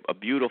basically a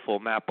beautiful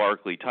Matt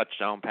Barkley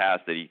touchdown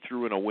pass that he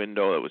threw in a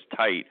window that was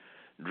tight,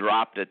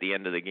 dropped at the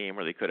end of the game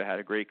where they could have had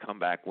a great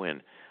comeback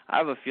win. I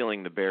have a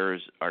feeling the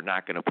Bears are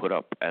not going to put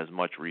up as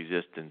much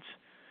resistance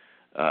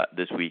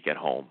this week at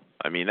home.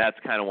 I mean, that's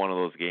kind of one of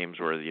those games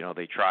where,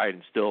 they tried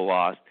and still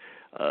lost.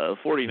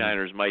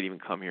 49ers might even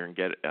come here and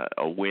get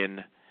a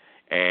win.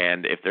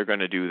 And if they're going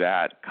to do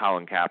that,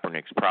 Colin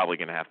Kaepernick's probably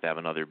going to have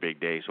another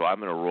big day. So I'm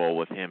going to roll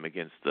with him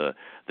against the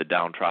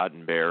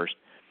downtrodden Bears.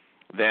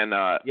 Then,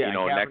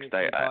 next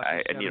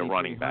I need a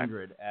running back.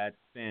 At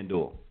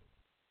FanDuel.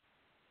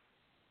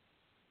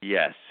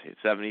 Yes, it's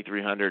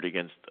 7,300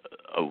 against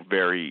a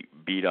very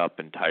beat-up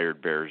and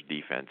tired Bears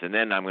defense. And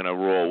then I'm going to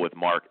roll with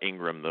Mark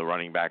Ingram, the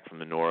running back from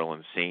the New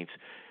Orleans Saints.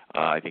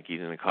 I think he's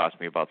going to cost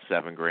me about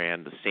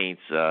 $7,000. The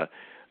Saints,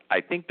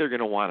 I think they're going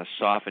to want to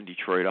soften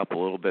Detroit up a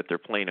little bit. They're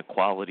playing a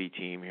quality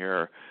team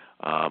here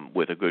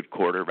with a good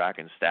quarterback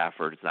in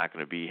Stafford. It's not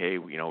going to be, hey,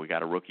 we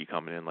got a rookie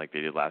coming in like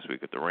they did last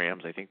week with the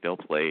Rams. I think they'll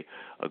play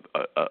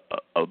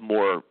a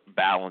more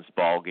balanced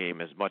ball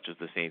game as much as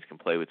the Saints can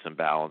play with some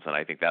balance, and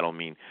I think that'll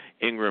mean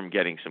Ingram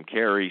getting some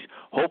carries,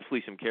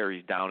 hopefully some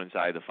carries down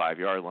inside the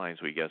 5-yard line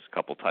so he gets a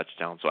couple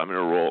touchdowns. So I'm going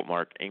to roll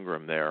Mark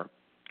Ingram there.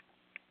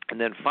 And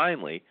then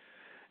finally,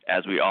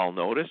 as we all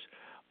notice,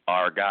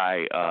 our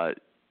guy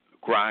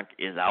Gronk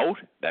is out.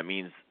 That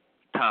means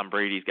Tom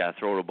Brady's got to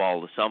throw the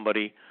ball to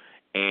somebody,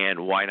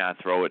 and why not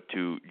throw it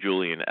to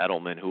Julian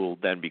Edelman, who will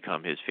then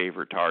become his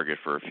favorite target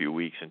for a few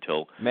weeks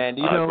until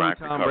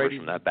Gronk recovers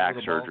from that back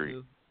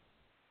surgery.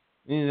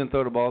 He's going to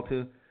throw the ball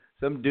to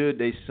some dude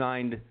they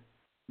signed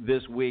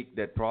this week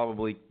that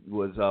probably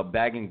was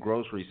bagging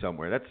groceries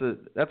somewhere.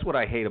 That's what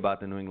I hate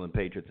about the New England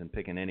Patriots and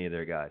picking any of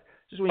their guys.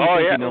 Just when you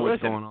think you know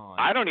what's going on.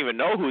 I don't even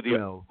know who's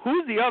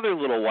the other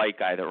little white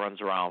guy that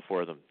runs around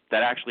for them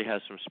that actually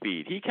has some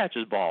speed. He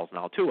catches balls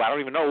now too. I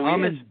don't even know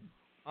who he is.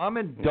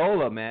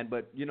 Amendola, man,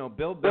 but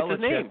Bill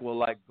Belichick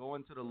will go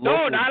into the local.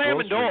 No, not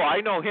Amendola.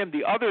 I know him.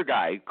 The other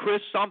guy,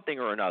 Chris something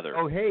or another.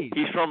 Oh, Hayes.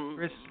 He's from.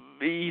 Is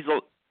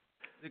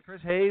it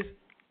Chris Hayes?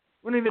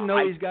 We don't even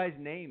know these guys'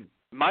 names.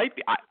 Might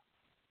be.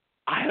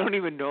 I don't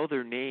even know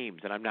their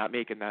names, and I'm not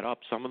making that up.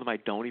 Some of them I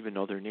don't even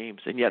know their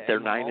names, and yet they're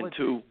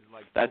 9-2.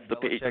 That's the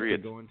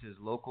Patriots. Go into his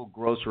local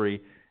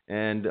grocery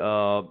and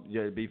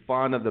be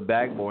fond of the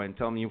bag boy and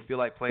tell him you feel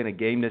like playing a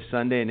game this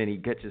Sunday, and then he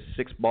catches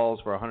 6 balls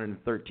for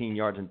 113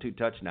 yards and 2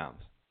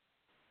 touchdowns.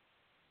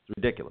 It's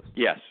ridiculous.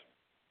 Yes.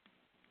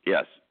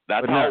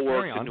 That's how it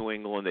works in New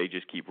England. They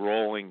just keep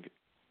rolling.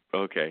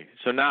 Okay,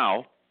 so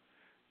now,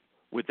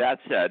 with that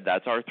said,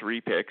 that's our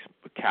 3 picks.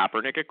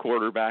 Kaepernick at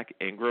quarterback,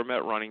 Ingram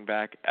at running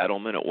back,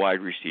 Edelman at wide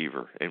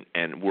receiver.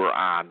 And we're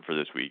on for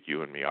this week,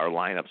 you and me. Our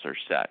lineups are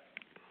set.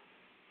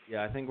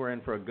 Yeah, I think we're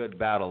in for a good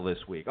battle this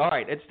week. All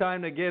right, it's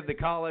time to give the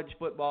college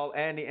football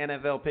and the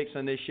NFL picks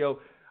on this show.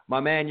 My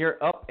man,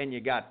 you're up, and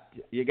you got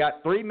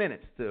 3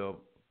 minutes to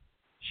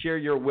share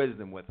your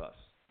wisdom with us.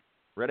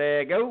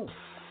 Ready, go.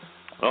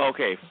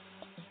 Okay.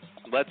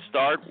 Let's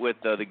start with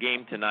the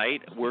game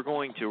tonight. We're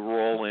going to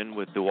roll in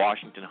with the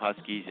Washington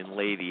Huskies and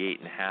lay the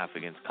 8.5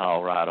 against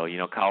Colorado. You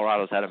know,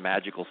 Colorado's had a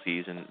magical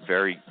season,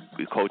 very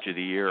good coach of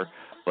the year.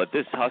 But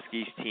this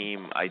Huskies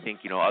team, I think,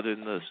 other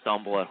than the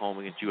stumble at home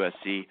against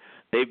USC,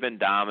 they've been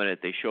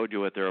dominant. They showed you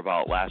what they're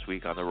about last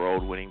week on the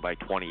road, winning by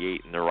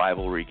 28 in their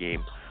rivalry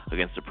game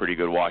against a pretty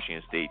good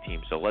Washington State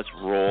team. So let's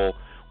roll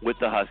with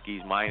the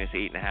Huskies, minus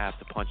 8.5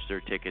 to punch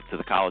their ticket to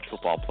the college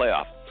football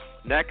playoff.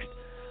 Next,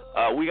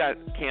 we got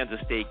Kansas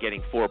State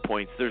getting 4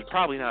 points. There's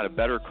probably not a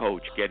better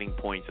coach getting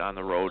points on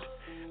the road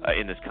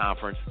in this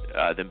conference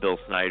than Bill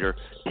Snyder.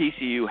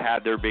 TCU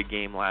had their big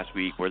game last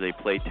week where they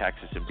played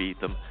Texas and beat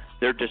them.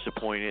 They're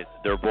disappointed.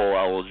 They're bowl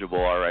eligible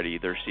already.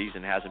 Their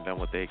season hasn't been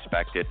what they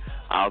expected.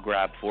 I'll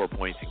grab 4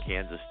 points in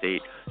Kansas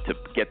State to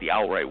get the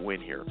outright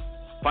win here.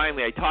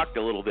 Finally, I talked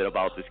a little bit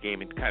about this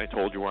game and kind of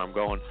told you where I'm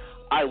going.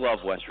 I love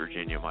West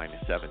Virginia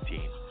minus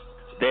 17.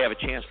 They have a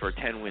chance for a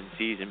 10-win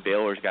season.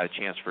 Baylor's got a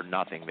chance for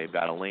nothing. They've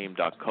got a lame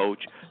duck coach.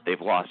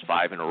 They've lost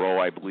 5 in a row,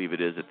 I believe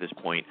it is at this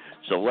point.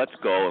 So let's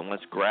go and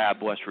let's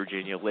grab West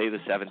Virginia, lay the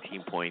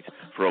 17 points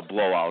for a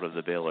blowout of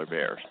the Baylor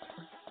Bears.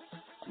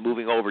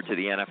 Moving over to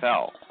the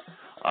NFL.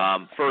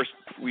 First,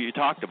 we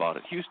talked about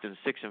it. Houston's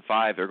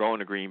 6-5. They're going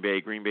to Green Bay.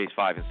 Green Bay's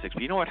 5-6.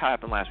 But you know what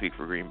happened last week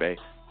for Green Bay?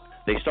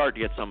 They started to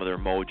get some of their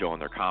mojo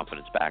and their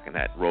confidence back in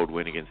that road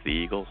win against the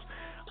Eagles.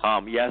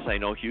 Yes, I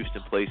know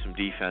Houston plays some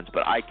defense,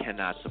 but I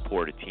cannot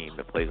support a team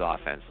that plays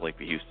offense like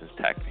the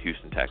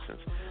Houston Texans.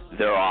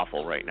 They're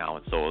awful right now,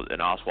 and so an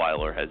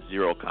Osweiler has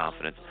zero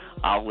confidence.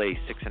 I'll lay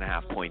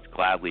 6.5 points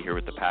gladly here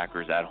with the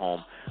Packers at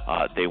home.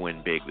 They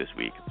win big this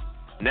week.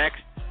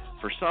 Next,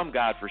 for some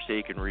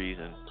godforsaken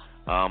reason,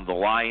 the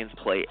Lions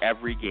play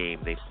every game.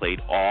 They've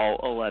played all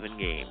 11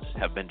 games,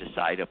 have been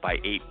decided by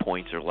 8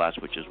 points or less,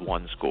 which is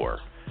 1 score.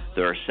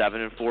 They're a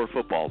 7-4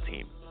 football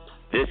team.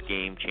 This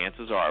game,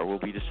 chances are, will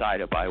be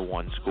decided by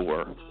 1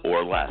 score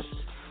or less.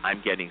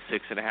 I'm getting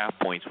 6.5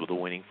 points with a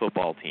winning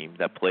football team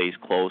that plays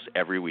close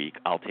every week.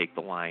 I'll take the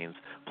Lions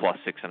plus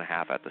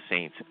 6.5 at the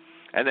Saints.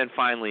 And then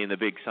finally, in the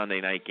big Sunday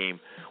night game,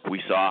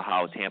 we saw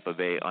how Tampa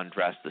Bay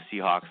undressed the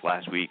Seahawks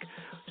last week.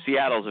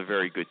 Seattle's a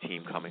very good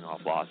team coming off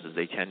losses.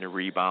 They tend to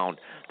rebound.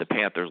 The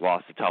Panthers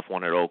lost a tough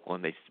one at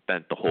Oakland. They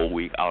spent the whole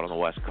week out on the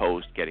West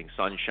Coast getting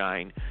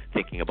sunshine,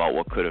 thinking about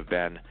what could have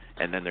been,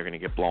 and then they're going to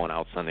get blown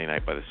out Sunday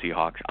night by the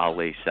Seahawks. I'll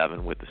lay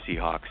 7 with the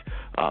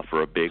Seahawks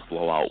for a big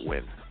blowout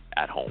win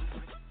at home.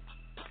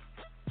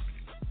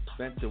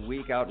 Spent the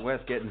week out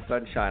west getting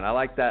sunshine. I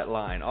like that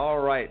line. All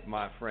right,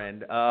 my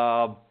friend.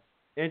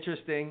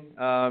 Interesting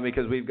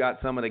because we've got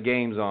some of the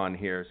games on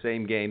here,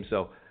 same game,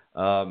 so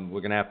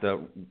we're going to have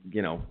to,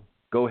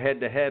 go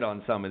head-to-head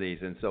on some of these.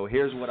 And so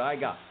here's what I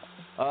got.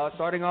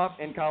 Starting off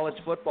in college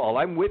football,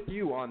 I'm with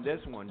you on this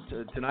one,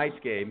 tonight's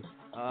game.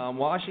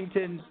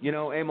 Washington,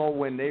 Amo,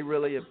 when they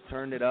really have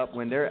turned it up,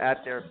 when they're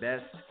at their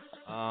best,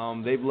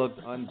 they've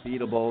looked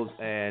unbeatable.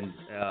 And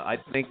I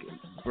think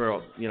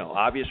for,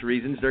 obvious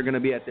reasons, they're going to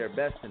be at their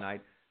best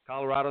tonight.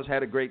 Colorado's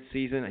had a great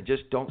season. I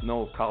just don't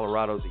know if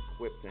Colorado's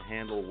equipped to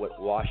handle what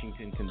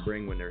Washington can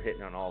bring when they're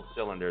hitting on all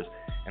cylinders.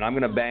 And I'm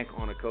going to bank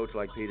on a coach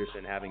like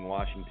Peterson having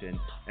Washington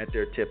at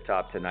their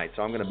tip-top tonight.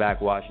 So I'm going to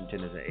back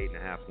Washington as an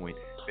 8.5-point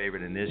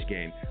favorite in this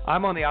game.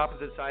 I'm on the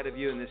opposite side of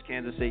you in this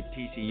Kansas State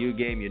TCU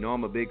game.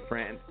 I'm a big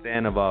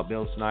fan of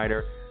Bill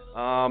Snyder.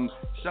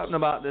 Something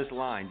about this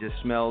line just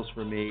smells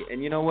for me.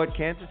 And you know what?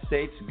 Kansas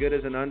State's good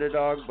as an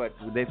underdog, but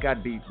they've got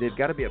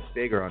to be a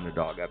bigger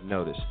underdog, I've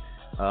noticed.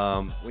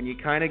 When you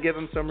kind of give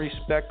them some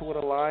respect with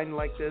a line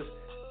like this,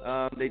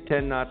 they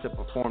tend not to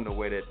perform the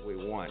way that we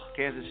want.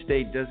 Kansas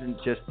State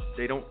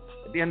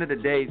at the end of the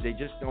day, they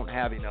just don't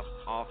have enough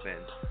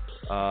offense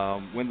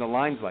when the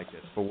line's like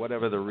this, for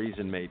whatever the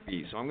reason may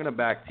be. So I'm going to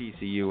back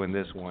TCU in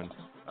this one.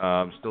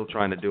 Still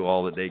trying to do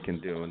all that they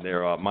can do, and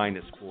they're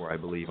 -4, I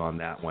believe, on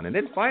that one. And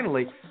then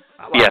finally,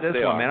 I like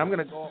this one, man. I'm going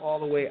to go all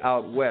the way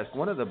out west.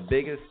 One of the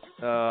biggest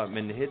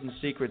and hidden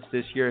secrets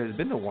this year has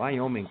been the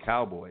Wyoming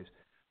Cowboys.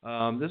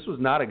 This was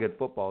not a good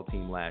football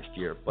team last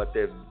year, but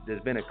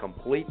there's been a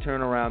complete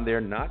turnaround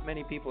there. Not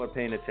many people are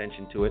paying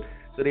attention to it.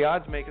 So the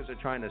odds makers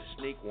are trying to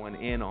sneak one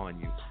in on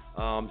you.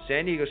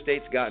 San Diego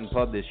State's gotten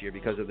pub this year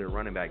because of their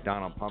running back,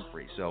 Donald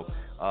Pumphrey. So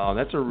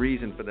that's a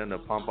reason for them to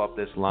pump up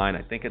this line.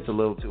 I think it's a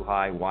little too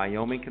high.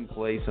 Wyoming can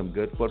play some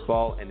good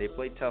football, and they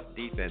play tough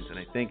defense. And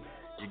I think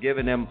you're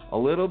giving them a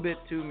little bit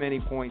too many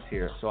points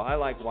here. So I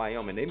like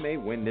Wyoming. They may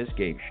win this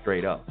game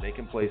straight up. They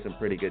can play some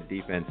pretty good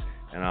defense,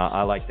 and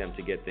I like them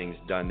to get things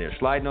done there.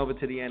 Sliding over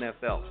to the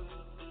NFL.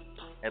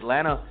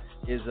 Atlanta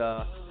is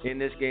in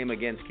this game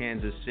against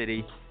Kansas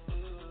City.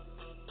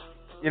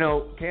 You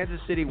know, Kansas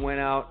City went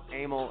out,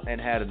 Emil,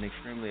 and had an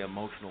extremely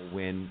emotional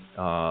win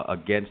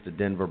against the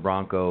Denver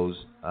Broncos,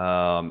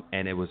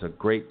 and it was a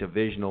great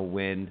divisional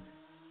win.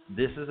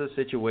 This is a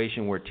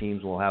situation where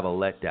teams will have a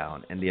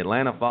letdown, and the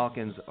Atlanta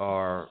Falcons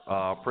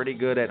are pretty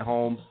good at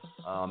home.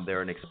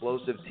 They're an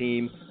explosive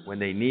team when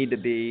they need to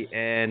be,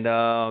 and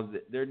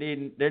they're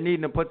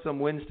needing to put some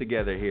wins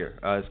together here.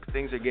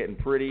 Things are getting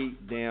pretty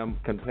damn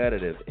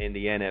competitive in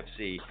the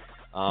NFC.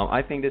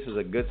 I think this is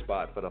a good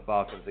spot for the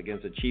Falcons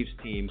against a Chiefs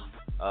team,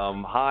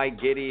 high,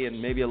 giddy,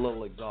 and maybe a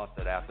little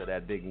exhausted after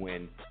that big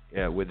win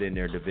within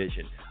their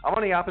division. I'm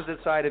on the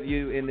opposite side of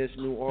you in this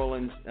New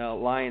Orleans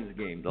Lions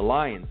game. The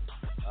Lions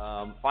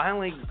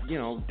finally,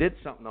 did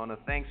something on a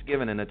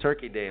Thanksgiving and a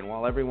Turkey Day, and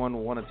while everyone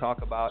will want to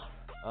talk about,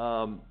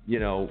 that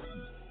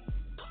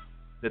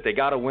they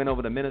got a win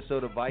over the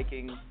Minnesota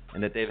Vikings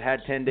and that they've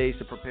had 10 days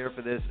to prepare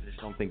for this, I just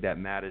don't think that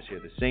matters here.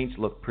 The Saints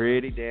look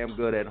pretty damn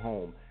good at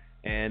home.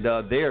 And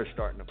they're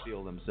starting to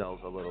feel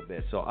themselves a little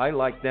bit. So I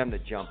like them to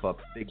jump up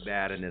big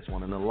bad in this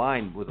one. And the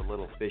line was a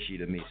little fishy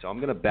to me. So I'm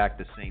going to back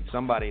the Saints.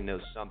 Somebody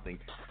knows something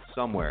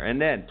somewhere.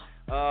 And then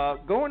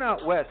going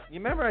out west, you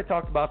remember I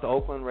talked about the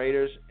Oakland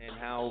Raiders and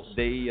how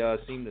they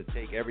seem to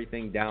take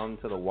everything down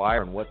to the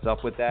wire and what's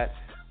up with that?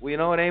 Well, you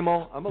know what,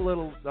 Emil? I'm a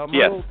little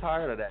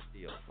tired of that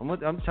deal.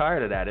 I'm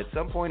tired of that. At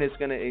some point it's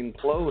going to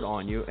implode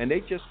on you. And they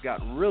just got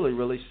really,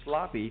 really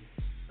sloppy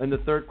in the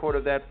third quarter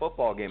of that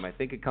football game. I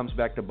think it comes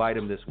back to bite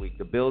them this week.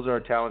 The Bills are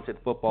a talented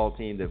football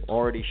team. They've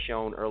already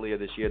shown earlier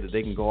this year that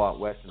they can go out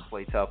west and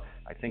play tough.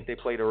 I think they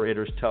play the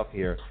Raiders tough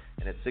here.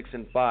 And at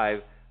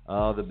 6-5,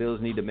 the Bills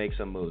need to make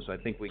some moves. So I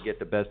think we get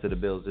the best of the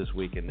Bills this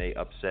week and they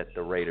upset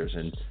the Raiders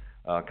and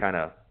kind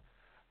of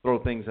throw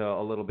things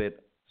a little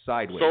bit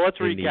sideways. So let's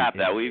recap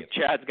that.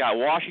 Chad's got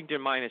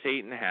Washington minus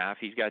 8.5.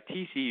 He's got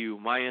TCU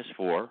minus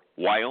 4.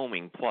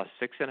 Wyoming plus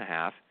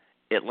 6.5.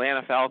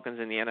 Atlanta Falcons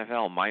in the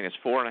NFL minus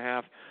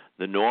 4.5,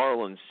 the New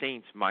Orleans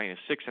Saints minus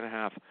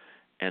 6.5,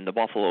 and the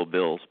Buffalo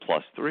Bills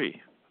plus 3.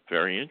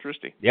 Very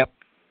interesting. Yep.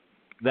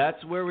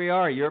 That's where we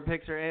are. Your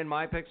picks are in.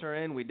 My picks are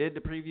in. We did the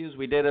previews.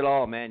 We did it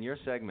all, man. Your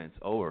segment's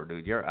over,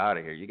 dude. You're out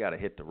of here. You got to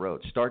hit the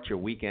road. Start your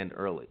weekend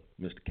early,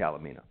 Mr.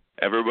 Calamino.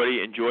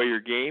 Everybody enjoy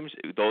your games.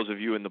 Those of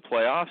you in the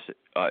playoffs,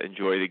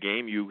 enjoy the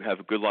game. You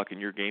have good luck in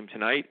your game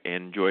tonight,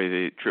 and enjoy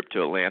the trip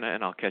to Atlanta,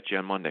 and I'll catch you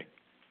on Monday.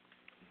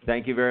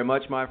 Thank you very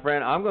much, my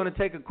friend. I'm going to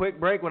take a quick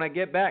break. When I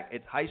get back,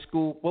 it's high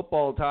school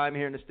football time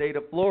here in the state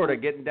of Florida,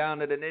 getting down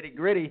to the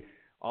nitty-gritty.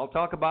 I'll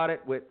talk about it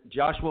with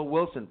Joshua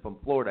Wilson from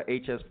Florida,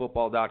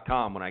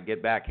 hsfootball.com, when I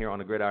get back here on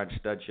the Gridiron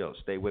Stud Show.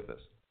 Stay with us.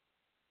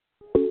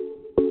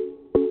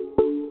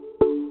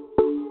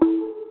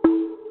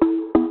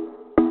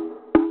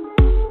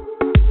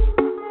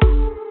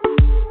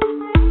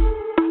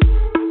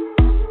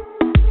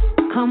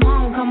 Come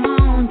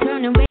on,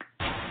 turn the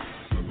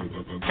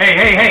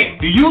Hey,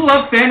 do you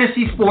love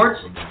fantasy sports?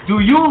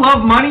 Do you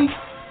love money?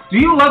 Do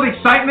you love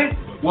excitement?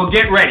 Well,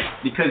 get ready,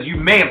 because you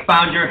may have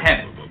found your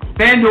heaven.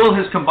 FanDuel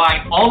has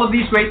combined all of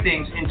these great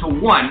things into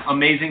one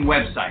amazing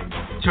website.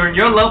 Turn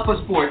your love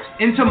for sports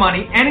into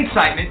money and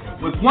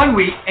excitement with 1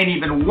 week and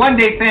even 1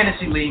 day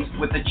fantasy leagues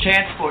with a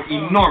chance for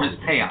enormous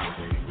payouts.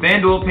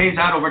 FanDuel pays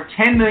out over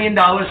 $10 million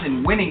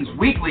in winnings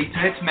weekly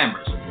to its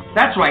members.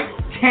 That's right,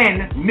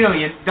 $10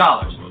 million.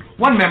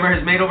 One member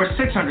has made over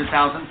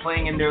 $600,000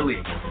 playing in their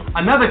league.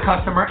 Another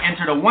customer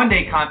entered a 1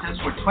 day contest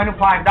for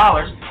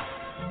 $25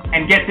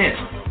 and get this,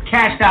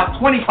 cashed out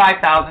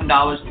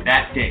 $25,000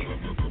 that day.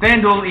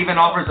 FanDuel even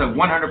offers a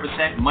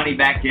 100%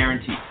 money-back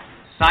guarantee.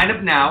 Sign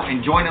up now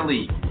and join a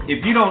league.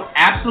 If you don't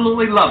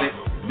absolutely love it,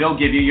 they'll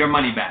give you your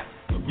money back.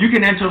 You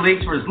can enter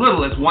leagues for as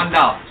little as $1.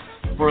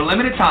 For a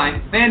limited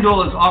time,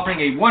 FanDuel is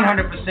offering a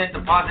 100%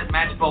 deposit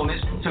match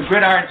bonus to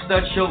Gridiron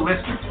Stud Show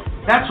listeners.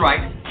 That's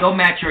right, they'll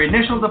match your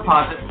initial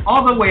deposit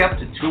all the way up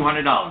to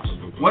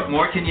 $200. What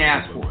more can you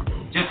ask for?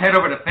 Just head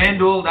over to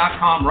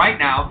FanDuel.com right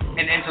now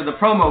and enter the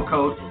promo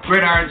code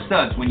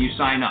GridironStuds when you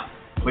sign up.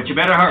 But you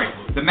better hurry.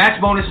 The match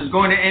bonus is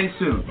going to end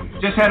soon.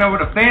 Just head over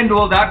to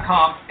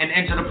FanDuel.com and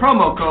enter the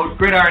promo code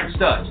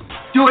GridironStuds.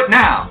 Do it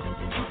now!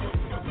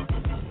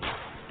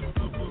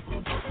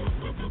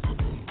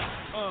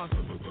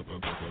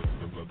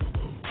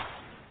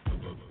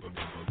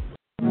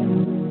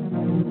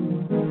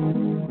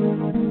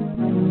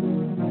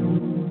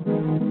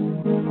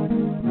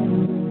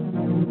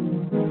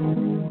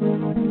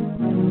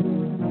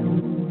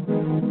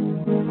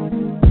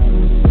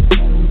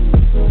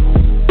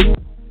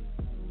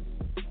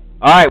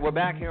 All right, we're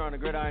back here on the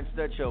Gridiron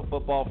Stud Show,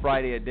 Football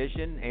Friday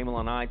edition. Emil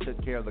and I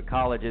took care of the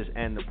colleges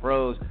and the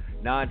pros.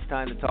 Now it's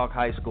time to talk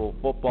high school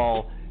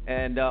football.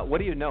 And what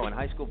do you know? In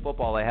high school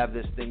football, they have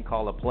this thing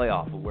called a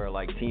playoff where,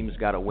 like, teams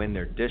got to win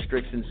their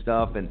districts and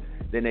stuff, and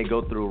then they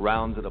go through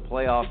rounds of the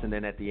playoffs, and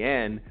then at the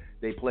end,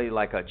 they play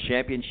like a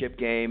championship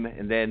game,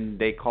 and then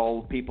they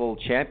call people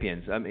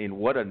champions. I mean,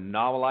 what a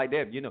novel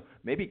idea. You know,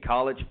 maybe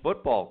college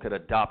football could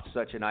adopt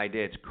such an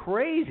idea. It's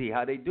crazy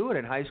how they do it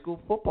in high school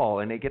football,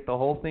 and they get the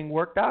whole thing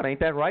worked out. Ain't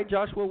that right,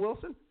 Joshua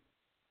Wilson?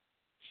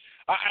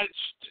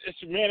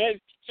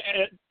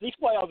 These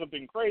playoffs have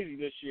been crazy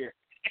this year.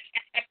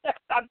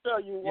 I'll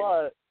tell you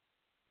what.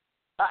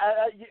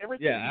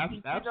 Everything,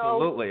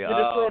 absolutely. You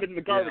just throw it in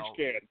the garbage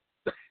can.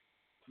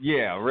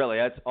 Yeah, really.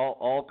 That's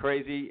all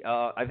crazy.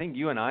 I think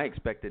you and I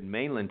expected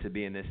Mainland to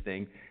be in this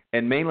thing,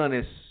 and Mainland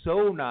is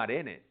so not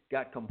in it.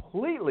 Got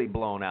completely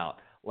blown out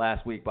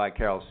last week by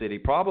Carroll City.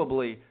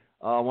 Probably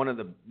one of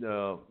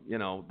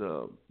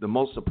the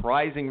most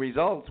surprising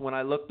results when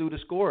I looked through the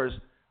scores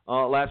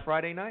last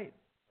Friday night.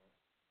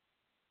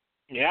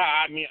 Yeah,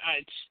 I mean,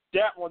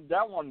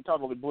 that one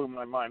totally blew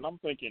my mind. I'm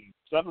thinking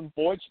 7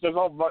 points.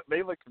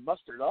 They like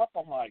mustered up.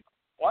 I'm like,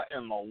 what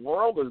in the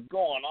world is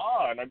going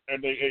on? And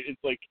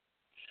it's like,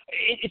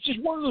 it's just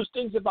one of those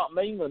things about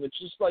Mainland. It's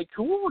just like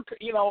whoever,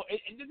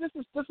 this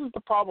is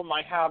the problem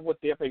I have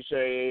with the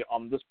FHA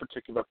on this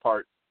particular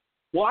part.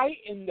 Why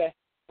in the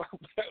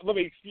let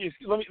me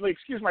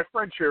excuse my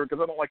French here because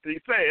I don't like to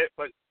say it,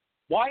 but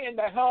why in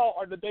the hell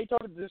are the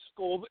Daytona Disc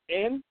schools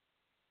in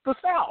the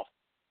South?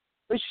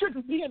 They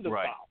shouldn't be in the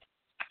South.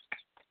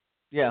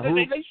 Yeah,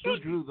 who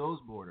drew those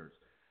borders?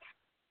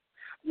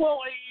 Well,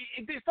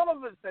 some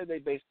of it say they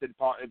based it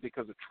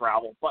because of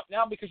travel, but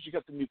now because you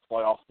got the new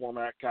playoff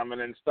format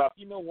coming and stuff,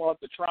 you know what?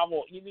 The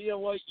travel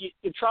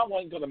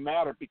ain't going to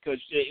matter because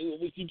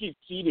if you get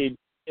seated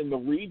in the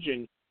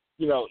region,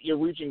 your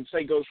region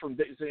say goes from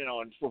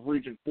from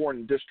Region 4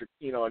 in District,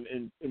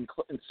 in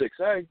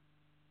 6A,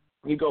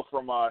 you go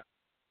from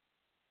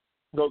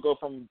go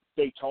from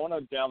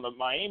Daytona down to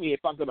Miami.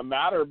 It's not going to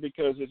matter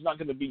because it's not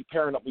going to be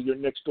pairing up with your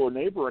next door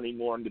neighbor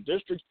anymore in the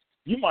district.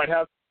 You might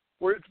have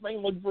where it's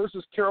Mainland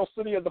versus Carroll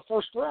City in the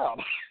first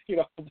round.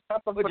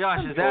 But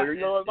Josh, is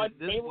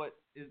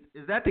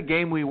that the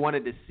game we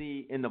wanted to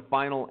see in the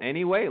final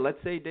anyway? Let's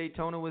say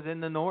Daytona was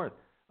in the north.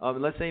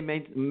 Let's say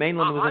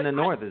Mainland was in the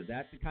north. Is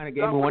that the kind of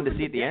game we wanted to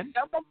see at the end?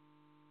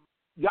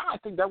 Yeah, I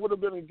think that would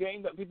have been a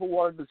game that people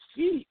wanted to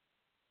see.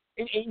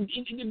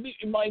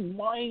 In my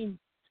mind,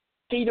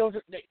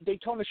 Daytona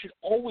should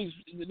always,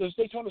 those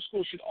Daytona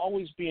schools should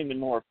always be in the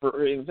north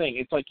for anything.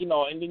 It's like, and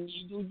then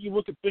you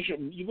look at Bishop,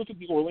 you look at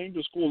the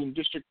Orlando schools in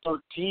District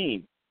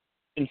 13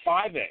 in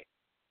 5A. I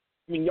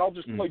mean, y'all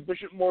just played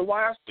Bishop Moore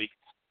last week.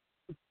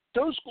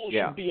 Those schools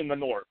should be in the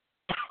north.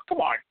 Come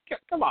on.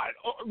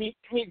 I mean,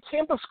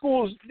 Tampa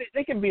schools,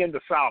 they can be in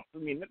the south. I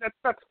mean,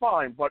 that's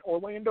fine. But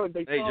Orlando and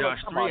Daytona. Hey, Josh,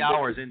 3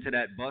 hours into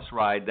that bus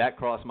ride, that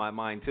crossed my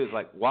mind too. It's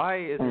like,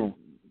 why isn't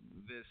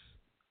this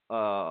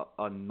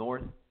a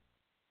north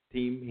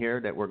team here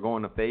that we're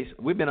going to face?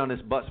 We've been on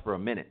this bus for a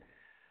minute.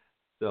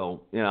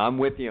 So, I'm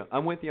with you.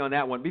 I'm with you on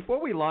that one.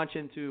 Before we launch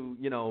into,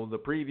 the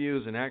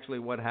previews and actually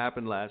what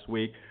happened last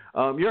week,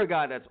 you're a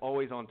guy that's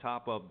always on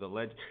top of the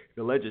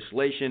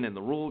legislation and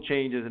the rule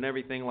changes and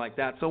everything like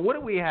that. So what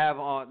do we have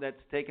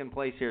that's taken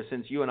place here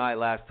since you and I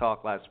last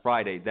talked last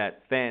Friday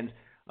that fans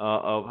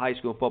of high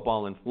school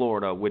football in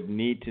Florida would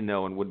need to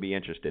know and would be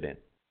interested in?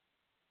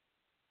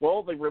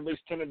 Well, they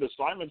released tentative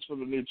assignments for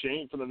the new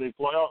change, for the new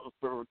playoff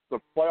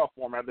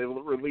format. They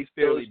released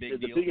the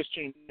biggest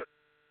change.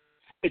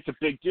 It's a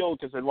big deal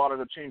because a lot of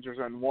the changes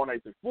are in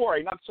 1A through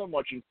 4A, not so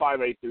much in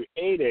 5A through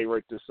 8A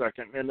right this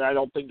second. And I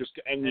don't think just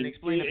and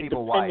explain to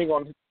people why.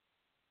 On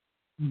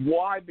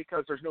why,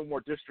 because there's no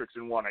more districts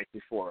in 1A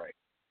through 4A.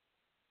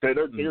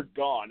 They're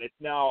gone. It's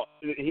now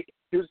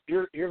here's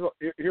your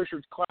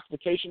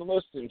classification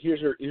list and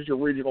here's your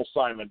regional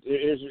assignment.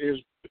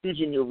 Here's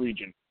who's in your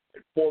region.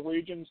 4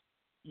 regions.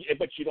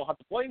 But you don't have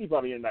to play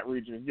anybody in that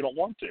region if you don't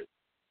want to.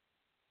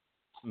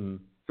 Mm-hmm.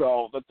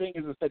 So the thing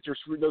is that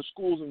those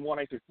schools in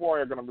 1A through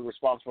 4A are going to be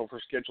responsible for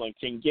scheduling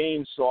king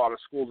games. So a lot of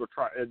schools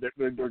are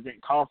they're getting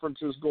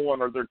conferences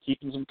going, or they're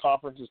keeping some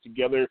conferences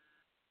together.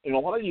 And a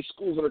lot of these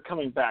schools that are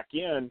coming back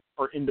in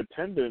are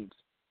independents,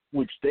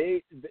 which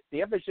the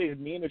FHA has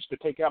managed to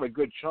take out a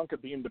good chunk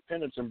of the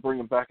independents and bring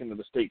them back into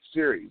the state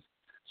series.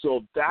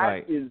 So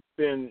that has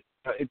been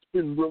it's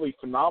been really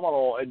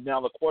phenomenal. And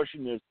now the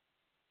question is,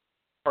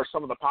 are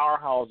some of the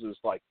powerhouses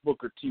like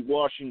Booker T.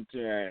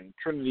 Washington,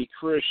 Trinity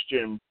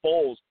Christian,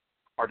 Bowles,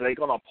 are they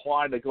going to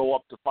apply to go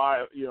up to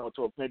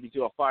maybe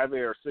to a 5A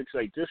or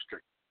 6A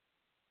district?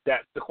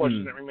 That's the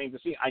question that remains to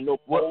see. I know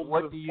Bowles.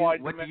 What do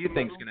you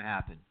think is going to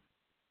happen?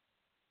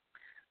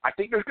 I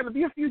think there's going to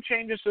be a few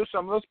changes, so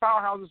some of those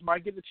powerhouses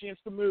might get the chance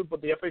to move,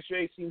 but the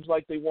FHA seems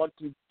like they want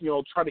to,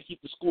 try to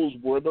keep the schools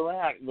where they're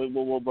at.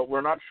 But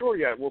we're not sure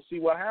yet. We'll see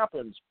what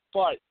happens.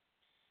 But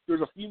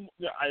there's a few,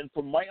 and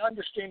from my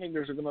understanding,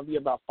 there's going to be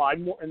about 5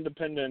 more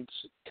independents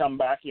come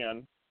back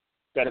in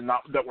that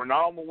were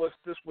not on the list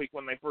this week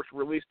when they first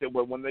released it.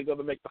 But when they go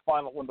to make the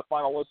final, when the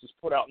final list is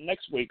put out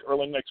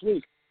early next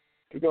week,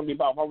 There's going to be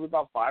probably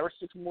about 5 or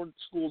 6 more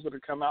schools that are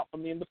come out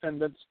from the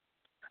independents.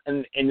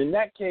 And in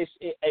that case,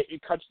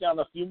 it cuts down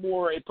a few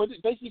more.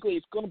 Basically,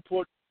 it's going to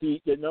put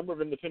the number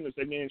of independents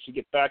they managed to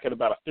get back at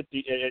about 50%,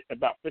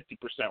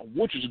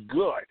 which is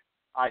good,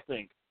 I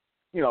think,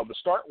 to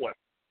start with.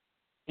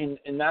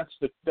 And that's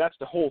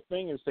the whole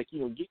thing is like,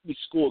 get these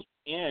schools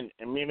in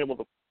and being able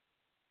to,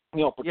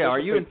 Yeah, are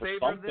you in for favor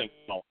something. of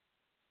this?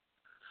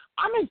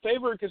 I'm in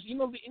favor because,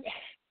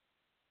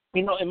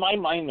 in my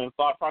mind, the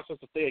thought process,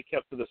 if they had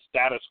kept to the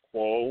status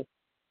quo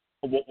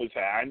of what we've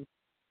had,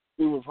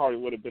 we would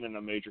have been in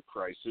a major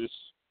crisis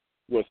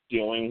with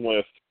dealing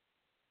with,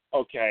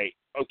 okay,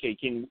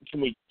 can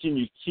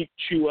you keep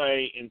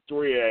 2A and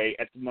 3A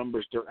at the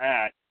numbers they're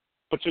at,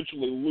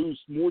 potentially lose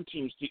more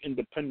teams to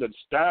independent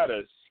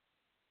status,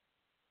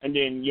 and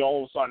then you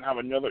all of a sudden have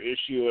another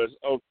issue as,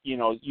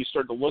 you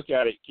start to look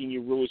at it, can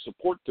you really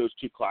support those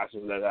 2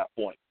 classes at that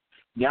point?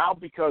 Now,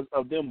 because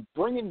of them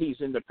bringing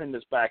these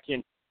independents back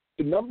in,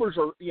 the numbers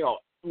are,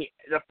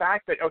 the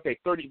fact that,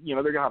 30,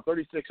 they're going to have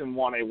 36 in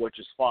 1A, which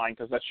is fine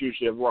because that's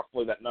usually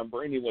roughly that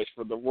number anyways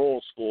for the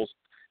rural schools.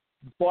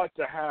 But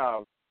to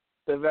have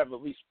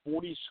at least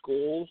 40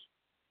 schools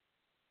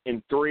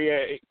in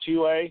 3A,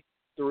 2A,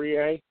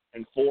 3A,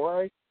 and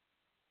 4A,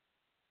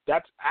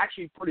 that's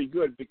actually pretty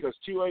good because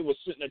 2A was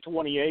sitting at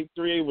 28,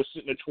 3A was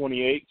sitting at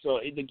 28. So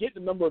to get the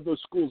number of those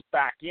schools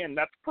back in,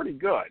 that's pretty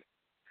good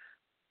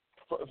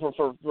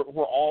for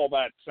all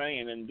that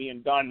saying and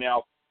being done.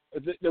 Now,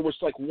 there was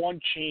like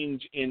one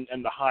change in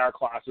the higher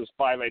classes.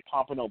 5A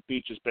Pompano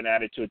Beach has been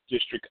added to a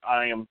district.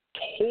 I'm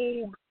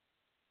told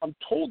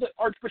that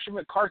Archbishop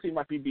McCarthy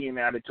might be being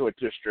added to a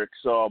district.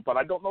 So, but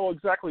I don't know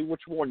exactly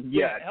which one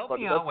yet. Help but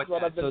me that's out with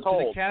what that. I've been So,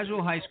 told. to the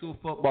casual high school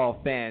football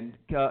fan,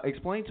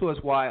 explain to us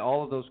why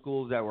all of those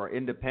schools that were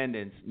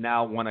independents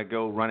now want to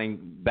go running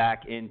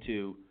back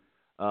into,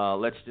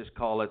 let's just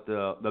call it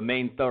the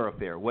main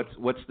thoroughfare.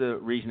 What's the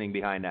reasoning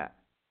behind that?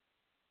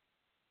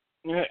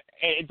 Yeah,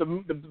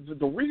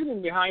 the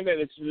reasoning behind that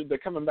they're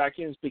coming back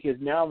in is because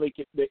now they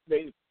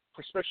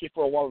especially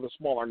for a lot of the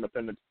smaller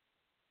independents,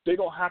 they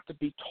don't have to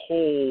be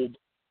told.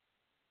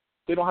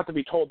 They don't have to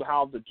be told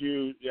how to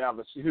do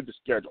who to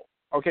schedule.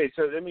 Okay,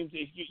 so that means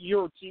if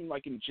you're a team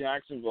like in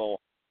Jacksonville,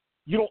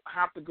 you don't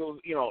have to go,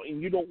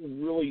 and you don't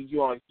really,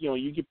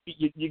 you get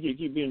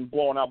being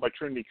blown out by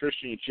Trinity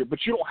Christian each year,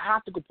 but you don't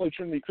have to go play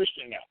Trinity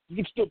Christian now. You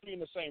can still be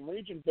in the same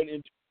region, but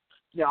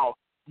now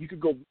you could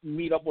go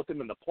meet up with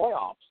them in the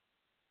playoffs.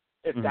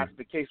 If that's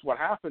the case, what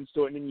happens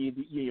to it? And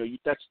then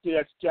that's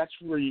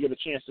where you get a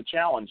chance to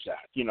challenge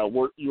that. You've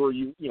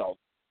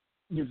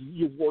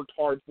worked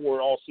hard for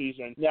it all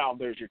season. Now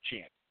there's your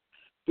chance.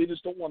 They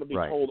just don't want to be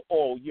told,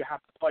 oh, you have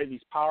to play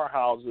these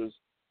powerhouses,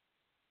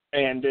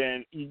 and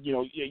then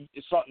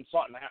something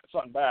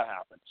bad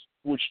happens.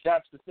 Which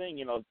that's the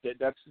thing.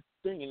 That's the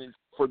thing. And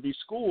for these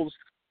schools,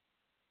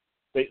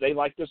 they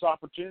like this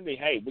opportunity.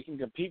 Hey, we can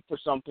compete for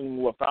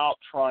something without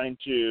trying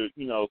to,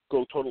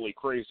 go totally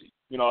crazy.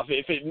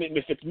 If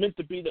it's meant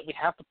to be that we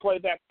have to play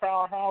that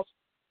powerhouse,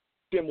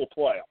 then we'll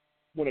play them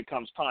when it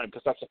comes time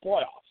because that's the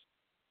playoffs.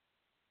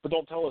 But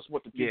don't tell us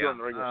what to do during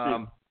the regular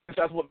season.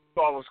 That's what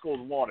all the schools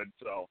wanted.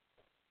 So.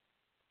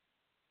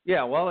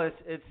 Yeah, well,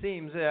 it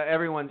seems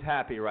everyone's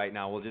happy right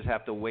now. We'll just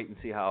have to wait and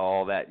see how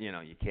all that.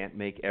 You can't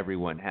make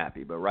everyone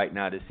happy, but right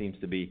now this seems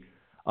to be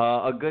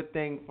a good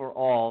thing for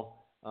all.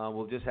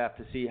 We'll just have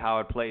to see how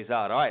it plays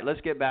out. All right,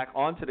 let's get back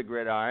onto the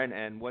gridiron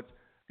and what's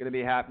going to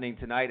be happening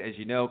tonight. As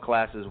you know,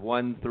 classes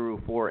 1 through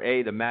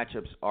 4A, the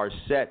matchups are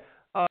set.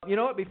 You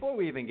know what? Before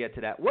we even get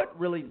to that, what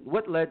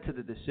led to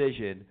the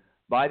decision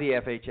by the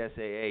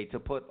FHSAA to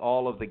put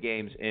all of the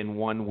games in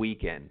one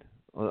weekend?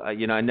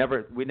 We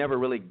never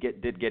really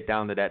did get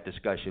down to that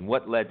discussion.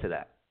 What led to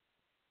that?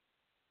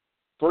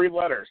 3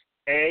 letters: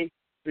 A,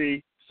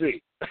 C,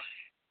 C.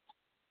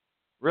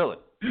 Really?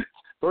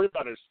 3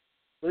 letters.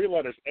 3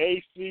 letters: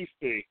 A, C,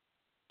 C.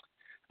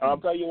 I'll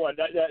tell you what,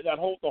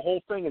 the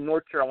whole thing in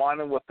North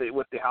Carolina with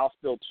the House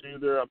Bill 2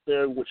 there up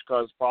there, which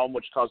caused a problem,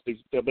 which caused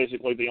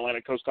basically the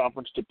Atlantic Coast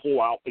Conference to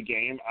pull out the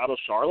game out of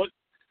Charlotte.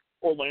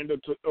 Orlando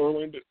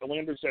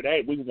said,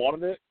 hey, we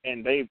wanted it,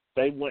 and they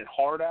went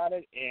hard at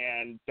it,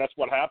 and that's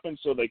what happened.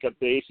 So they got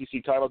the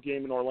ACC title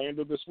game in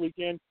Orlando this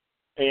weekend,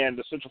 and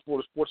the Central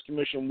Florida Sports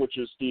Commission, which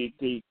is the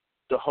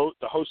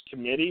host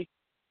committee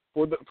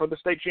for the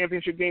state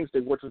championship games, they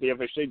worked with the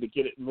FHA to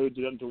get it moved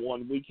into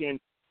one weekend,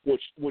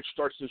 which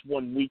starts this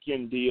one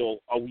weekend deal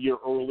a year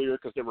earlier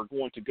because they were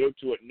going to go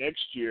to it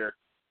next year,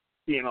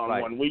 being on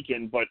one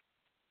weekend, but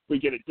we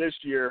get it this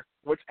year,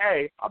 which,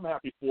 I'm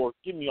happy for.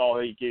 Give me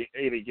all 8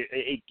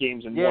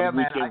 games in one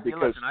weekend.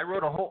 Because I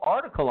wrote a whole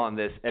article on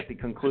this at the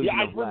conclusion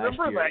of last year. Yeah, I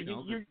remember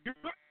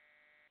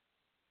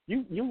that.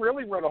 You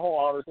really wrote a whole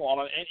article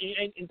on it.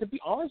 And to be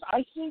honest,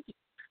 I think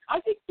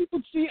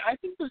people see. I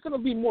think there's going to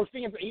be more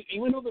fans,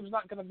 even though there's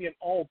not going to be an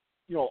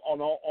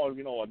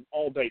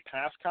all-day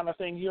pass kind of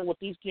thing here with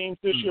these games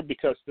this year,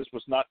 because this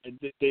was not.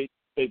 They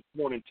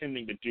weren't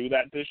intending to do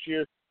that this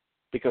year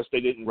because they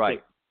didn't.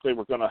 Right. they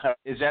were going to have.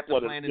 Is that the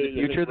plan in the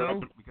future,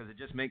 though? Because it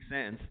just makes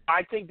sense.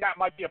 I think that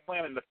might be a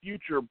plan in the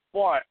future,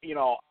 but,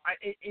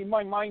 in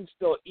my mind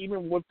still,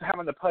 even with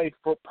having to pay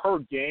per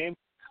game,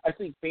 I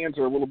think fans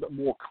are a little bit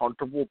more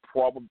comfortable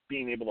probably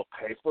being able to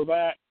pay for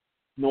that,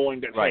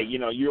 knowing that, right. Hey,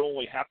 you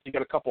only have to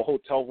get a couple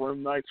hotel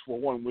room nights for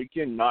one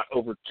weekend, not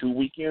over 2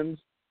 weekends.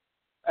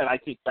 And I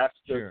think that's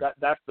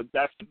that's the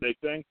big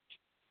thing.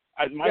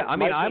 I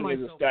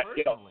myself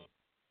personally,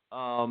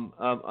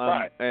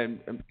 right.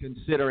 and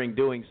considering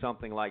doing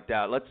something like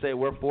that. Let's say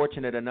we're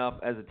fortunate enough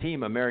as a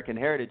team, American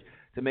Heritage,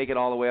 to make it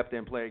all the way up there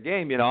and play a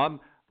game.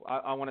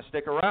 I want to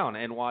stick around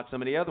and watch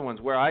some of the other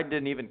ones where I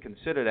didn't even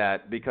consider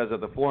that because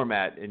of the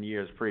format in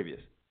years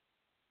previous.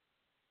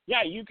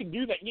 Yeah, you can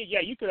do that. Yeah,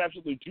 you could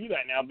absolutely do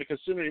that now because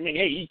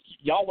hey,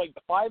 y'all like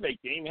the 5A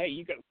game. Hey,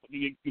 you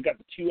got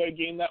the 2A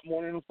game that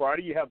morning on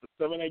Friday. You have the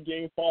 7A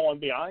game falling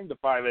behind the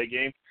 5A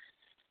game.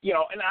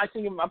 And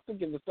I'm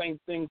thinking the same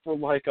thing for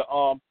like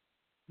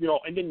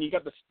and then you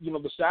got the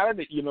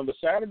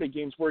Saturday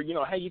games where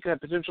hey, you could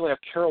potentially have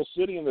Carroll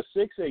City in the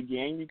 6A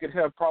game. You could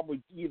have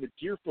probably either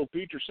Deerfield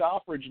Beach or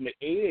Southridge in the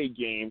 8A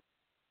game.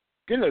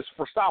 Goodness,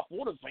 for South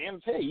Florida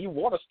fans, hey, you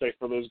want to stay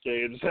for those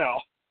games now.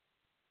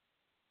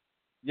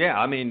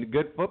 Yeah,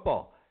 good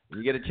football.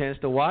 You get a chance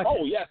to watch.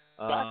 Oh, yes.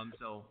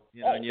 So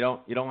and you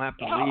don't have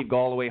to leave, go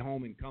all the way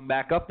home, and come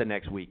back up the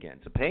next weekend.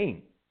 It's a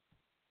pain.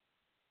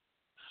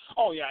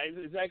 Oh, yeah,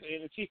 exactly.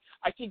 And see,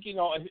 I think,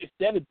 if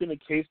that had been the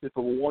case for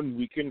a one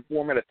weekend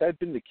format, if that had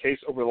been the case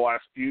over the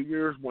last few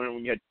years when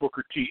we had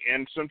Booker T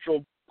and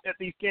Central at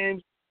these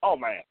games, oh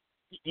man,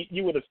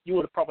 you would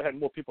have probably had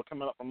more people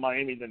coming up from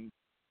Miami than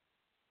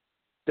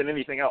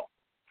anything else,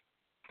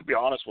 to be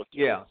honest with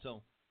you. Yeah,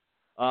 so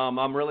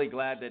I'm really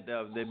glad that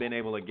they've been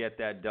able to get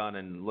that done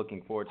and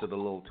looking forward to the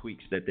little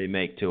tweaks that they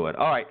make to it.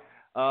 All right,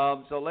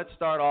 so let's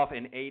start off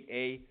in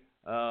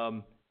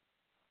 8A.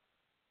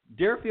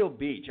 Deerfield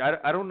Beach.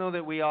 I don't know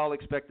that we all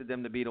expected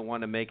them to be the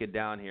one to make it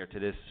down here to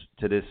this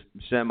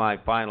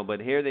semifinal, but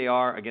here they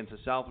are against a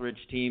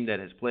Southridge team that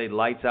has played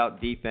lights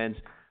out defense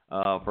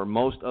for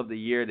most of the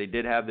year. They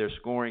did have their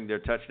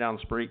touchdown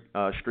streak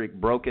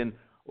broken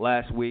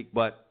last week,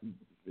 but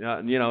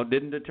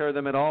didn't deter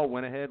them at all.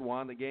 Went ahead,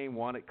 won the game,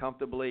 won it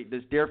comfortably.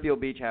 Does Deerfield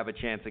Beach have a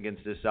chance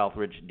against this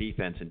Southridge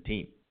defense and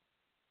team?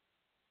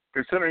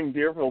 Considering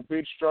Deerfield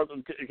Beach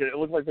struggled, it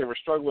looked like they were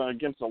struggling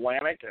against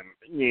Atlantic,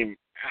 and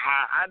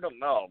I don't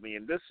know.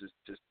 This is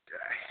just.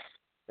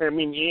 You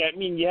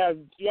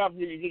have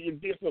your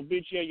Deerfield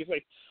Beach. Yeah, you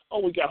say, oh,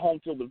 we got home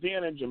field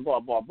advantage and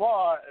blah blah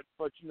blah.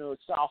 But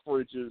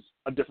Southridge is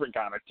a different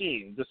kind of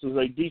team. This is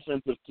a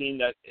defensive team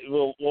that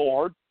will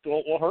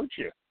hurt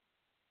you,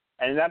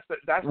 and that's the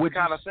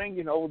kind of thing.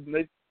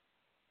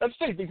 Let's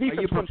say the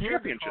defense wins championships. Are you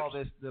prepared to call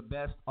this the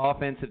best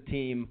offensive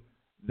team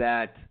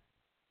that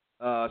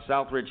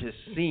Southridge has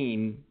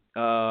seen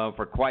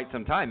for quite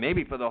some time,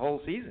 maybe for the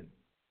whole season?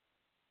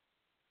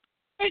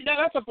 Hey,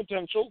 that's a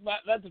potential.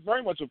 That's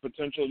very much a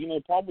potential.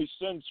 Probably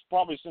since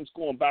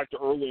going back to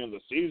early in the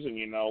season.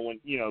 When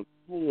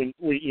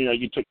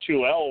you took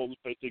 2 L's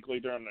basically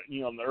during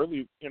in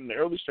the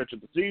early stretch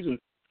of the season.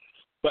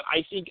 But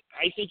I think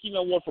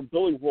what for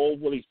Billy Roll,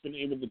 what he's been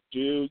able to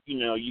do.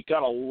 You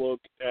got to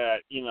look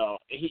at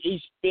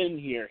he's been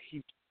here.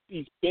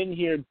 He's been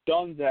here,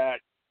 done that.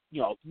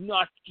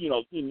 Not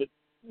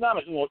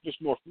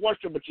just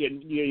Northwestern, but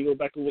you go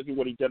back and look at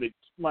what he did at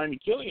Miami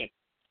Killian.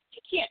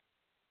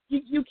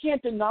 You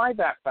can't deny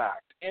that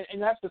fact,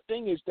 and that's the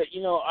thing is that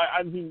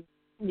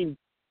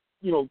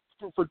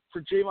for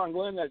Javon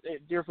Glenn at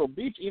Deerfield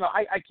Beach,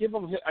 I give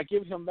him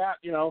that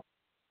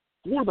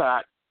for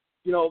that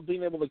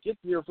being able to get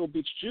Deerfield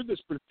Beach to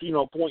this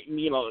point,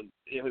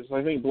 it was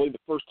I believe the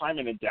first time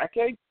in a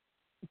decade,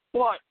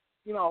 but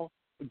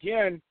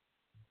again.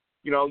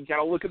 You got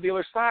to look at the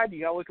other side.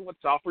 You got to look at what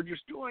Southridge is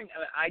doing.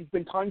 And I've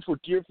been times where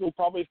Deerfield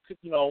probably,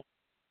 I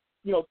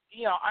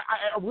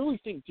really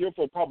think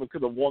Deerfield probably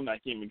could have won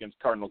that game against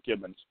Cardinal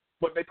Gibbons.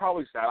 But they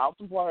probably sat out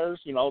some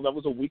players. That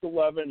was a week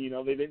 11.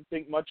 They didn't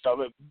think much of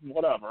it,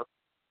 whatever.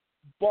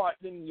 But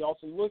then you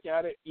also look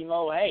at it,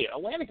 hey,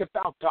 Atlantic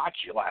about got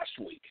you last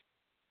week.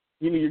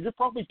 You're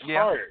probably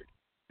tired.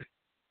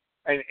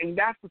 Yeah. And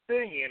that's the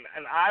thing.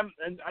 And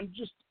I'm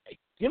just,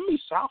 give me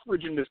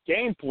Southridge in this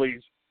game,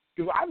 please.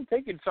 Because I'm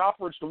taking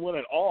Southridge to win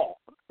it all.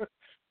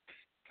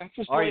 That's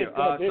just the way it's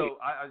going to be. So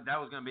that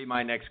was going to be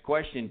my next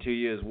question to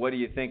you is what do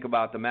you think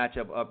about the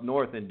matchup up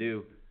north, and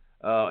do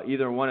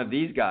either one of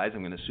these guys,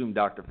 I'm going to assume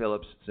Dr.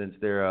 Phillips since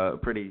they're a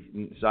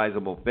pretty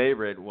sizable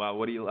favorite, well,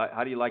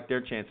 how do you like their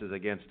chances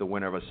against the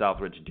winner of a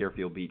Southridge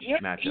Deerfield Beach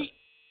matchup?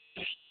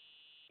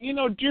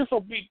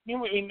 Deerfield Beach,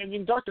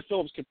 Dr.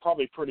 Phillips could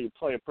probably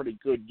play a pretty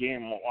good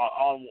game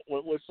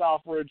with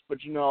Southridge, but,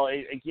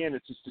 again,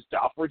 it's just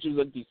Southridge is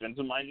a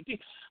defensive-minded team.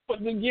 But,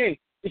 again,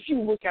 if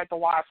you look at the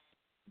last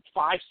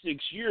 5-6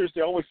 years,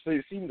 they always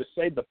seem to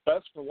say the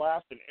best for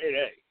last in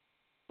 8A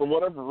for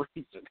whatever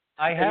reason.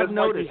 I have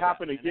noticed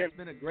happen that, again. It's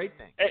been a great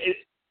thing.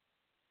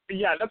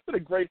 Yeah, that's been a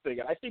great thing,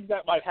 and I think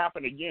that might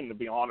happen again. To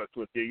be honest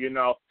with you, and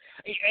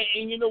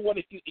you know what?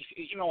 If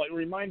it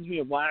reminds me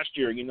of last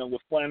year.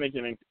 With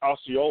Flanagan and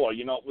Osceola,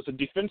 it was a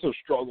defensive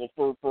struggle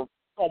for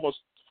almost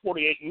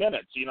 48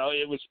 minutes.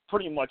 It was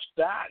pretty much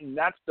that, and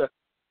that's the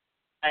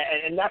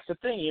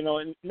thing.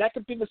 And that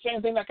could be the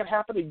same thing that could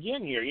happen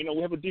again here.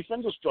 We have a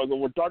defensive struggle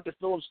where Dr.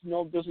 Phillips,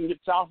 doesn't get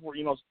Southward,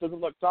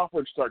 doesn't let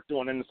Southward start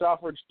doing it, and the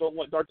Southwards don't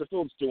let Dr.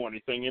 Phillips do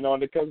anything,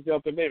 and it comes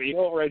down to maybe,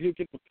 right, who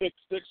gets the pick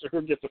six or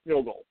who gets a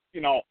field goal.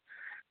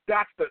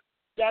 That's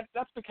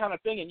the kind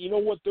of thing. And you know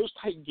what? Those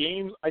tight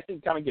games, I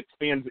think, kind of get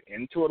fans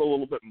into it a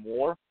little bit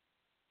more.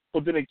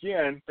 But then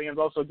again, fans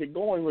also get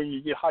going when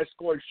you get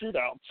high-scoring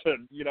shootouts.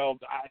 And,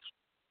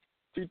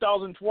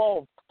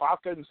 2012,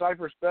 Baca and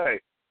Cypress Bay.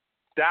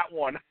 That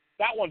one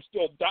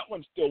still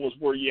was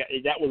where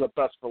that was a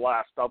best for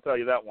last. I'll tell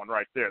you that one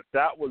right there.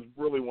 That was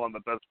really one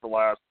of the best for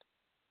last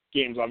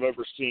games I've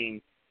ever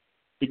seen.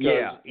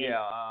 Because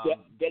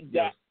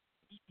there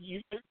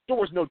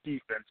was no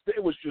defense.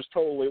 It was just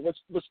totally let's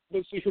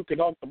see who can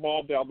dunk the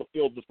ball down the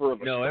field the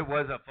furthest. No,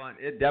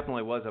 it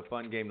definitely was a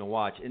fun game to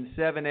watch. In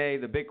 7A,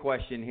 the big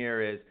question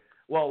here is,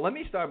 well, let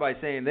me start by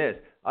saying this.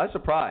 I was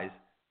surprised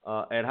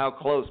at how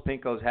close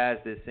Pinco's has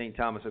this St.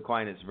 Thomas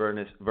Aquinas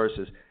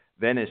versus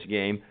Venice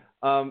game.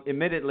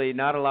 Admittedly,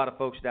 not a lot of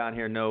folks down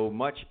here know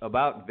much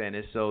about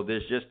Venice, so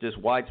there's just this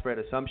widespread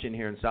assumption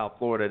here in South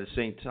Florida that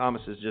St.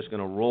 Thomas is just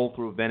going to roll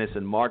through Venice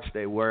and march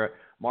their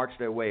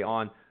way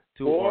on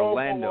to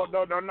Orlando.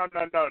 No.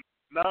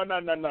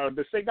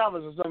 The St.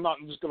 Thomas is not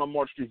just going to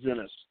march through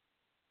Venice.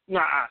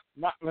 That's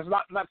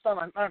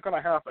not going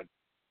to happen.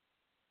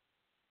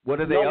 What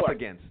are they up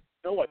against?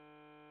 No way.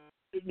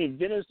 I mean,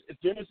 Venice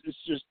is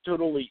just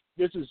totally.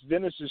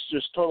 Venice is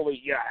just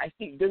totally. Yeah, I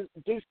think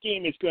this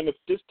team is going to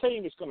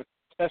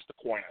test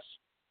Aquinas.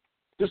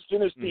 This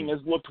Venice team has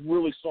looked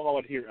really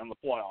solid here in the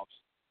playoffs.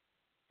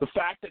 The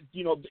fact that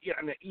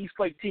an East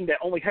Lake team that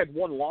only had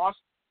one loss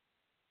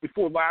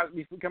before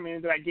coming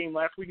into that game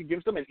last week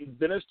against them, and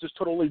Venice just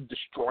totally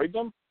destroyed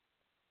them.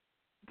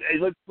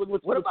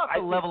 What about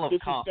the level of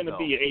comp, though?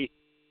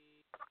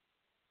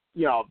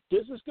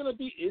 This is going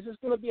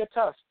to be a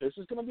test. This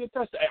is going to be a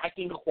test. I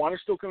think Aquinas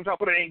still comes out,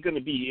 but it ain't going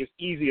to be as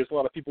easy as a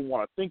lot of people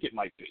want to think it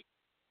might be.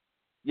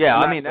 Yeah,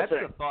 I mean, that's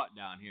the thought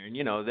down here. And,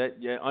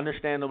 that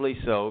understandably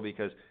so,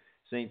 because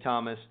St.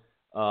 Thomas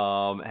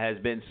has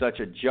been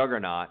such a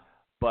juggernaut.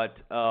 But,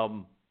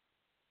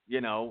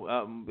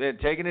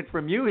 taking it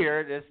from you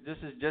here, this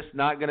is just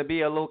not going to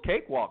be a little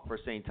cakewalk for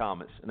St.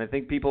 Thomas. And I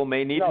think people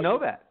may need to know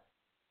that.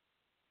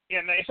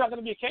 And it's not going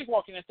to be a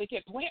cakewalk. And if they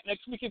get Plant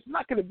next week, it's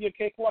not going to be a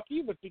cakewalk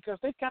either, because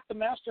they've got the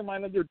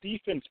mastermind of their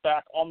defense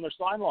back on their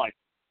sideline,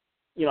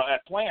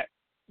 at Plant.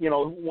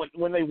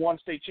 When they won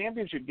state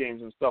championship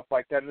games and stuff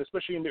like that, and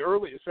especially in the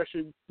early,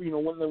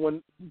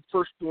 when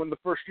the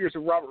first years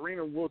of Robert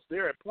Reno was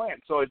there at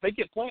Plant. So if they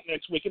get Plant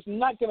next week, it's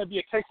not going to be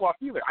a cakewalk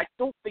either. I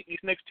don't think these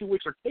next 2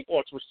 weeks are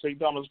cakewalks for St.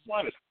 Thomas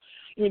Aquinas,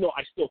 even though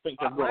I still think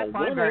they're going to win. I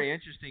find very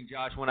interesting,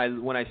 Josh,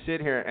 when I sit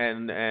here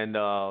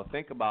and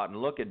think about and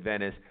look at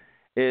Venice,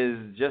 is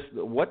just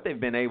what they've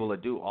been able to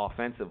do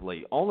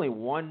offensively. Only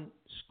one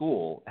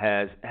school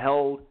has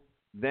held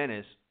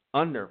Venice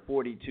under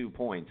 42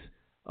 points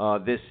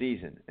this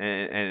season,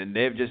 and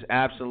they've just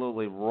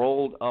absolutely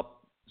rolled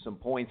up some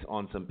points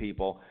on some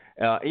people,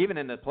 even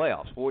in the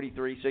playoffs,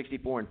 43,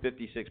 64, and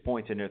 56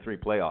 points in their 3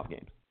 playoff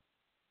games.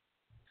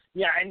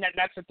 Yeah, and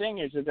that's the thing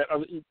is that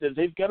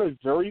they've got a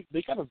very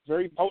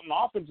potent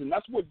offense, and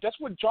that's what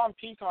John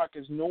Peacock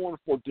is known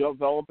for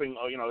developing.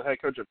 The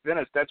head coach of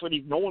Venice, that's what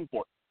he's known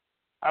for.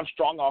 Have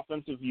strong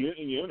offensive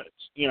units,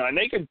 and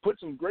they can put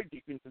some great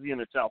defensive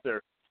units out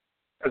there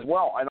as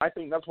well. And I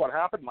think that's what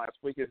happened last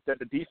week, is that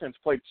the defense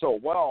played so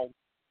well,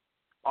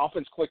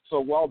 offense clicked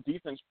so well,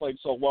 defense played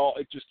so well,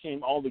 it just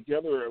came all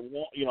together at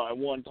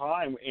one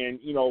time. And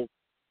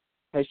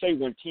I say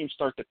when teams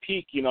start to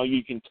peak,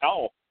 you can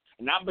tell.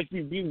 And now, like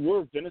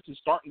Venice is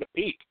starting to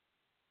peak,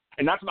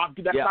 and that's not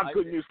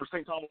good news for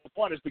St. Thomas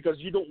Aquinas, because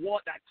you don't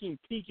want that team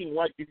peaking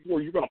right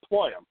before you're going to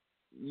play them.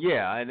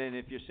 Yeah, and then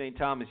if you're St.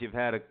 Thomas, you've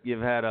had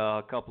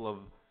a couple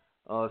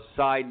of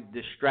side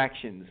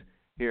distractions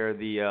here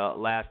the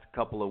last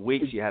couple of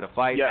weeks. You had a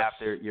fight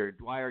after your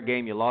Dwyer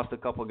game. You lost a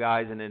couple of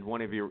guys, and then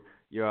one of your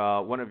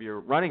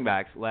running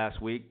backs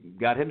last week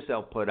got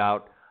himself put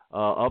out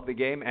of the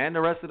game and the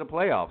rest of the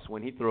playoffs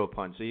when he threw a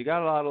punch. So you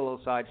got a lot of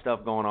little side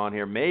stuff going on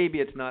here. Maybe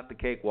it's not the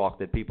cakewalk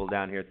that people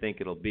down here think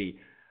it'll be.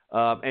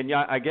 And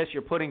I guess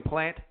you're putting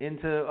Plant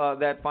into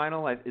that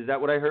final. Is that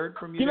what I heard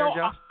from you there,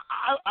 Josh?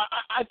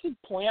 I think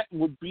Plant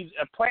would be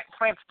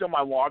Plant's still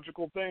my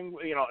logical thing,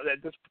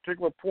 at this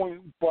particular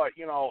point. But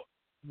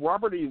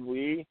Robert E.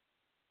 Lee,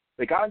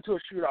 they got into a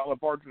shootout with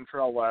Barton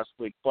Trail last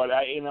week. But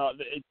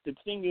the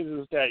thing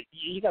is that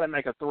you got to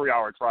make a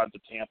 3-hour drive to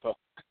Tampa.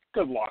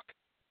 Good luck.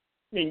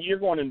 I mean, you're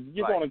going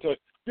into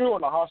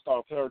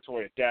hostile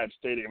territory at Dad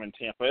Stadium in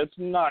Tampa. It's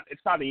not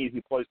an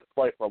easy place to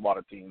play for a lot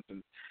of teams.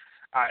 And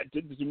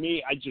to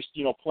me, I just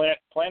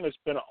Plant has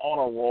been on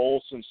a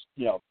roll since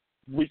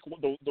week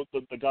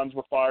the guns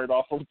were fired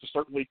off of to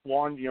start week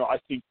 1. I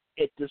think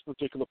at this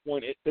particular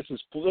point, this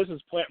is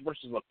Plant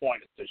versus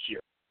Aquinas this year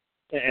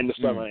in the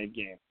 7-8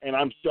 game, and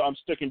I'm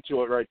sticking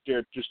to it right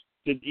there. Just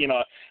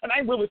and I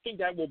really think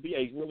that will be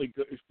a really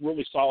good,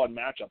 really solid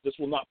matchup. This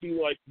will not be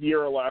like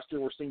Vieira last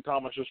year, where St.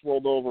 Thomas just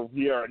rolled over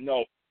Vieira.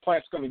 No,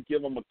 Plant's going to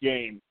give them a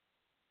game.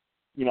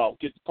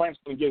 Plant's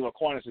going to give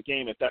Aquinas a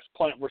game if that's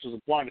Plant versus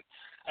Aquinas.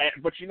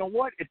 But you know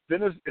what? If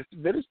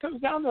Venice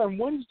comes down there and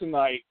wins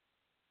tonight,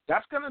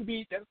 that's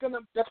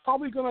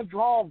probably going to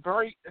draw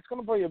it's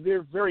going to be a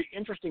very, very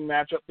interesting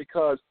matchup,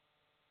 because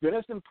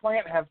Venice and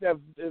Plant have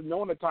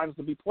known at times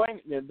to be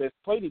playing. They've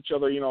played each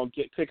other,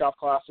 get kickoff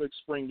classics,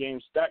 spring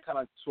games, that kind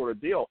of sort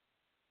of deal.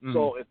 Mm-hmm.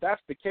 So if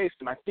that's the case,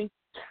 then I think,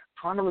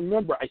 trying to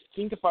remember, I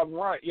think if I'm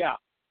right, yeah,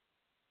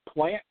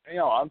 Plant.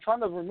 I'm trying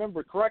to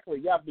remember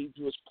correctly. Yeah,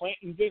 it was Plant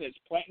and Venice.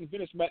 Plant and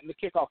Venice met in the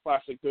kickoff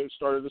classic at the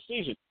start of the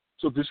season.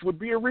 So this would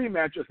be a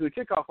rematch of the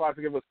kickoff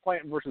classic. It was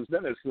Plant versus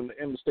Venice in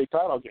the state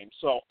title game.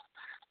 So,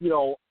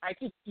 I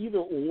think either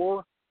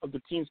or of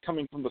the teams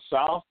coming from the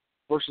South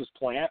versus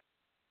Plant,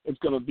 it's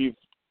going to be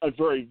a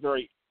very,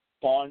 very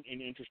fun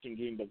and interesting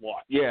game to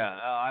watch. Yeah,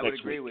 I would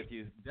agree with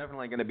you.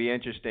 Definitely going to be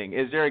interesting.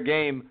 Is there a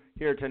game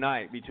here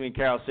tonight between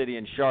Carroll City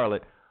and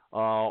Charlotte,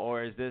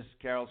 or is this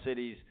Carroll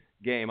City's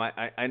game?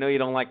 I know you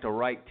don't like to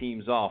write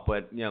teams off,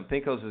 but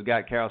Pinkos has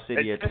got Carroll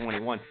City at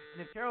 21.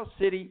 And if Carroll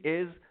City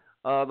is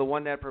the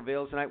one that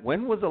prevails tonight,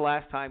 when was the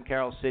last time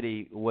Carroll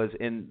City was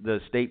in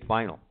the state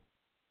final?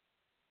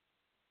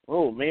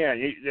 Oh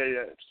man,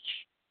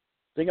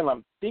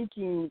 I'm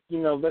thinking,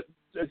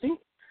 I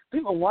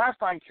think the last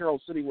time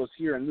Carroll City was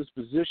here in this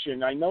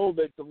position, I know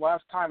that the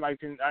last time I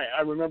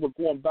remember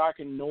going back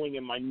and knowing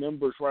in my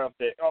numbers right off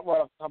the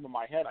top of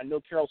my head, I know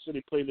Carroll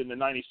City played in the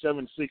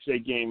 97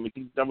 6A game. I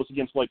think that was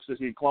against Lake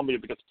City and Columbia,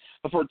 because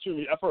I've heard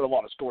a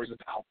lot of stories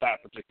about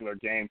that particular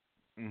game.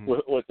 Mm-hmm.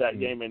 with that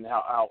game, and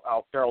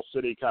how Carroll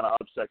City kind of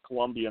upset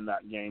Columbia in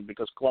that game,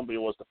 because Columbia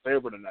was the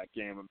favorite in that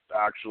game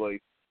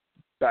actually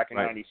back in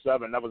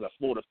 '97. That was a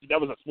Florida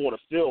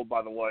field,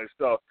 by the way.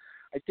 So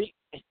I think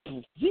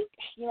and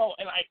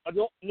I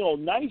don't know.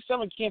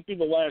 97 can't be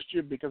the last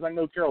year, because I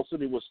know Carroll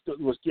City was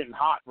getting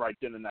hot right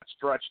then in that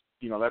stretch.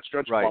 That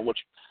stretch run, which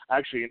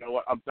actually,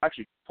 I'm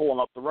actually pulling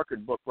up the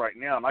record book right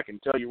now, and I can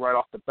tell you right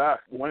off the bat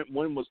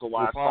when was the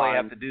last we'll probably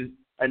time. Have to do.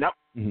 And that.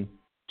 Mm-hmm.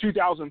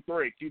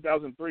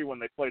 2003 when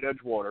they played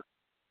Edgewater.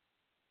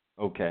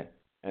 Okay.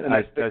 And I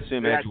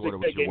assume Edgewater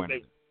was your winner.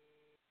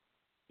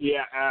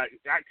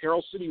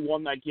 Carroll City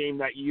won that game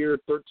that year,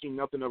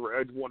 13-0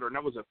 over Edgewater, and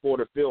that was at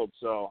Florida Field.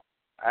 So,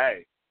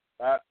 hey,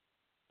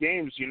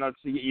 games, you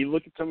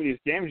look at some of these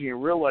games and you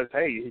realize,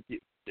 hey,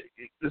 this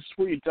is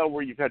where you tell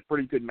where you've had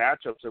pretty good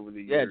matchups over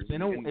the years. Yeah,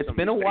 it's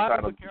been a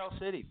while for Carroll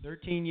City,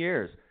 13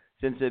 years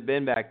since they've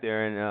been back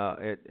there.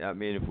 And,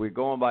 if we're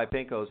going by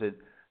Pinkos, it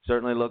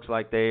certainly looks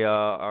like they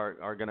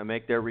are going to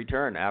make their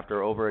return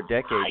after over a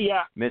decade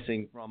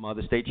missing from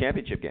the state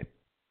championship game.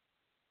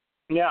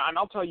 Yeah, and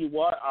I'll tell you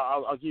what,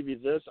 I'll give you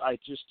this. I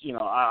just,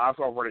 I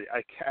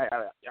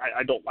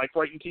don't like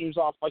writing teams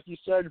off, like you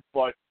said,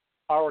 but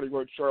I already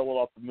wrote Charlotte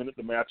off the minute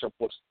the matchup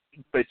was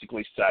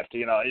basically set.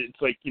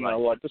 It's like,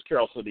 like this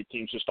Carroll City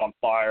team's just on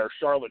fire.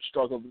 Charlotte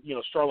struggled.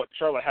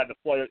 Charlotte had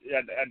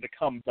to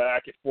come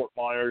back at Fort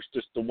Myers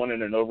just to win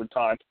it in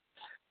overtime.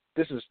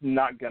 This is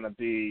not going to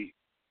be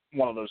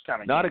one of those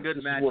kind of not games. A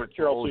good matchup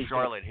for old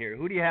Charlotte here.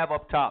 Who do you have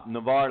up top?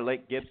 Navarre,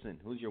 Lake Gibson.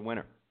 Who's your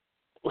winner?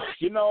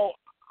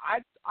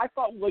 I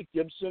thought Lake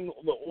Gibson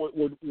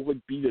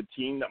would be the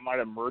team that might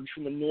emerge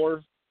from the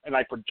North, and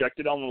I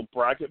projected on the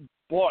bracket.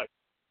 But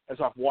as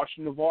I've watched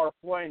Navarre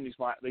play in these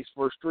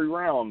first 3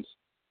 rounds,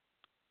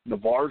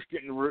 Navarre's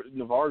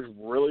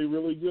really,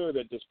 really good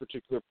at this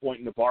particular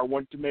point. Navarre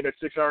made a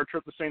 6-hour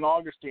trip to St.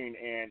 Augustine,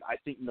 and I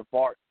think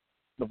Navarre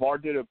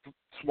did a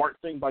smart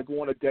thing by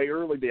going a day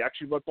early. They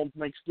actually left on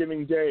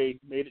Thanksgiving Day,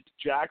 made it to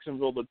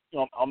Jacksonville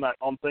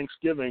on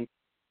Thanksgiving,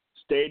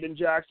 stayed in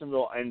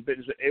Jacksonville, and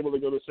was able to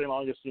go to St.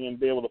 Augustine and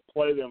be able to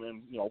play them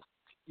and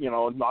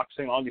knock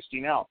St.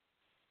 Augustine out.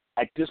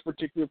 At this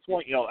particular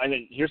point, and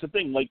then here's the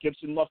thing: Lake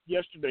Gibson left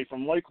yesterday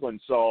from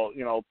Lakeland, so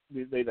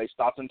they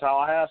stopped in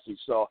Tallahassee.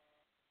 So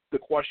the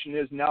question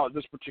is now at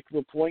this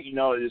particular point,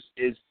 is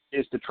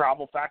the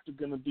travel factor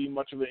going to be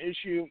much of an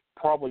issue?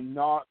 Probably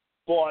not.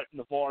 But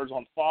Navarre's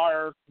on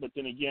fire. But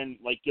then again,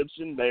 Lake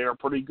Gibson, they are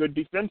pretty good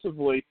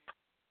defensively.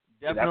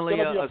 Definitely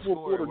a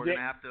score we're going to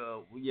have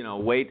to,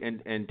 wait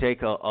and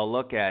take a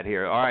look at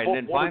here. All right, and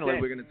then finally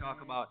we're going to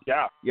talk about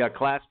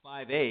Class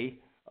 5A.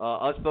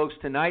 Us folks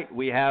tonight,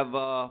 we have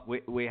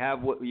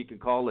what you could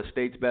call the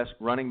state's best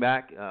running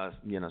back.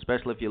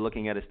 Especially if you're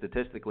looking at it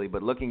statistically,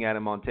 but looking at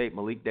him on tape,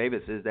 Malik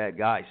Davis is that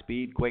guy.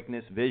 Speed,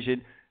 quickness,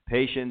 vision,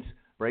 patience,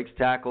 breaks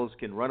tackles,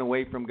 can run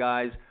away from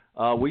guys.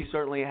 We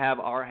certainly have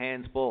our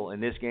hands full in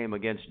this game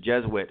against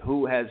Jesuit,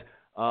 who has,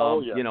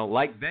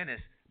 like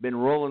Venice, been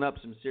rolling up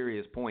some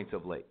serious points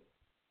of late.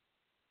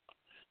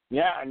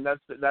 Yeah, and that's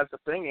the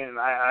thing, and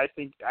I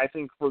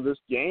think for this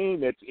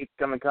game, it's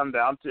going to come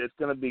down to it's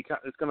going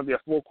to be a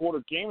full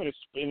quarter game, and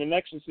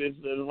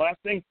the last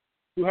thing,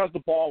 who has the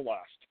ball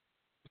last?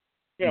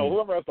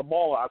 whoever has the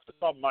ball out the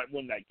top might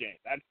win that game.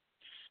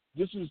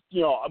 This is,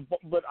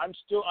 but I'm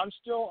still,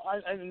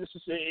 and this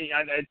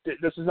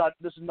is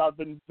not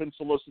been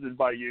solicited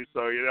by you.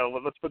 So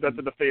let's put that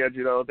to the fans.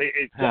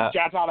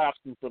 Chad's not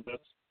asking for this.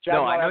 Chad's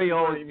no, not I know you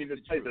asking always for me to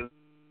say this.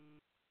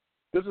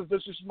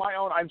 This is my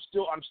own. I'm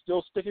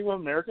still sticking with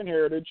American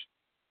heritage.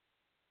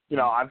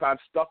 I've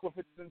stuck with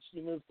it since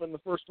from the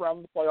first round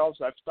of the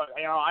playoffs.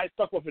 I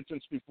stuck with it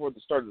since before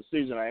the start of the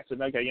season. I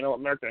said, okay,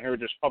 American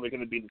Heritage is probably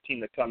going to be the team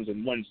that comes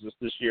and wins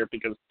this year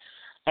because,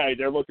 hey,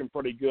 they're looking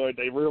pretty good.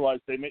 They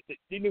realized they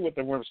knew what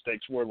their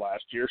mistakes were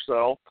last year,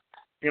 so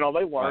they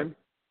learned. Right.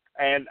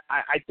 And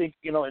I think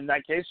in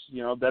that case,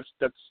 that's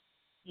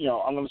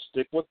I'm going to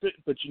stick with it.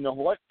 But you know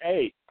what?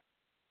 Hey,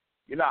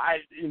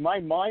 in my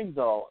mind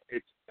though,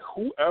 it's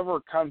whoever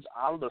comes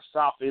out of the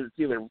South, it's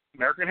either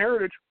American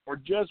Heritage or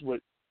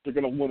Jesuit. They're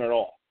going to win it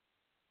all.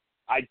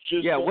 I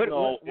just don't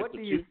know.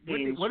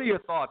 What are your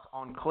thoughts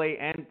on Clay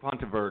and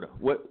Pontevedra?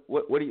 What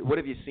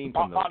have you seen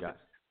from those guys?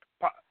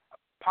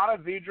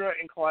 Pontevedra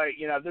and Clay,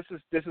 this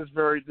is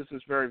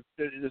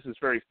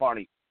very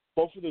funny.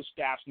 Both of those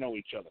staffs know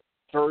each other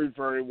very,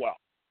 very well.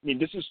 I mean,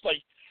 this is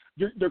like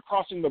they're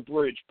crossing the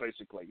bridge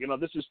basically.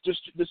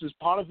 This is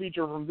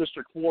Pontevedra from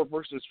District 4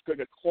 versus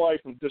Clay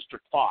from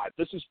District 5.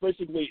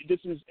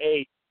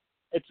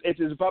 It's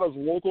about as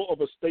local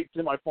of a state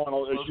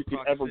semifinal as you could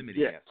ever get.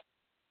 Yes.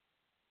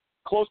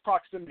 Close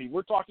proximity.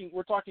 We're talking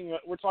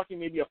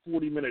maybe a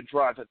 40-minute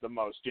drive at the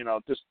most.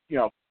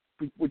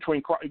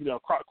 Between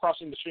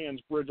crossing the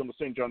Shands Bridge on the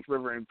St. Johns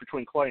River and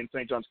between Clay and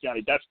St. Johns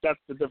County. That's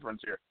the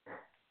difference here.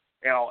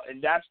 And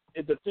that's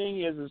the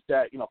thing is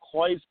that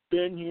Clay's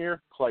been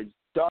here. Clay's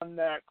done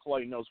that.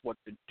 Clay knows what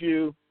to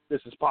do.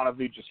 This is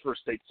Pontevedra's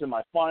first state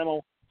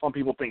semifinal. Some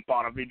people think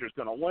Pontevedra's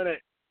going to win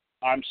it.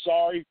 I'm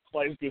sorry,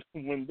 Clay's going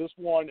to win this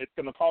one. It's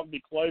going to probably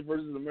be Clay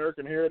versus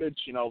American Heritage.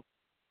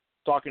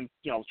 Talking,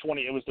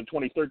 20. It was the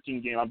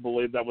 2013 game, I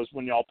believe. That was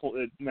when y'all pulled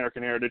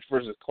American Heritage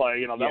versus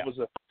Clay. That was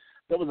a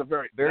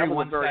very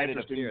one-sided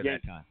interesting affair game.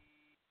 that time.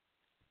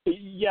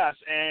 Yes,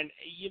 and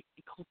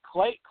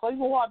Clay's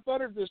a lot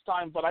better this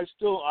time, but I'm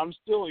still,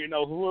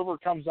 whoever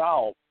comes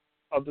out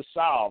of the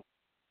South,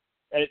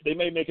 they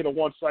may make it a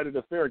one-sided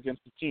affair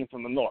against the team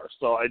from the North.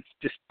 So it's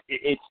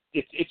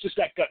just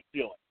that gut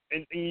feeling.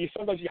 And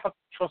sometimes you have to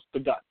trust the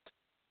gut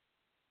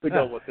to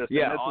go with this.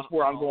 Yeah, and this is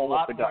where I'm going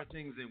with the gut. A lot more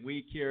things than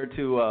we care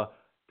to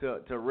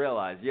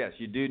realize. Yes,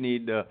 you do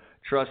need to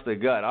trust the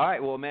gut. All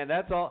right, well, man,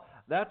 that's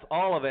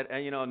all of it.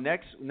 And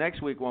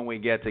next week when we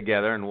get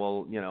together, and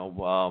we'll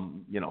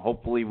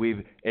hopefully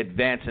we've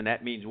advanced, and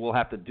that means we'll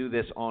have to do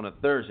this on a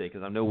Thursday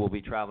because I know we'll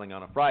be traveling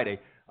on a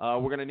Friday.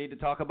 We're going to need to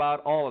talk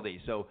about all of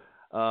these. So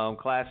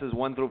classes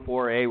 1 through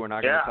 4A, we're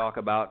not going to talk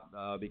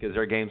about because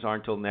their games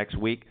aren't until next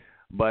week.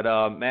 But,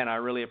 man, I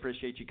really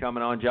appreciate you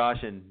coming on,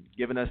 Josh, and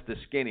giving us the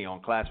skinny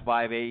on Class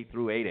 5A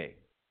through 8A.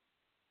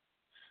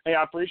 Hey,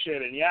 I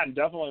appreciate it. Yeah, and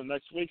definitely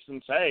next week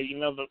since, hey,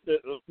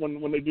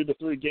 when they do the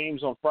 3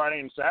 games on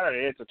Friday and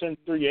Saturday, it's a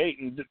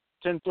 10-3-8 and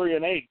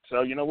 10-3-8.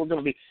 So, we're going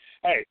to be,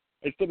 hey,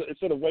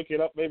 instead of waking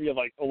up maybe at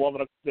like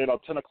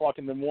 10 o'clock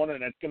in the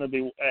morning, it's going to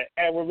be,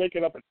 we're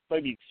waking up at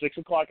maybe 6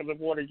 o'clock in the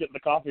morning, getting the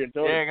coffee and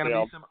donuts. Yeah, going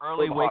to be some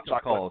early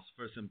wake-up calls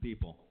for some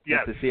people.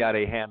 Yes. Just to see how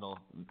they handle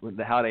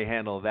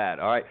that.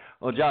 All right.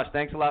 Well, Josh,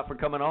 thanks a lot for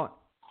coming on.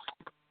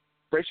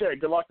 Appreciate it.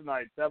 Good luck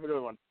tonight. Have a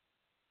good one.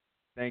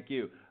 Thank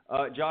you.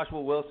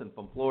 Joshua Wilson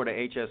from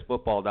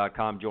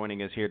FloridaHSFootball.com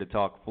joining us here to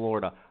talk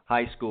Florida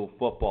high school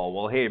football.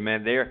 Well, hey,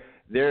 man, there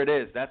it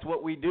is. That's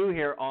what we do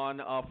here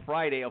on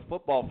Friday, a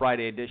Football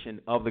Friday edition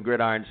of the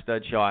Gridiron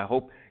Stud Show. I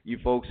hope you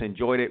folks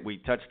enjoyed it. We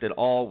touched it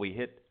all. We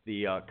hit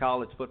the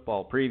college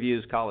football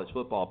previews, college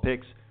football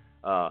picks,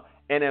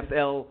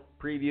 NFL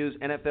previews,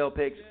 NFL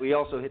picks. We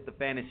also hit the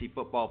fantasy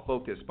football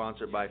focus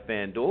sponsored by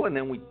FanDuel, and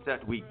then we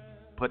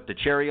put the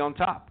cherry on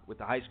top with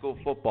the high school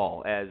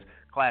football as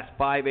Class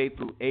 5A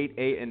through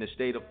 8A in the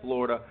state of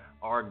Florida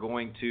are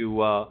going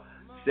to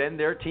send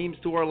their teams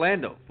to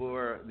Orlando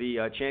for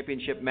the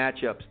championship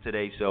matchups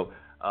today. So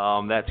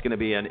that's going to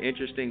be an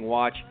interesting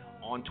watch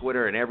on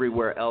Twitter and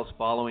everywhere else,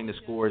 following the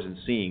scores and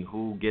seeing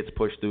who gets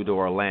pushed through to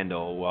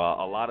Orlando.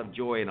 A lot of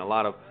joy and a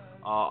lot of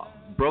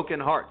broken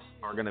hearts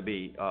are going to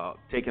be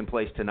taking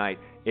place tonight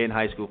in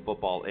high school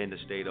football in the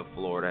state of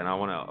Florida. And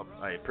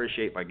I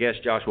appreciate my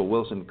guest, Joshua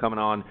Wilson, coming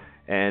on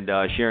and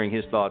sharing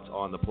his thoughts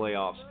on the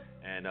playoffs,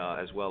 and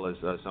as well as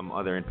some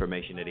other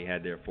information that he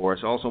had there for us.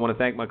 I also want to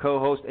thank my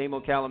co-host,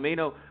 Emil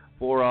Calamino,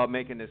 for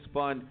making this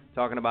fun,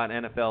 talking about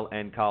NFL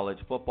and college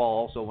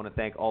football. Also want to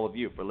thank all of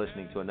you for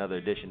listening to another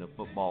edition of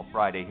Football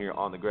Friday here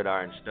on the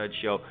Gridiron Stud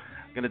Show.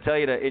 I'm going to tell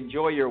you to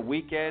enjoy your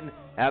weekend,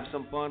 have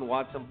some fun,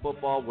 watch some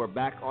football. We're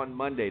back on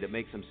Monday to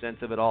make some sense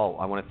of it all.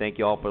 I want to thank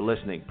you all for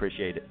listening.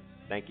 Appreciate it.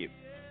 Thank you.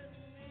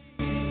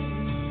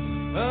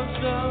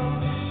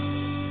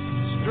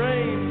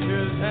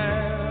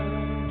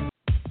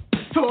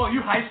 To all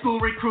you high school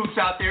recruits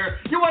out there,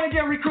 you want to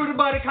get recruited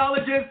by the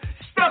colleges?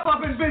 Step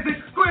up and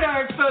visit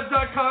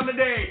GridironStuds.com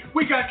today.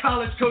 We got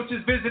college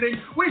coaches visiting.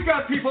 We've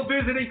got people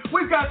visiting.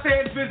 We've got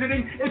fans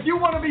visiting. If you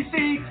want to be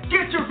seen,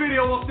 get your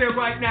video up there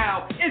right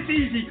now. It's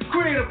easy.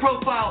 Create a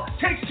profile.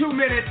 Takes 2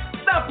 minutes.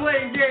 Stop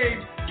playing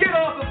games. Get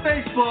off of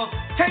Facebook.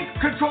 Take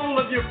control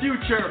of your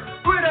future.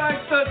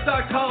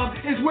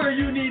 GridironStuds.com is where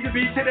you need to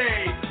be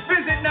today.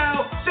 Visit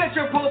now, set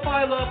your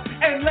profile up,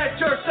 and let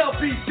yourself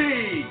be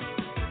seen.